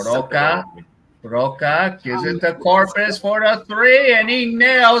 So Boroka gives it to Corpus for the three, and he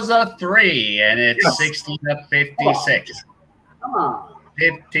nails a three, and it's 60-56.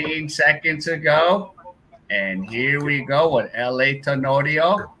 15 seconds ago, and here we go with L.A.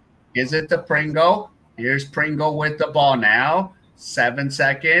 Tenorio. Gives it to Pringle. Here's Pringle with the ball now. 7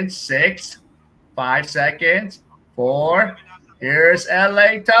 seconds, 6, 5 seconds, 4. Here's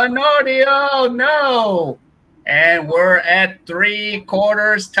L.A. Tenorio. No. And we're at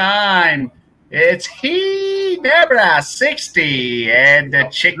 3/4 time. It's Ginebra 60 and the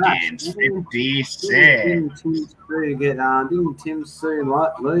Chickens 56. Didn't Tim Sue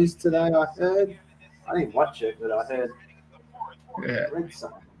lose today? I heard. I didn't watch it, but I heard. Yeah. I read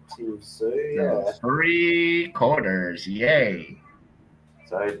something. Tim Sue, yeah. 3/4, yay.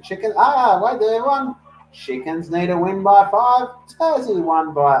 So Chicken. Wait there, one. Chickens need a win by 5. Tassie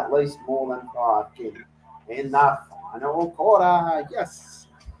won by at least more than 5. In the final quarter, yes.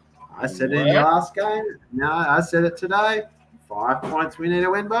 I said it in the last game. No, I said it today. 5 points we need to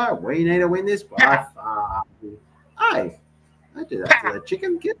win by. We need to win this by 5. Hey, don't do that to the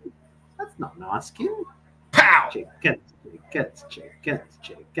chicken, kid. That's not nice, kid. Pow! Chickens.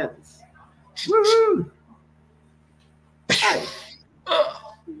 Woo! Hey.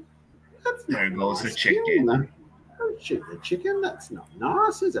 There goes the chicken. Don't shoot the chicken. That's not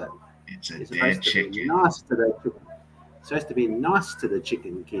nice, is it? It's a dead chicken. Nice to the chicken. It's supposed to be nice to the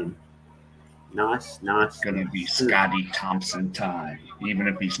chicken, kid. Nice. It's gonna be Scotty Thompson time, even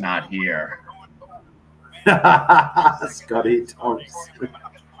if he's not here. Scotty Thompson.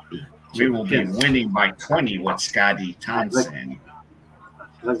 We will be winning by 20 with Scotty Thompson.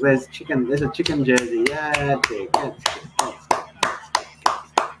 Look, there's chicken. There's a chicken jersey. Yeah, chickens.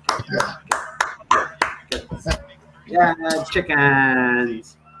 Yeah,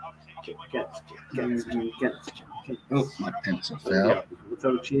 chickens. Oh, my pencil fell.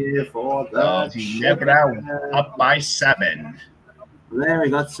 So cheer for the Ginebra up by 7. There we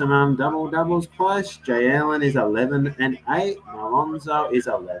got some doubles close. Jay Allen is 11 and 8. Malonzo is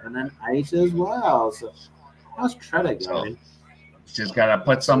 11 and 8 as well. So how's Treader going? Just gotta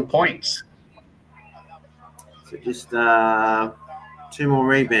put some points. So just 2 more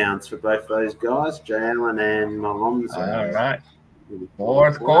rebounds for both those guys, Jay Allen and Malonzo. All right.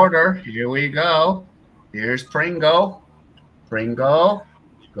 4th quarter. Here we go. Here's Pringle. Pringle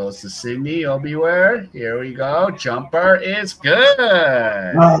goes to Sydney Obiware. Here we go. Jumper is good.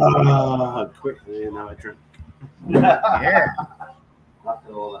 Quickly, another drink. Yeah.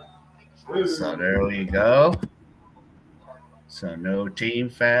 So there we go. So no team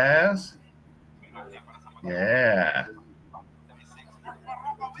fouls. Yeah.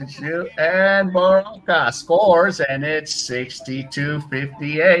 And Boroka scores, and it's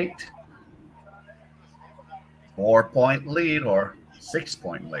 62-58. 4-point lead or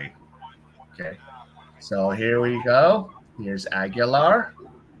 6-point lead. Okay. So here we go. Here's Aguilar.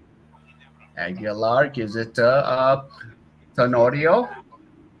 Aguilar gives it to Tenorio.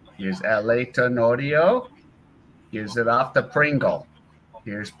 Here's L.A. Tenorio. Gives it off to Pringle.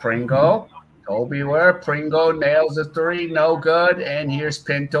 Here's Pringle. Toby Ware, Pringo nails the three, no good. And here's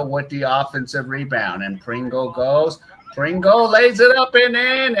Pinto with the offensive rebound. And Pringo goes. Pringo lays it up and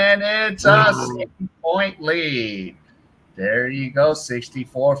in, and it's a 6-point lead. There you go,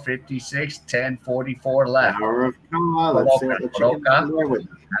 64-56, 10:44 left. Power of Ka. Let's see what the chicken Baroka can do with has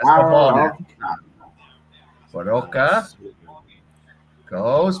the ball now. Ka. Baroka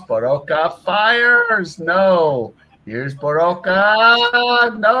goes. Baroka fires. No. Here's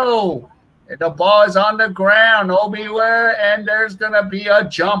Baroka. No. And the ball is on the ground. Obiware, and there's going to be a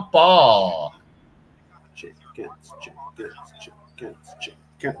jump ball. Chickens.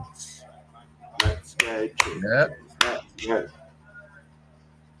 Let's go, chickens. Yep. Let's go.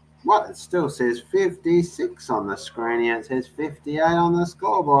 What? It still says 56 on the screen here. It says 58 on the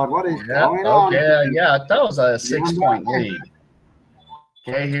scoreboard. What is going on? Yeah, that was a 6-point lead.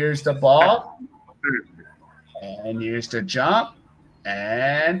 Okay, here's the ball. And here's the jump.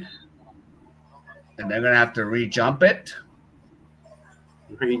 And they're going to have to re-jump it.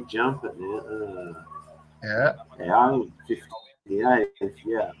 Re-jump it now. Yeah. Yeah, I'm 58.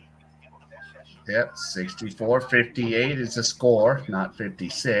 Yeah. Yep, 64-58 is the score, not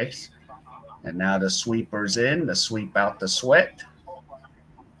 56. And now the sweeper's in, the sweep out the sweat.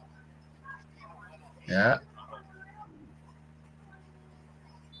 Yeah.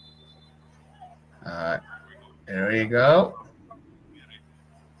 All right, there you go.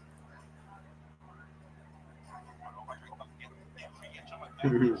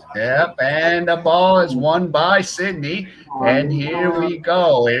 Yep, and the ball is won by Sydney. And here we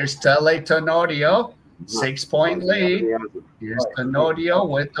go. Here's Tele Tenorio, 6-point lead. Here's Tenorio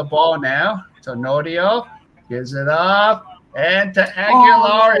with the ball now. Tenorio gives it up. And to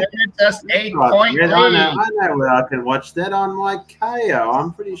Aguilar, and it's an 8-point lead. I know where I can watch that on my K.A.E.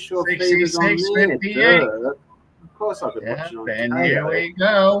 I'm pretty sure Fever's on there. Of course I could watch it on And K.A.E. here we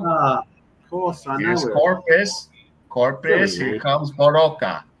go. Of course I know. Here's Corpus, here comes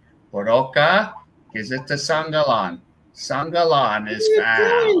Baroka. Baroka gives it to Sangalan. Sangalan is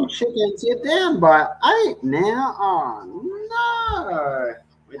fouled. Chickens, you're down by 8 now. Oh, no.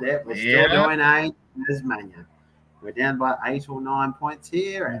 We're still doing 8 Tasmania. We're down by 8 or 9 points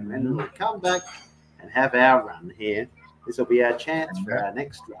here, and then we'll come back and have our run here. This will be our chance for our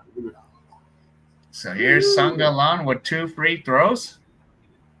next run. So here's Sangalan with 2 free throws.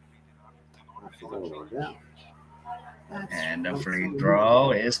 And the free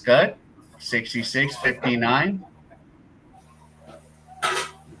throw is good. 66-59.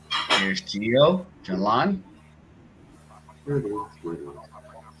 Here's Gio, Jalan.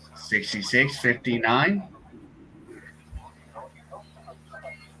 66-59.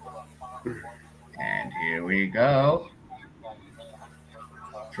 And here we go.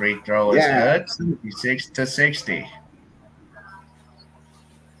 Free throw is good. 66-60.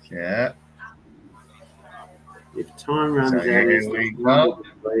 Yeah. If time runs out, here we go.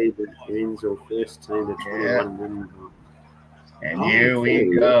 The wins or first team to 21 wins. And here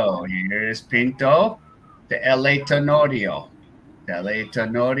we go. Here's Pinto, the L.A. Tenorio. L.A.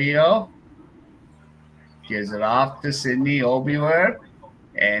 Tenorio gives it off to Sydney Obiware.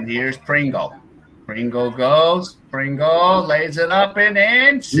 And here's Pringo. Pringo goes. Pringo lays it up and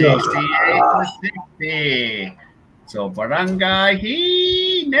in. 68-60. So Barangay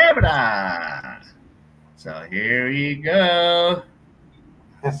Ginebra. So here you go.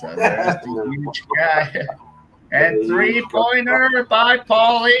 So there's the huge guy. And 3-pointer by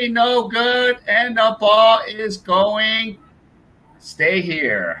Paulie, no good. And the ball is going. Stay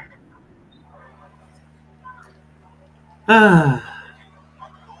here. So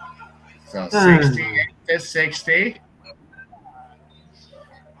 68-60.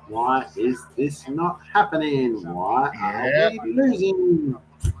 Why is this not happening? Why are we losing?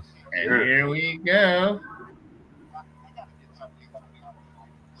 And here we go.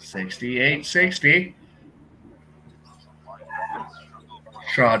 68-60.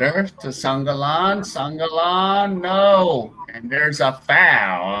 Schroeder to Sangalan. Sangalan, no. And there's a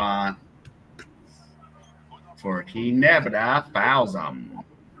foul for Ginebra. Fouls them.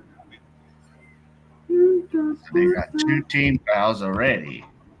 They got 2 team fouls already.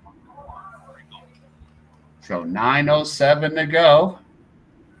 So 9:07 to go.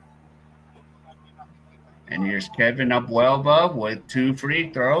 And here's Kevin Abuelba with 2 free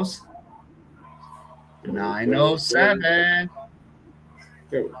throws. 9:07.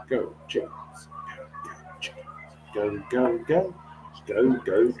 Go, Jones. Go. We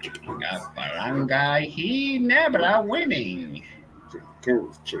got Barangay Ginebra winning.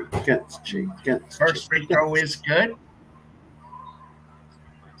 Chickens. First free throw is good.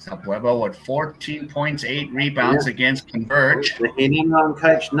 Abueva with 14 points, 8 rebounds against Converge. The England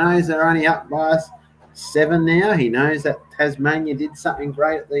coach knows they're only up by 7 now. He knows that Tasmania did something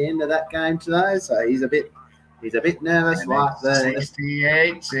great at the end of that game today, so he's a bit nervous. And like the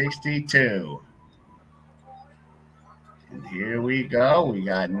 68-62. And here we go. We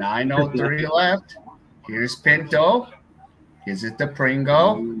got 9:03 left. Here's Pinto. Gives it to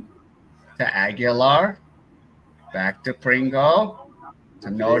Pringo. To Aguilar. Back to Pringo. To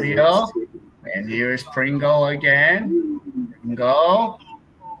Nodio. And here's Pringo again. Pringo.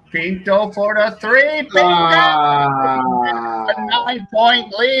 Pinto for the 3. Pinto! A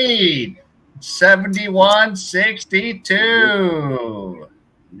 9-point lead. 71-62.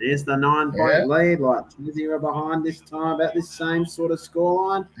 There's the 9-point lead, like 2-0 behind this time, about this same sort of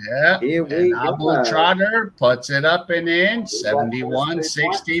scoreline. Yeah. Here we go. Abu Trotter puts it up and in,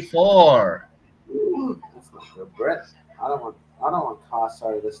 71-64. That's not good, Brett. I don't want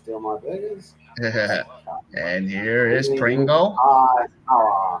Casso to steal my burgers. And here is Pringo.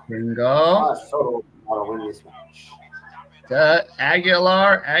 Pringo. I sort of want to win this match.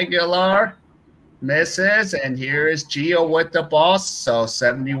 Aguilar misses, and here is Gio with the ball, so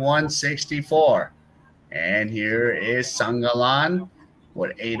 71-64. And here is Sangalan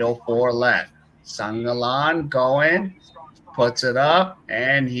with 8:04 left. Sangalan going, puts it up,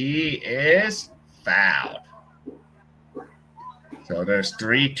 and he is fouled. So there's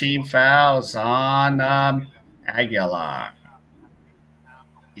 3 team fouls on Aguilar.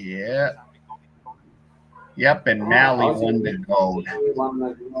 Yeah. Yep, and Mally won the gold.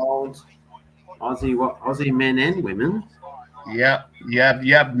 Aussie men and women. Yep.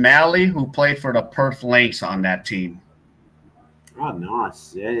 Mally, who played for the Perth Lynx on that team. Oh,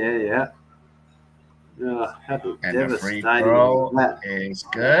 nice. Yeah. And the free throw is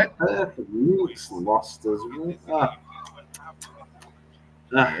good. Perth Lynx lost as well.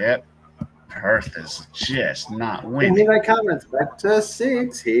 Yep. Perth is just not winning. Here they come. It's back to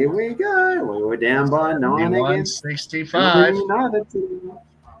 6. Here we go. We were down by 9 against 65.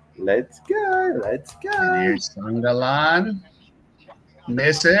 Let's go. And here's Sungalan.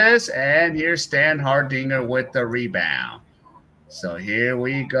 Misses. And here's Stan Hardinger with the rebound. So here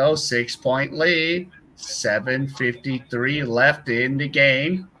we go. 6-point lead. 7:53 left in the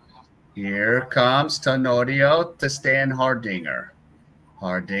game. Here comes Tenorio to Stan Hardinger.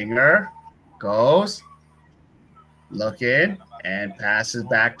 Hardinger goes, looking, and passes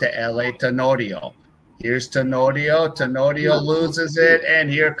back to L.A. Tenorio. Here's Tenorio. Tenorio loses it, and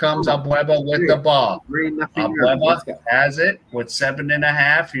here comes Abueva with the ball. Abueva has it with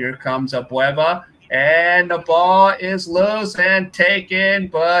 7.5. Here comes Abueva, and the ball is loose and taken,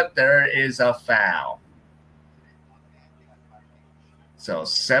 but there is a foul. So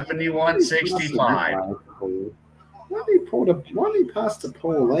 71-65. Why did he pass to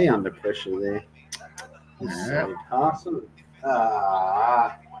Paul Lee under pressure there? So passing.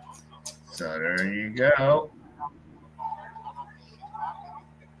 So there you go.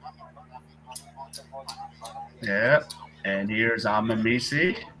 Yep. And here's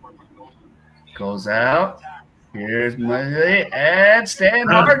Amamisi. Goes out. Here's Miguel. And Stan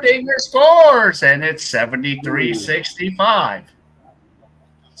Hardinger scores. And it's 73-65.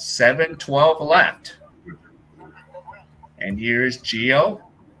 7:12 left. And here's Gio.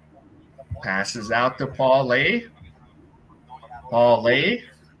 Passes out to Paul Lee. Paul Lee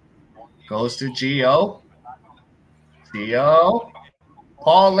goes to Gio. Gio.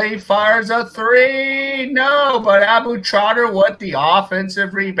 Paul Lee fires a 3. No, but Abu Trotter with the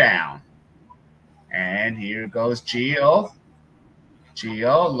offensive rebound. And here goes Gio.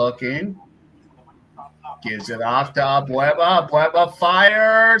 Gio looking. Gives it off to Abueva. Abueva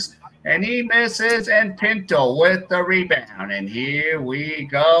fires. And he misses, and Pinto with the rebound. And here we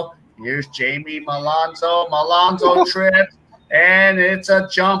go. Here's Jamie Malonzo. Malonzo trips, and it's a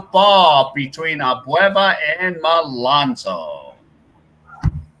jump ball between Abueva and Malonzo.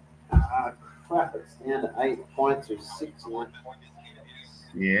 Crap, it's down to 8 points or 6 now.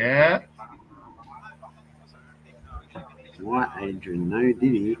 Yeah. What, Adrian? No, did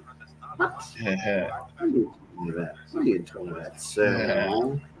he? What? What are you talking about,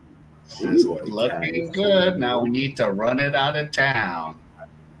 sir? It's looking good. Now we need to run it out of town.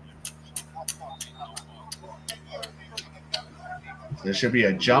 There should be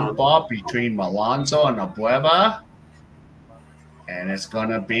a jump ball between Malonzo and Abueva. And it's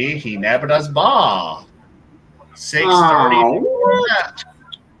going to be Ginebra's ball. 6:30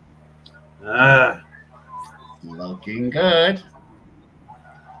 left. Looking good.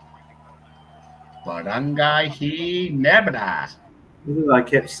 Barangay Ginebra. This is what I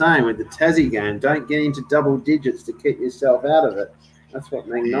kept saying with the Tassie game. Don't get into double digits to keep yourself out of it. That's what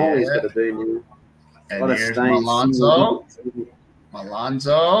Magnolia's got to do now. And here's Malonzo.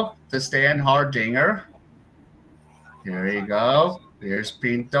 Malonzo to Stan Hardinger. Here you go. Here's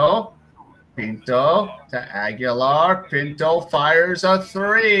Pinto. Pinto to Aguilar. Pinto fires a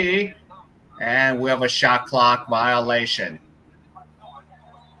 3. And we have a shot clock violation.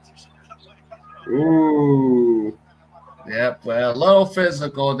 Ooh. Yep, well, a little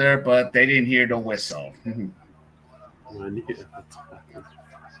physical there, but they didn't hear the whistle.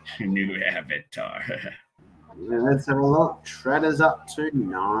 New avatar. Let's have a look. Treader's up to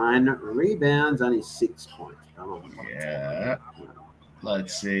 9 rebounds, only 6 points. Come on. Yeah.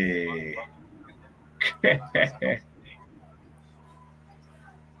 Let's see.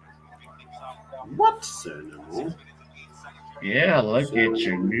 What, Sir Noel? Yeah, look at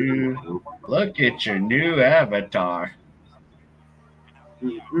your new avatar.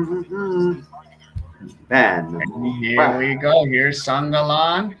 Bad. And here we go. Here's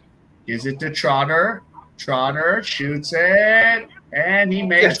Sangalan. Gives it to Trotter. Trotter shoots it, and he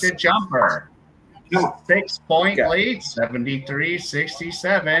makes the jumper. 6-point lead,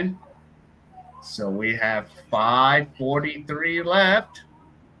 73-67. So we have 5:43 left.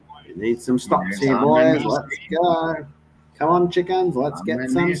 We need some stops here, boys. Let's go. Come on, chickens. Let's get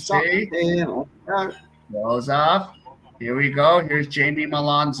some stops here. Let's go. Goes off. Here we go. Here's Jamie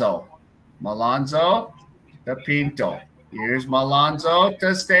Malonzo. Malonzo to Pinto. Here's Malonzo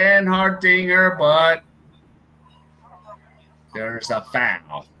to Stan Hardinger, but there's a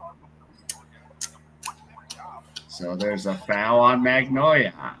foul. So there's a foul on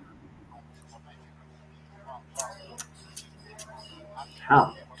Magnolia.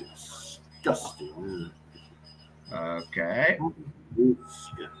 How disgusting. Okay.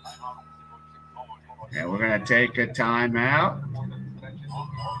 And we're going to take a timeout.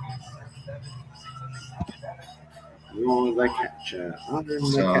 So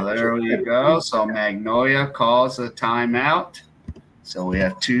there you go. So Magnolia calls a timeout. So we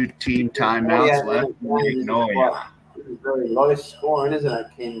have 2 team timeouts left. Magnolia. This is very low scoring, isn't it,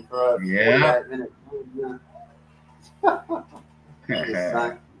 Ken? For a 48-minute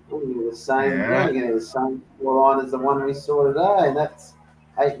game. The same. Yeah. We're getting the same scoreline as the one we saw today, and that's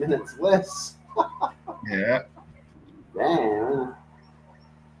 8 minutes less. Yeah. Damn.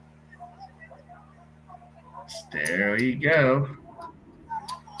 There you go.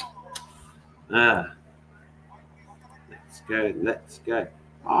 Let's go. Let's go.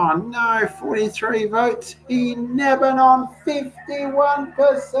 Oh no, 43 votes. 11 on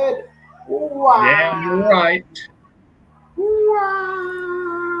 51%. Wow. Damn right.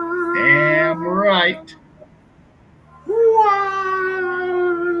 Wow. Damn right. Wow.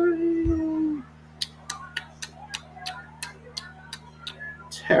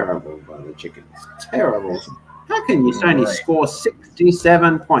 Terrible by the chickens. Terrible. How can you only score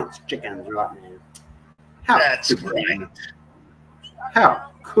 67 points, chickens, right now? That's right. How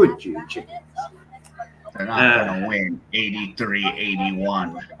could you, chickens? They're not going to win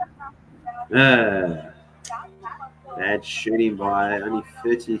 83-81. Bad shooting by only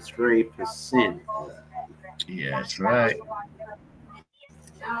 33%. Yeah, that's right.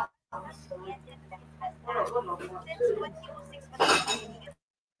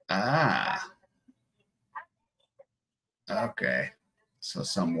 Okay. So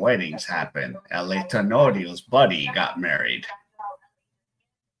some weddings happened. L.A. Tenorio's buddy got married.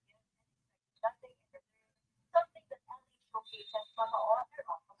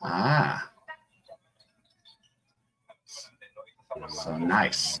 So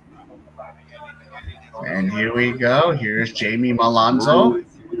nice. And here we go. Here's Jamie Malonzo.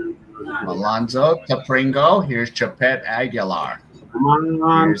 Malonzo to Pringo. Here's Chapet Aguilar. Come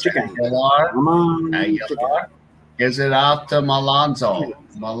on, here's chicken. Aguilar. Come on, Aguilar. chicken. Gives it out to Malonzo.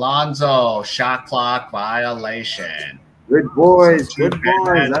 Malonzo, shot clock violation. Good boys, good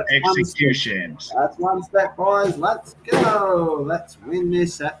boys. That's executions. That's one step, boys. Let's go. Let's win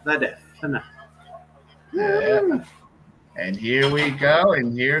this at the death. Yeah. And here we go.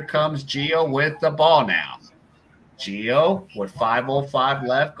 And here comes Gio with the ball now. Gio with 5:05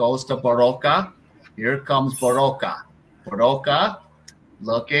 left goes to Baroka. Here comes Baroka. Baroka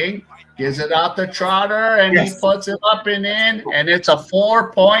looking. Gives it out to Trotter, and he puts it up and in, and it's a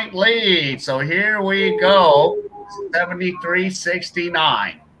 4-point lead. So here we go,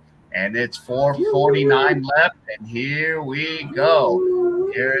 73-69. And it's 4:49 left, and here we go.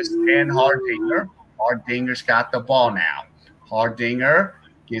 Here's Stan Hardinger. Hardinger's got the ball now. Hardinger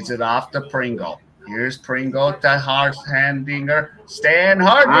gives it off to Pringle. Here's Pringle to Hardinger. Stan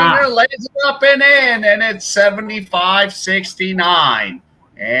Hardinger lays it up and in, and it's 75-69.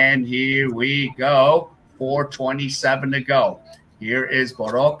 And here we go, 4:27 to go. Here is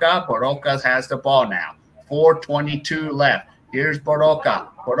Boroka. Boroka has the ball now. 4:22 left. Here's Boroka.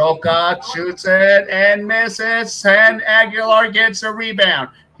 Boroka shoots it and misses. And Aguilar gets a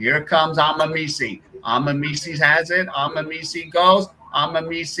rebound. Here comes Amamisi. Amamisi has it. Amamisi goes.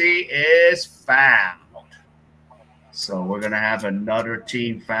 Amamisi is fouled. So we're going to have another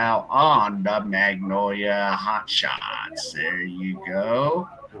team foul on the Magnolia Hotshots. There you go.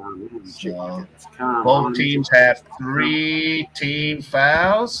 So both teams have 3 team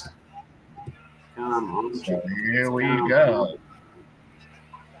fouls. So here we go.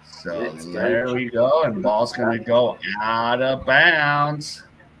 So there we go. And ball's going to go out of bounds.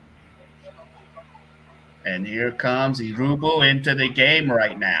 And here comes Irubu into the game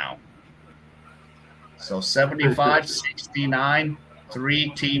right now. So 75-69, 3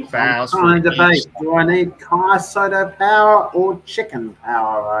 team fouls for each. Do I need Kai soda power or chicken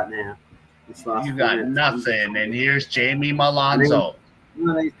power right now? You got nothing. And here's Jamie Malonzo.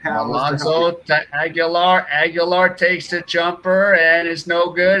 Malonzo to Aguilar. Aguilar takes the jumper and is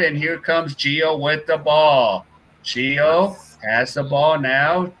no good. And here comes Gio with the ball. Gio has the ball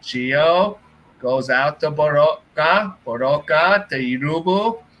now. Gio goes out to Boroka. Boroka to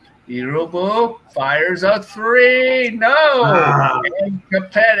Irubu. Irubu fires a 3. No. And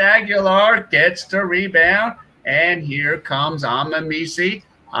Capet Aguilar gets the rebound. And here comes Amamisi.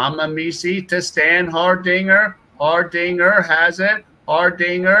 Amamisi to Stan Hardinger. Hardinger has it.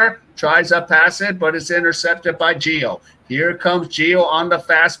 Hardinger tries to pass it, but it's intercepted by Gio. Here comes Gio on the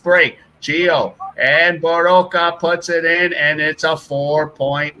fast break. Gio and Boroka puts it in, and it's a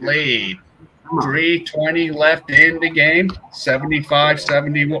 4-point lead. 3:20 left in the game,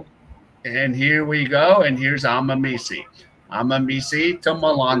 75-71. And here we go, and here's Amamisi. Amamisi to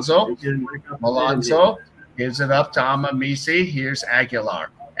Malonzo. Malonzo gives it up to Amamisi. Here's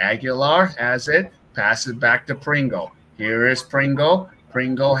Aguilar. Aguilar has it, passes back to Pringle. Here is Pringle.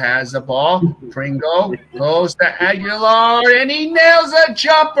 Pringle has the ball. Pringle goes to Aguilar, and he nails a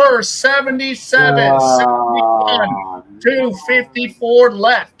jumper. 77-71, 2:54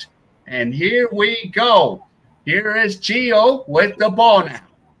 left. And here we go. Here is Gio with the ball now.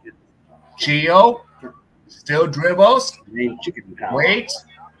 Gio still dribbles, waits,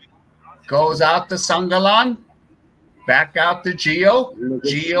 goes out to Sangalan, back out to Gio.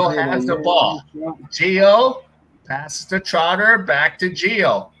 Gio has the ball. Gio passes to Trotter, back to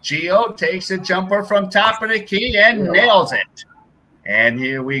Gio. Gio takes a jumper from top of the key and nails it. And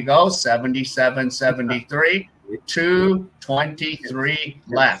here we go, 77-73, 2:23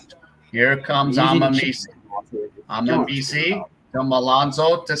 left. Here comes Amamisi. Amamisi to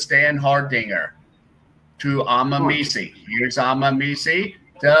Malonzo to Stan Hardinger. To Amamisi. Here's Amamisi.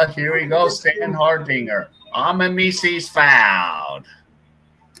 Here we go, Stan Hardinger. Amamisi's fouled.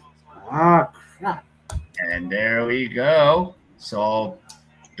 Ah, crap. And there we go. So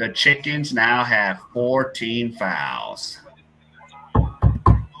the Chickens now have 14 fouls.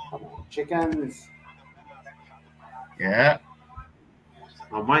 Chickens. Yeah.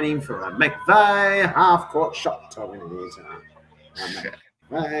 I'm waiting for a McVeigh half-court shot to win it here tonight.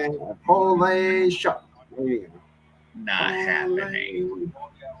 A Paulie shot. There you go. Not happening.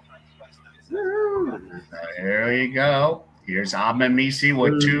 So here we go. Here's Amamisi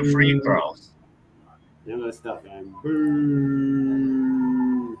with 2 free throws. Now let's start going.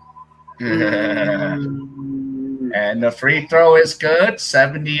 And the free throw is good,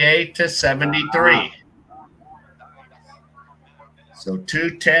 78-73. So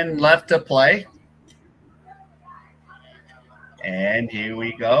 2:10 left to play. And here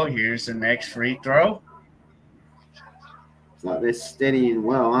we go. Here's the next free throw. It's like they're steadying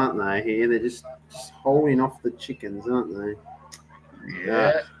well, aren't they, here? They're just holding off the Chickens, aren't they?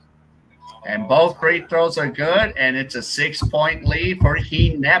 Yeah. And both free throws are good, and it's a 6-point lead for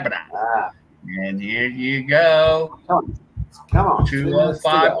Ginebra. And here you go. Come on.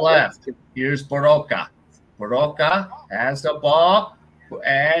 2:05 left. Here's Boroka. Boroka has the ball,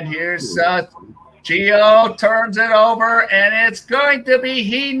 and here's Gio turns it over, and it's going to be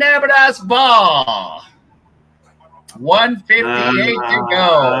Ginebra's ball. 1:58 to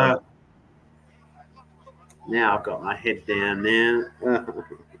go. Now I've got my head down now.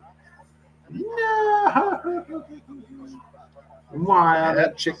 No. Why are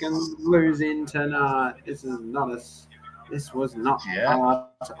the Chickens losing tonight? This was not part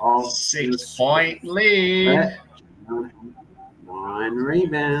of 6-point lead. 9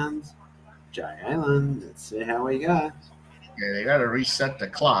 rebounds. Jay Allen, let's see how we go. Yeah, they got to reset the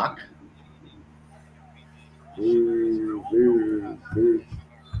clock.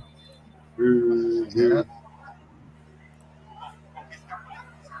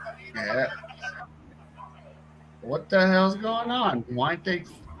 Yeah. What the hell's going on? Why aren't they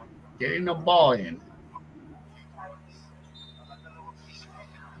getting the ball in?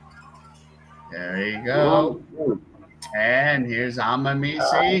 There you go. And here's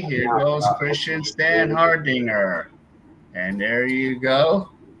Amamisi. Here goes Christian Stan Hardinger. And there you go.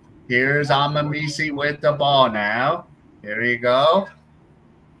 Here's Amamisi with the ball now. Here you go.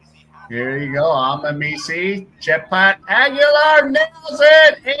 Here you go. Amamisi. Jepat Aguilar nails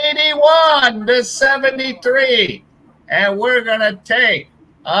it. 81-73. And we're going to take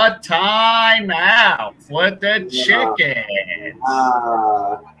a timeout with the Chickens.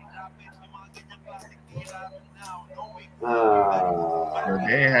 So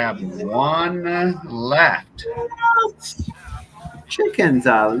they have one left. Chickens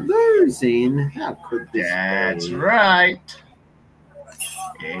are losing. How could this That's be? right.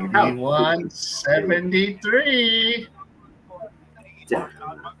 81-73.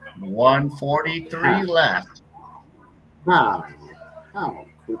 143 left. How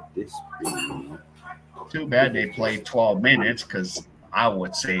could this be? Too bad they played 12 minutes because I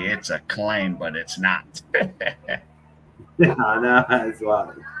would say it's a claim, but it's not. Yeah, I know as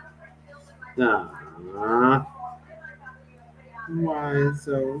well. Why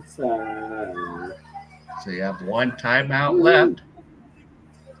so sad? So you have one timeout left.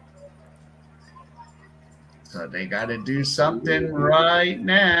 So they got to do something right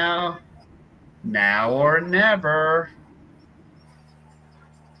now. Now or never.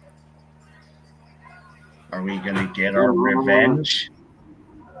 Are we going to get our revenge?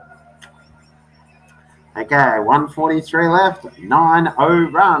 Okay, 143 left,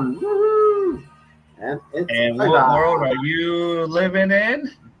 9-0 run. Woo-hoo. And what world are you living in?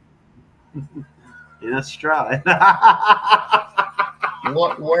 In Australia.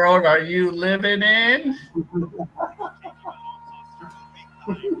 What world are you living in?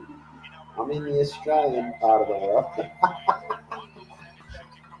 I'm in the Australian part of the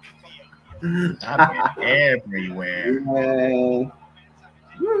world. I'm everywhere. Yeah.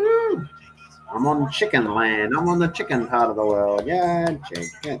 Woo-hoo. I'm on chicken land. I'm on the chicken part of the world. Yeah,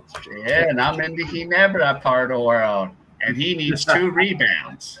 chicken. Yeah, and I'm in the Ginebra part of the world. And he needs 2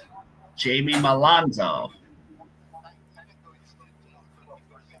 rebounds. Jamie Malonzo.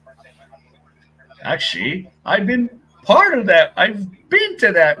 Actually, I've been part of that. I've been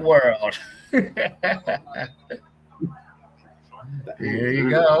to that world. Here you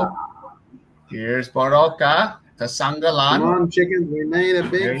go. Here's Baroka. Kasangalan. Come on, chickens. We need a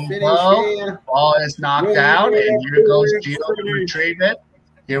big finish here. Ball is knocked out, and here goes Gio to retrieve it.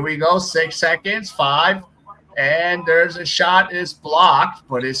 Here we go. 6 seconds. 5. And there's a shot is blocked,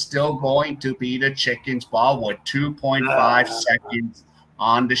 but it's still going to be the Chickens' ball with 2.5 seconds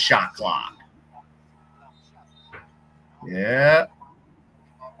on the shot clock. Yeah.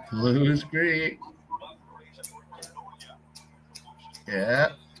 Blues Creek. Yeah.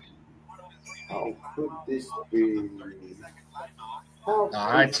 How could this be? All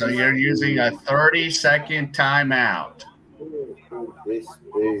right, so you're using a 30-second timeout. How could this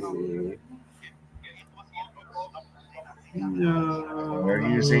be? No. We're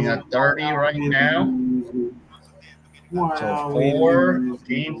using a 30 right now. Wow. So 4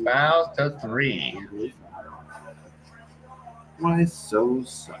 team fouls to 3. Why so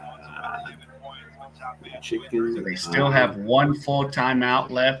sad? Chickens. So they still have 1 full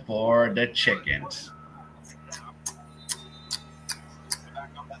timeout left for the Chickens.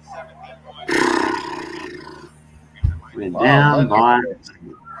 We're down by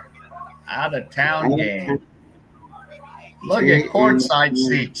out of town game. Look at courtside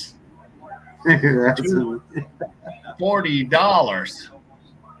seats. $40.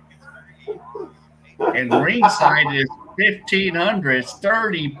 And ringside is $1,500. It's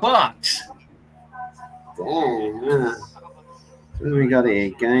 $30. Damn. What do we got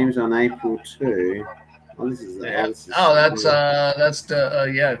here? Games on April 2. Oh, this is that's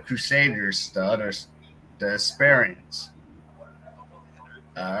the Crusaders, the others, the experience.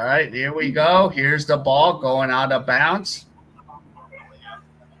 All right, here we go. Here's the ball going out of bounds.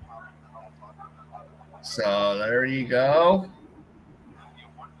 So there you go.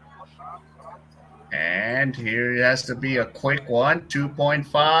 And here it has to be a quick one.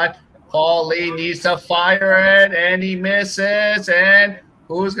 2.5. Paul Lee needs to fire it, and he misses. And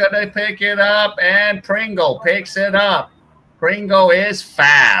who's going to pick it up? And Pringle picks it up. Pringle is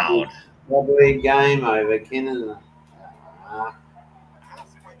fouled. Probably game over, Canada.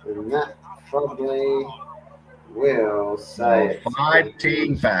 And that probably will say 5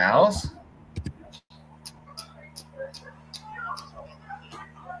 team fouls.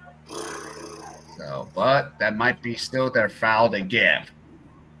 So, but that might be still their foul to give.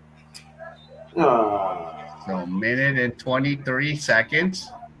 So minute and 23 seconds.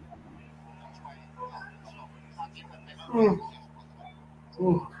 Yeah,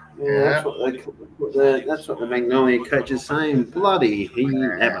 that's what the Magnolia coach is saying. Bloody, he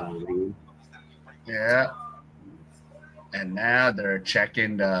never. Yeah. And now they're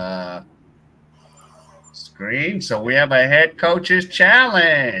checking the screen. So we have a head coach's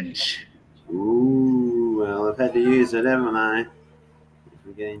challenge. Ooh, well, I've had to use it, haven't I?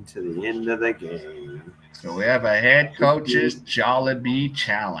 We're getting to the end of the game. So we have a head coach's Jollibee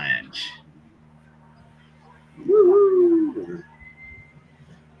challenge. Woo-hoo.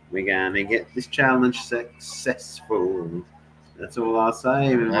 We're going to get this challenge successful. That's all I'll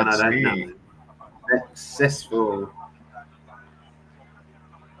say, even when I don't know. Successful.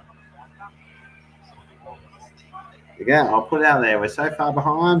 Again, I'll put it out there. We're so far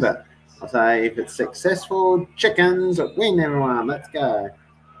behind, but I'll say if it's successful, chickens win, everyone. Let's go.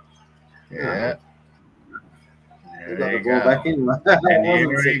 Yeah. We got the ball back in. And here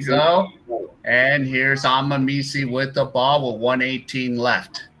we go. And here's Amamisi with the ball with 1:18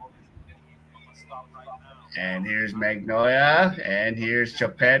 left. And here's Magnolia. And here's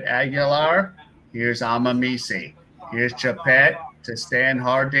Chapet Aguilar. Here's Amamisi. Here's Chapet to Stan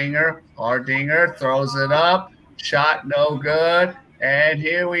Hardinger. Hardinger throws it up. Shot no good. And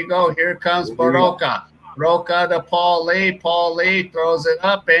here we go. Here comes Baroka. Baroka to Paul Lee. Paul Lee throws it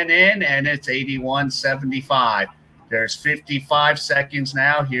up and in, and it's 81-75. There's 55 seconds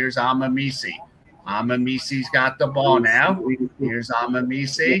now. Here's Amamisi. Amamisi's got the ball now. Here's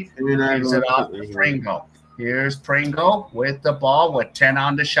Amamisi. Gives it off to Pringle. Here's Pringle with the ball with 10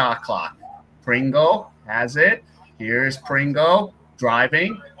 on the shot clock. Pringle has it. Here's Pringle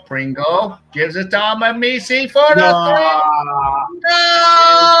driving. Pringle gives it to Amamisi for the three.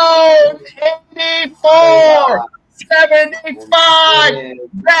 No! 84-75.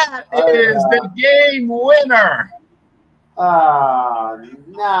 That is the game winner. Nah.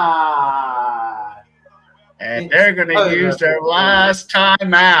 And they're going to use their last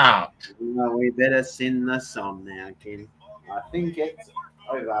timeout. No, we better sing the song now, Ken. I think it's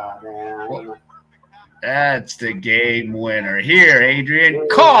over now. That's the game winner. Here, Adrian,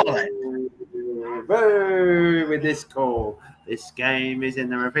 call it. Boo with this call. This game is in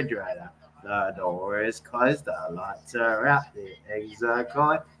the refrigerator. The door is closed. The lights are out. The eggs are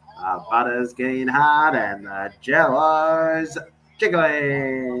cold. Butter's getting hard and the jello's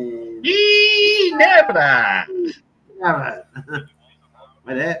jiggling. Ginebra. Never.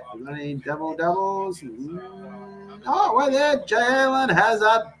 Wait there. Any doubles? Oh, wait there. Jalen has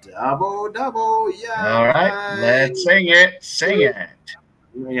a double. Yeah. All right. Let's sing it. Sing it.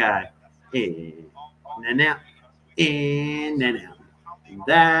 Here we go. In and out. In and out.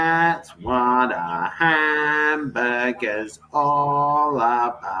 That's what a hamburger's all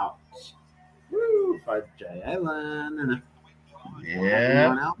about. Woo, for Jalen.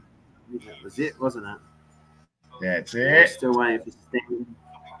 Yeah. That was it, wasn't it? That's We're it. still waiting for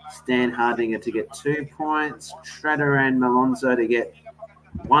Stan Hardinger to get 2 points, Shredder and Malonzo to get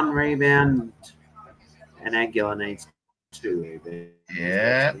 1 rebound, and Aguilar needs 2 rebounds.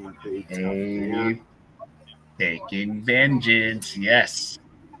 Yeah. Taking vengeance. Yes.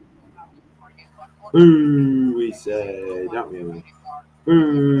 Boo, we say, don't we?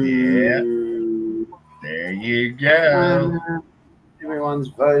 Boo. Yeah. There you go. Everyone's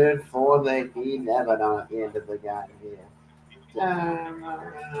voted for the he never know at the end of the game here.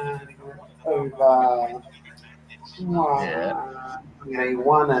 Over. Yeah.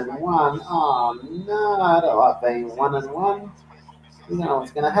 1-1. Oh no, I don't like being 1-1. You know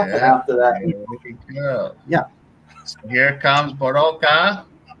what's going to happen after that. There we go. Yeah. So here comes Baroka.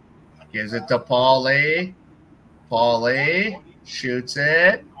 Gives it to Paul Lee. Paul Lee shoots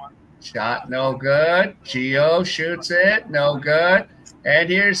it. Shot no good. Gio shoots it. No good. And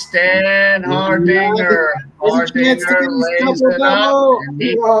here's Stan Hardinger. Hardinger lays it up. And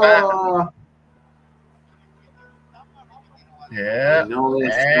yeah.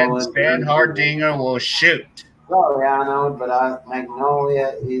 And Stan Hardinger will shoot. Sorry, Arnold, but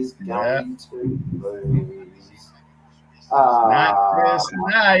Magnolia is going to lose. Not this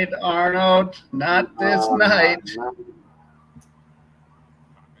night, Arnold. Not this night.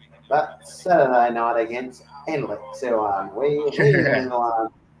 But Saturday night against Elixir, we won.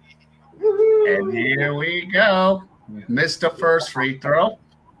 And here we go. Missed the first free throw,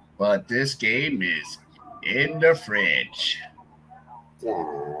 but this game is in the fridge.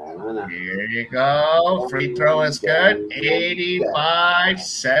 Here you go. Free throw is good.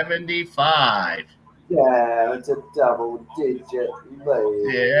 85-75. Yeah, it's a double-digit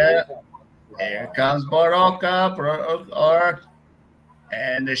lead. Yeah. Here comes Baroka.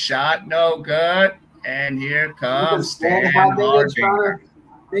 And the shot no good. And here Look at comes Stan Stan Hardinger. Hardinger.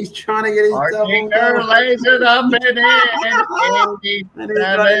 He's trying to get his Hardinger double. lays it up and in. And he's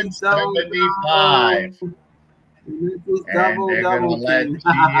got his double. 87.75. His And they're going to let King.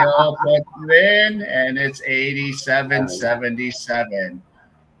 Gio put it in, and it's 87.77.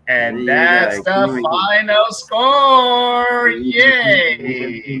 And that's the final score.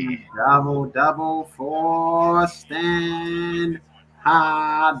 Yay! Double for Stan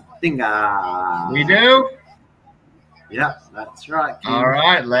Hardinger. We do? Yep, that's right, King. All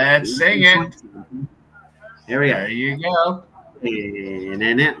right, let's sing it. Here we go. There you go. In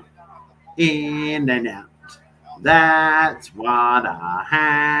and out. In and out. That's what a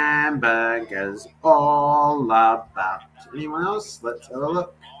hamburger's all about. Anyone else? Let's have a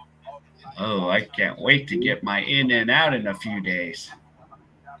look. Oh, I can't wait to get my in and out in a few days.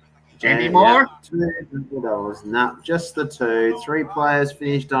 Any more? $2. No, just the two. 3 players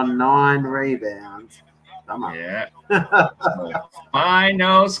finished on 9 rebounds. Come on. Yeah. So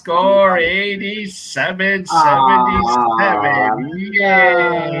final score 87.77.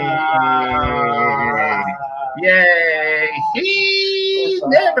 Yay! Yay!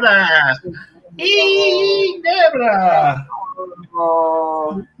 Ginebra! Ginebra!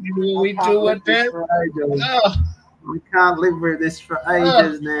 Oh, We do it then? Oh. We can't live with this for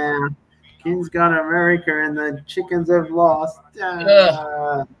ages now. King's gone to America and the chickens have lost.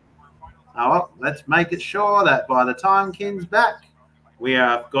 Oh, well, let's make it sure that by the time King's back, we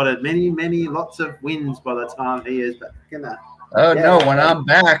have got lots of wins by the time he is back. Oh, no, when I'm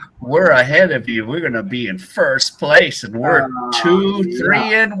back, we're ahead of you. We're going to be in first place, and we're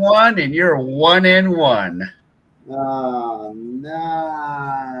 2-3-1, and you're 1-1. Oh,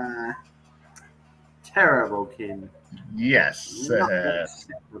 no. Terrible, King. Yes. Not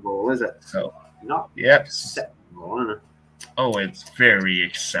acceptable, is it? So, not acceptable, isn't it? Oh, it's very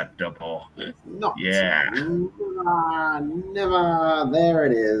acceptable. Not never. There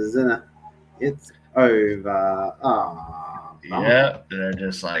it is, isn't it? It's over. Oh, yep, they're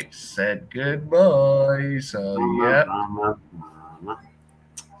just like said goodbye. So, yep.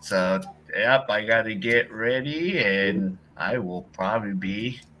 So, yep, I got to get ready, and I will probably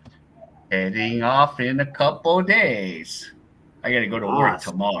be heading off in a couple days. I got to go to work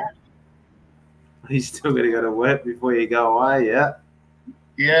tomorrow. You still got to go to work before you go away, yeah?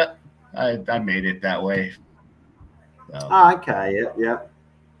 Yeah, I made it that way. So. Oh, okay, yeah.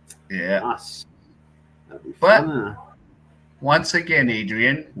 Nice. That'd be but fun, once again,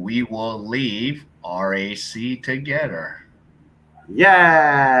 Adrian, we will leave RAC together.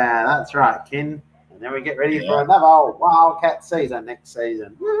 Yeah, that's right, Ken. And then we get ready for another Wildcat season next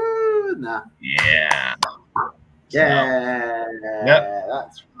season. Woo! Nah. Yeah. Yeah. Yep.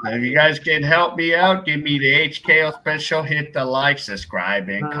 That's right. If you guys can help me out, give me the HKO special, hit the like, subscribe,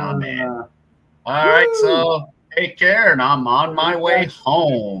 and comment. All right, so take care, and I'm on my way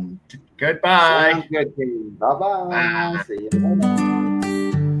home. Goodbye. Sounds good, Ken. Bye-bye. See you later.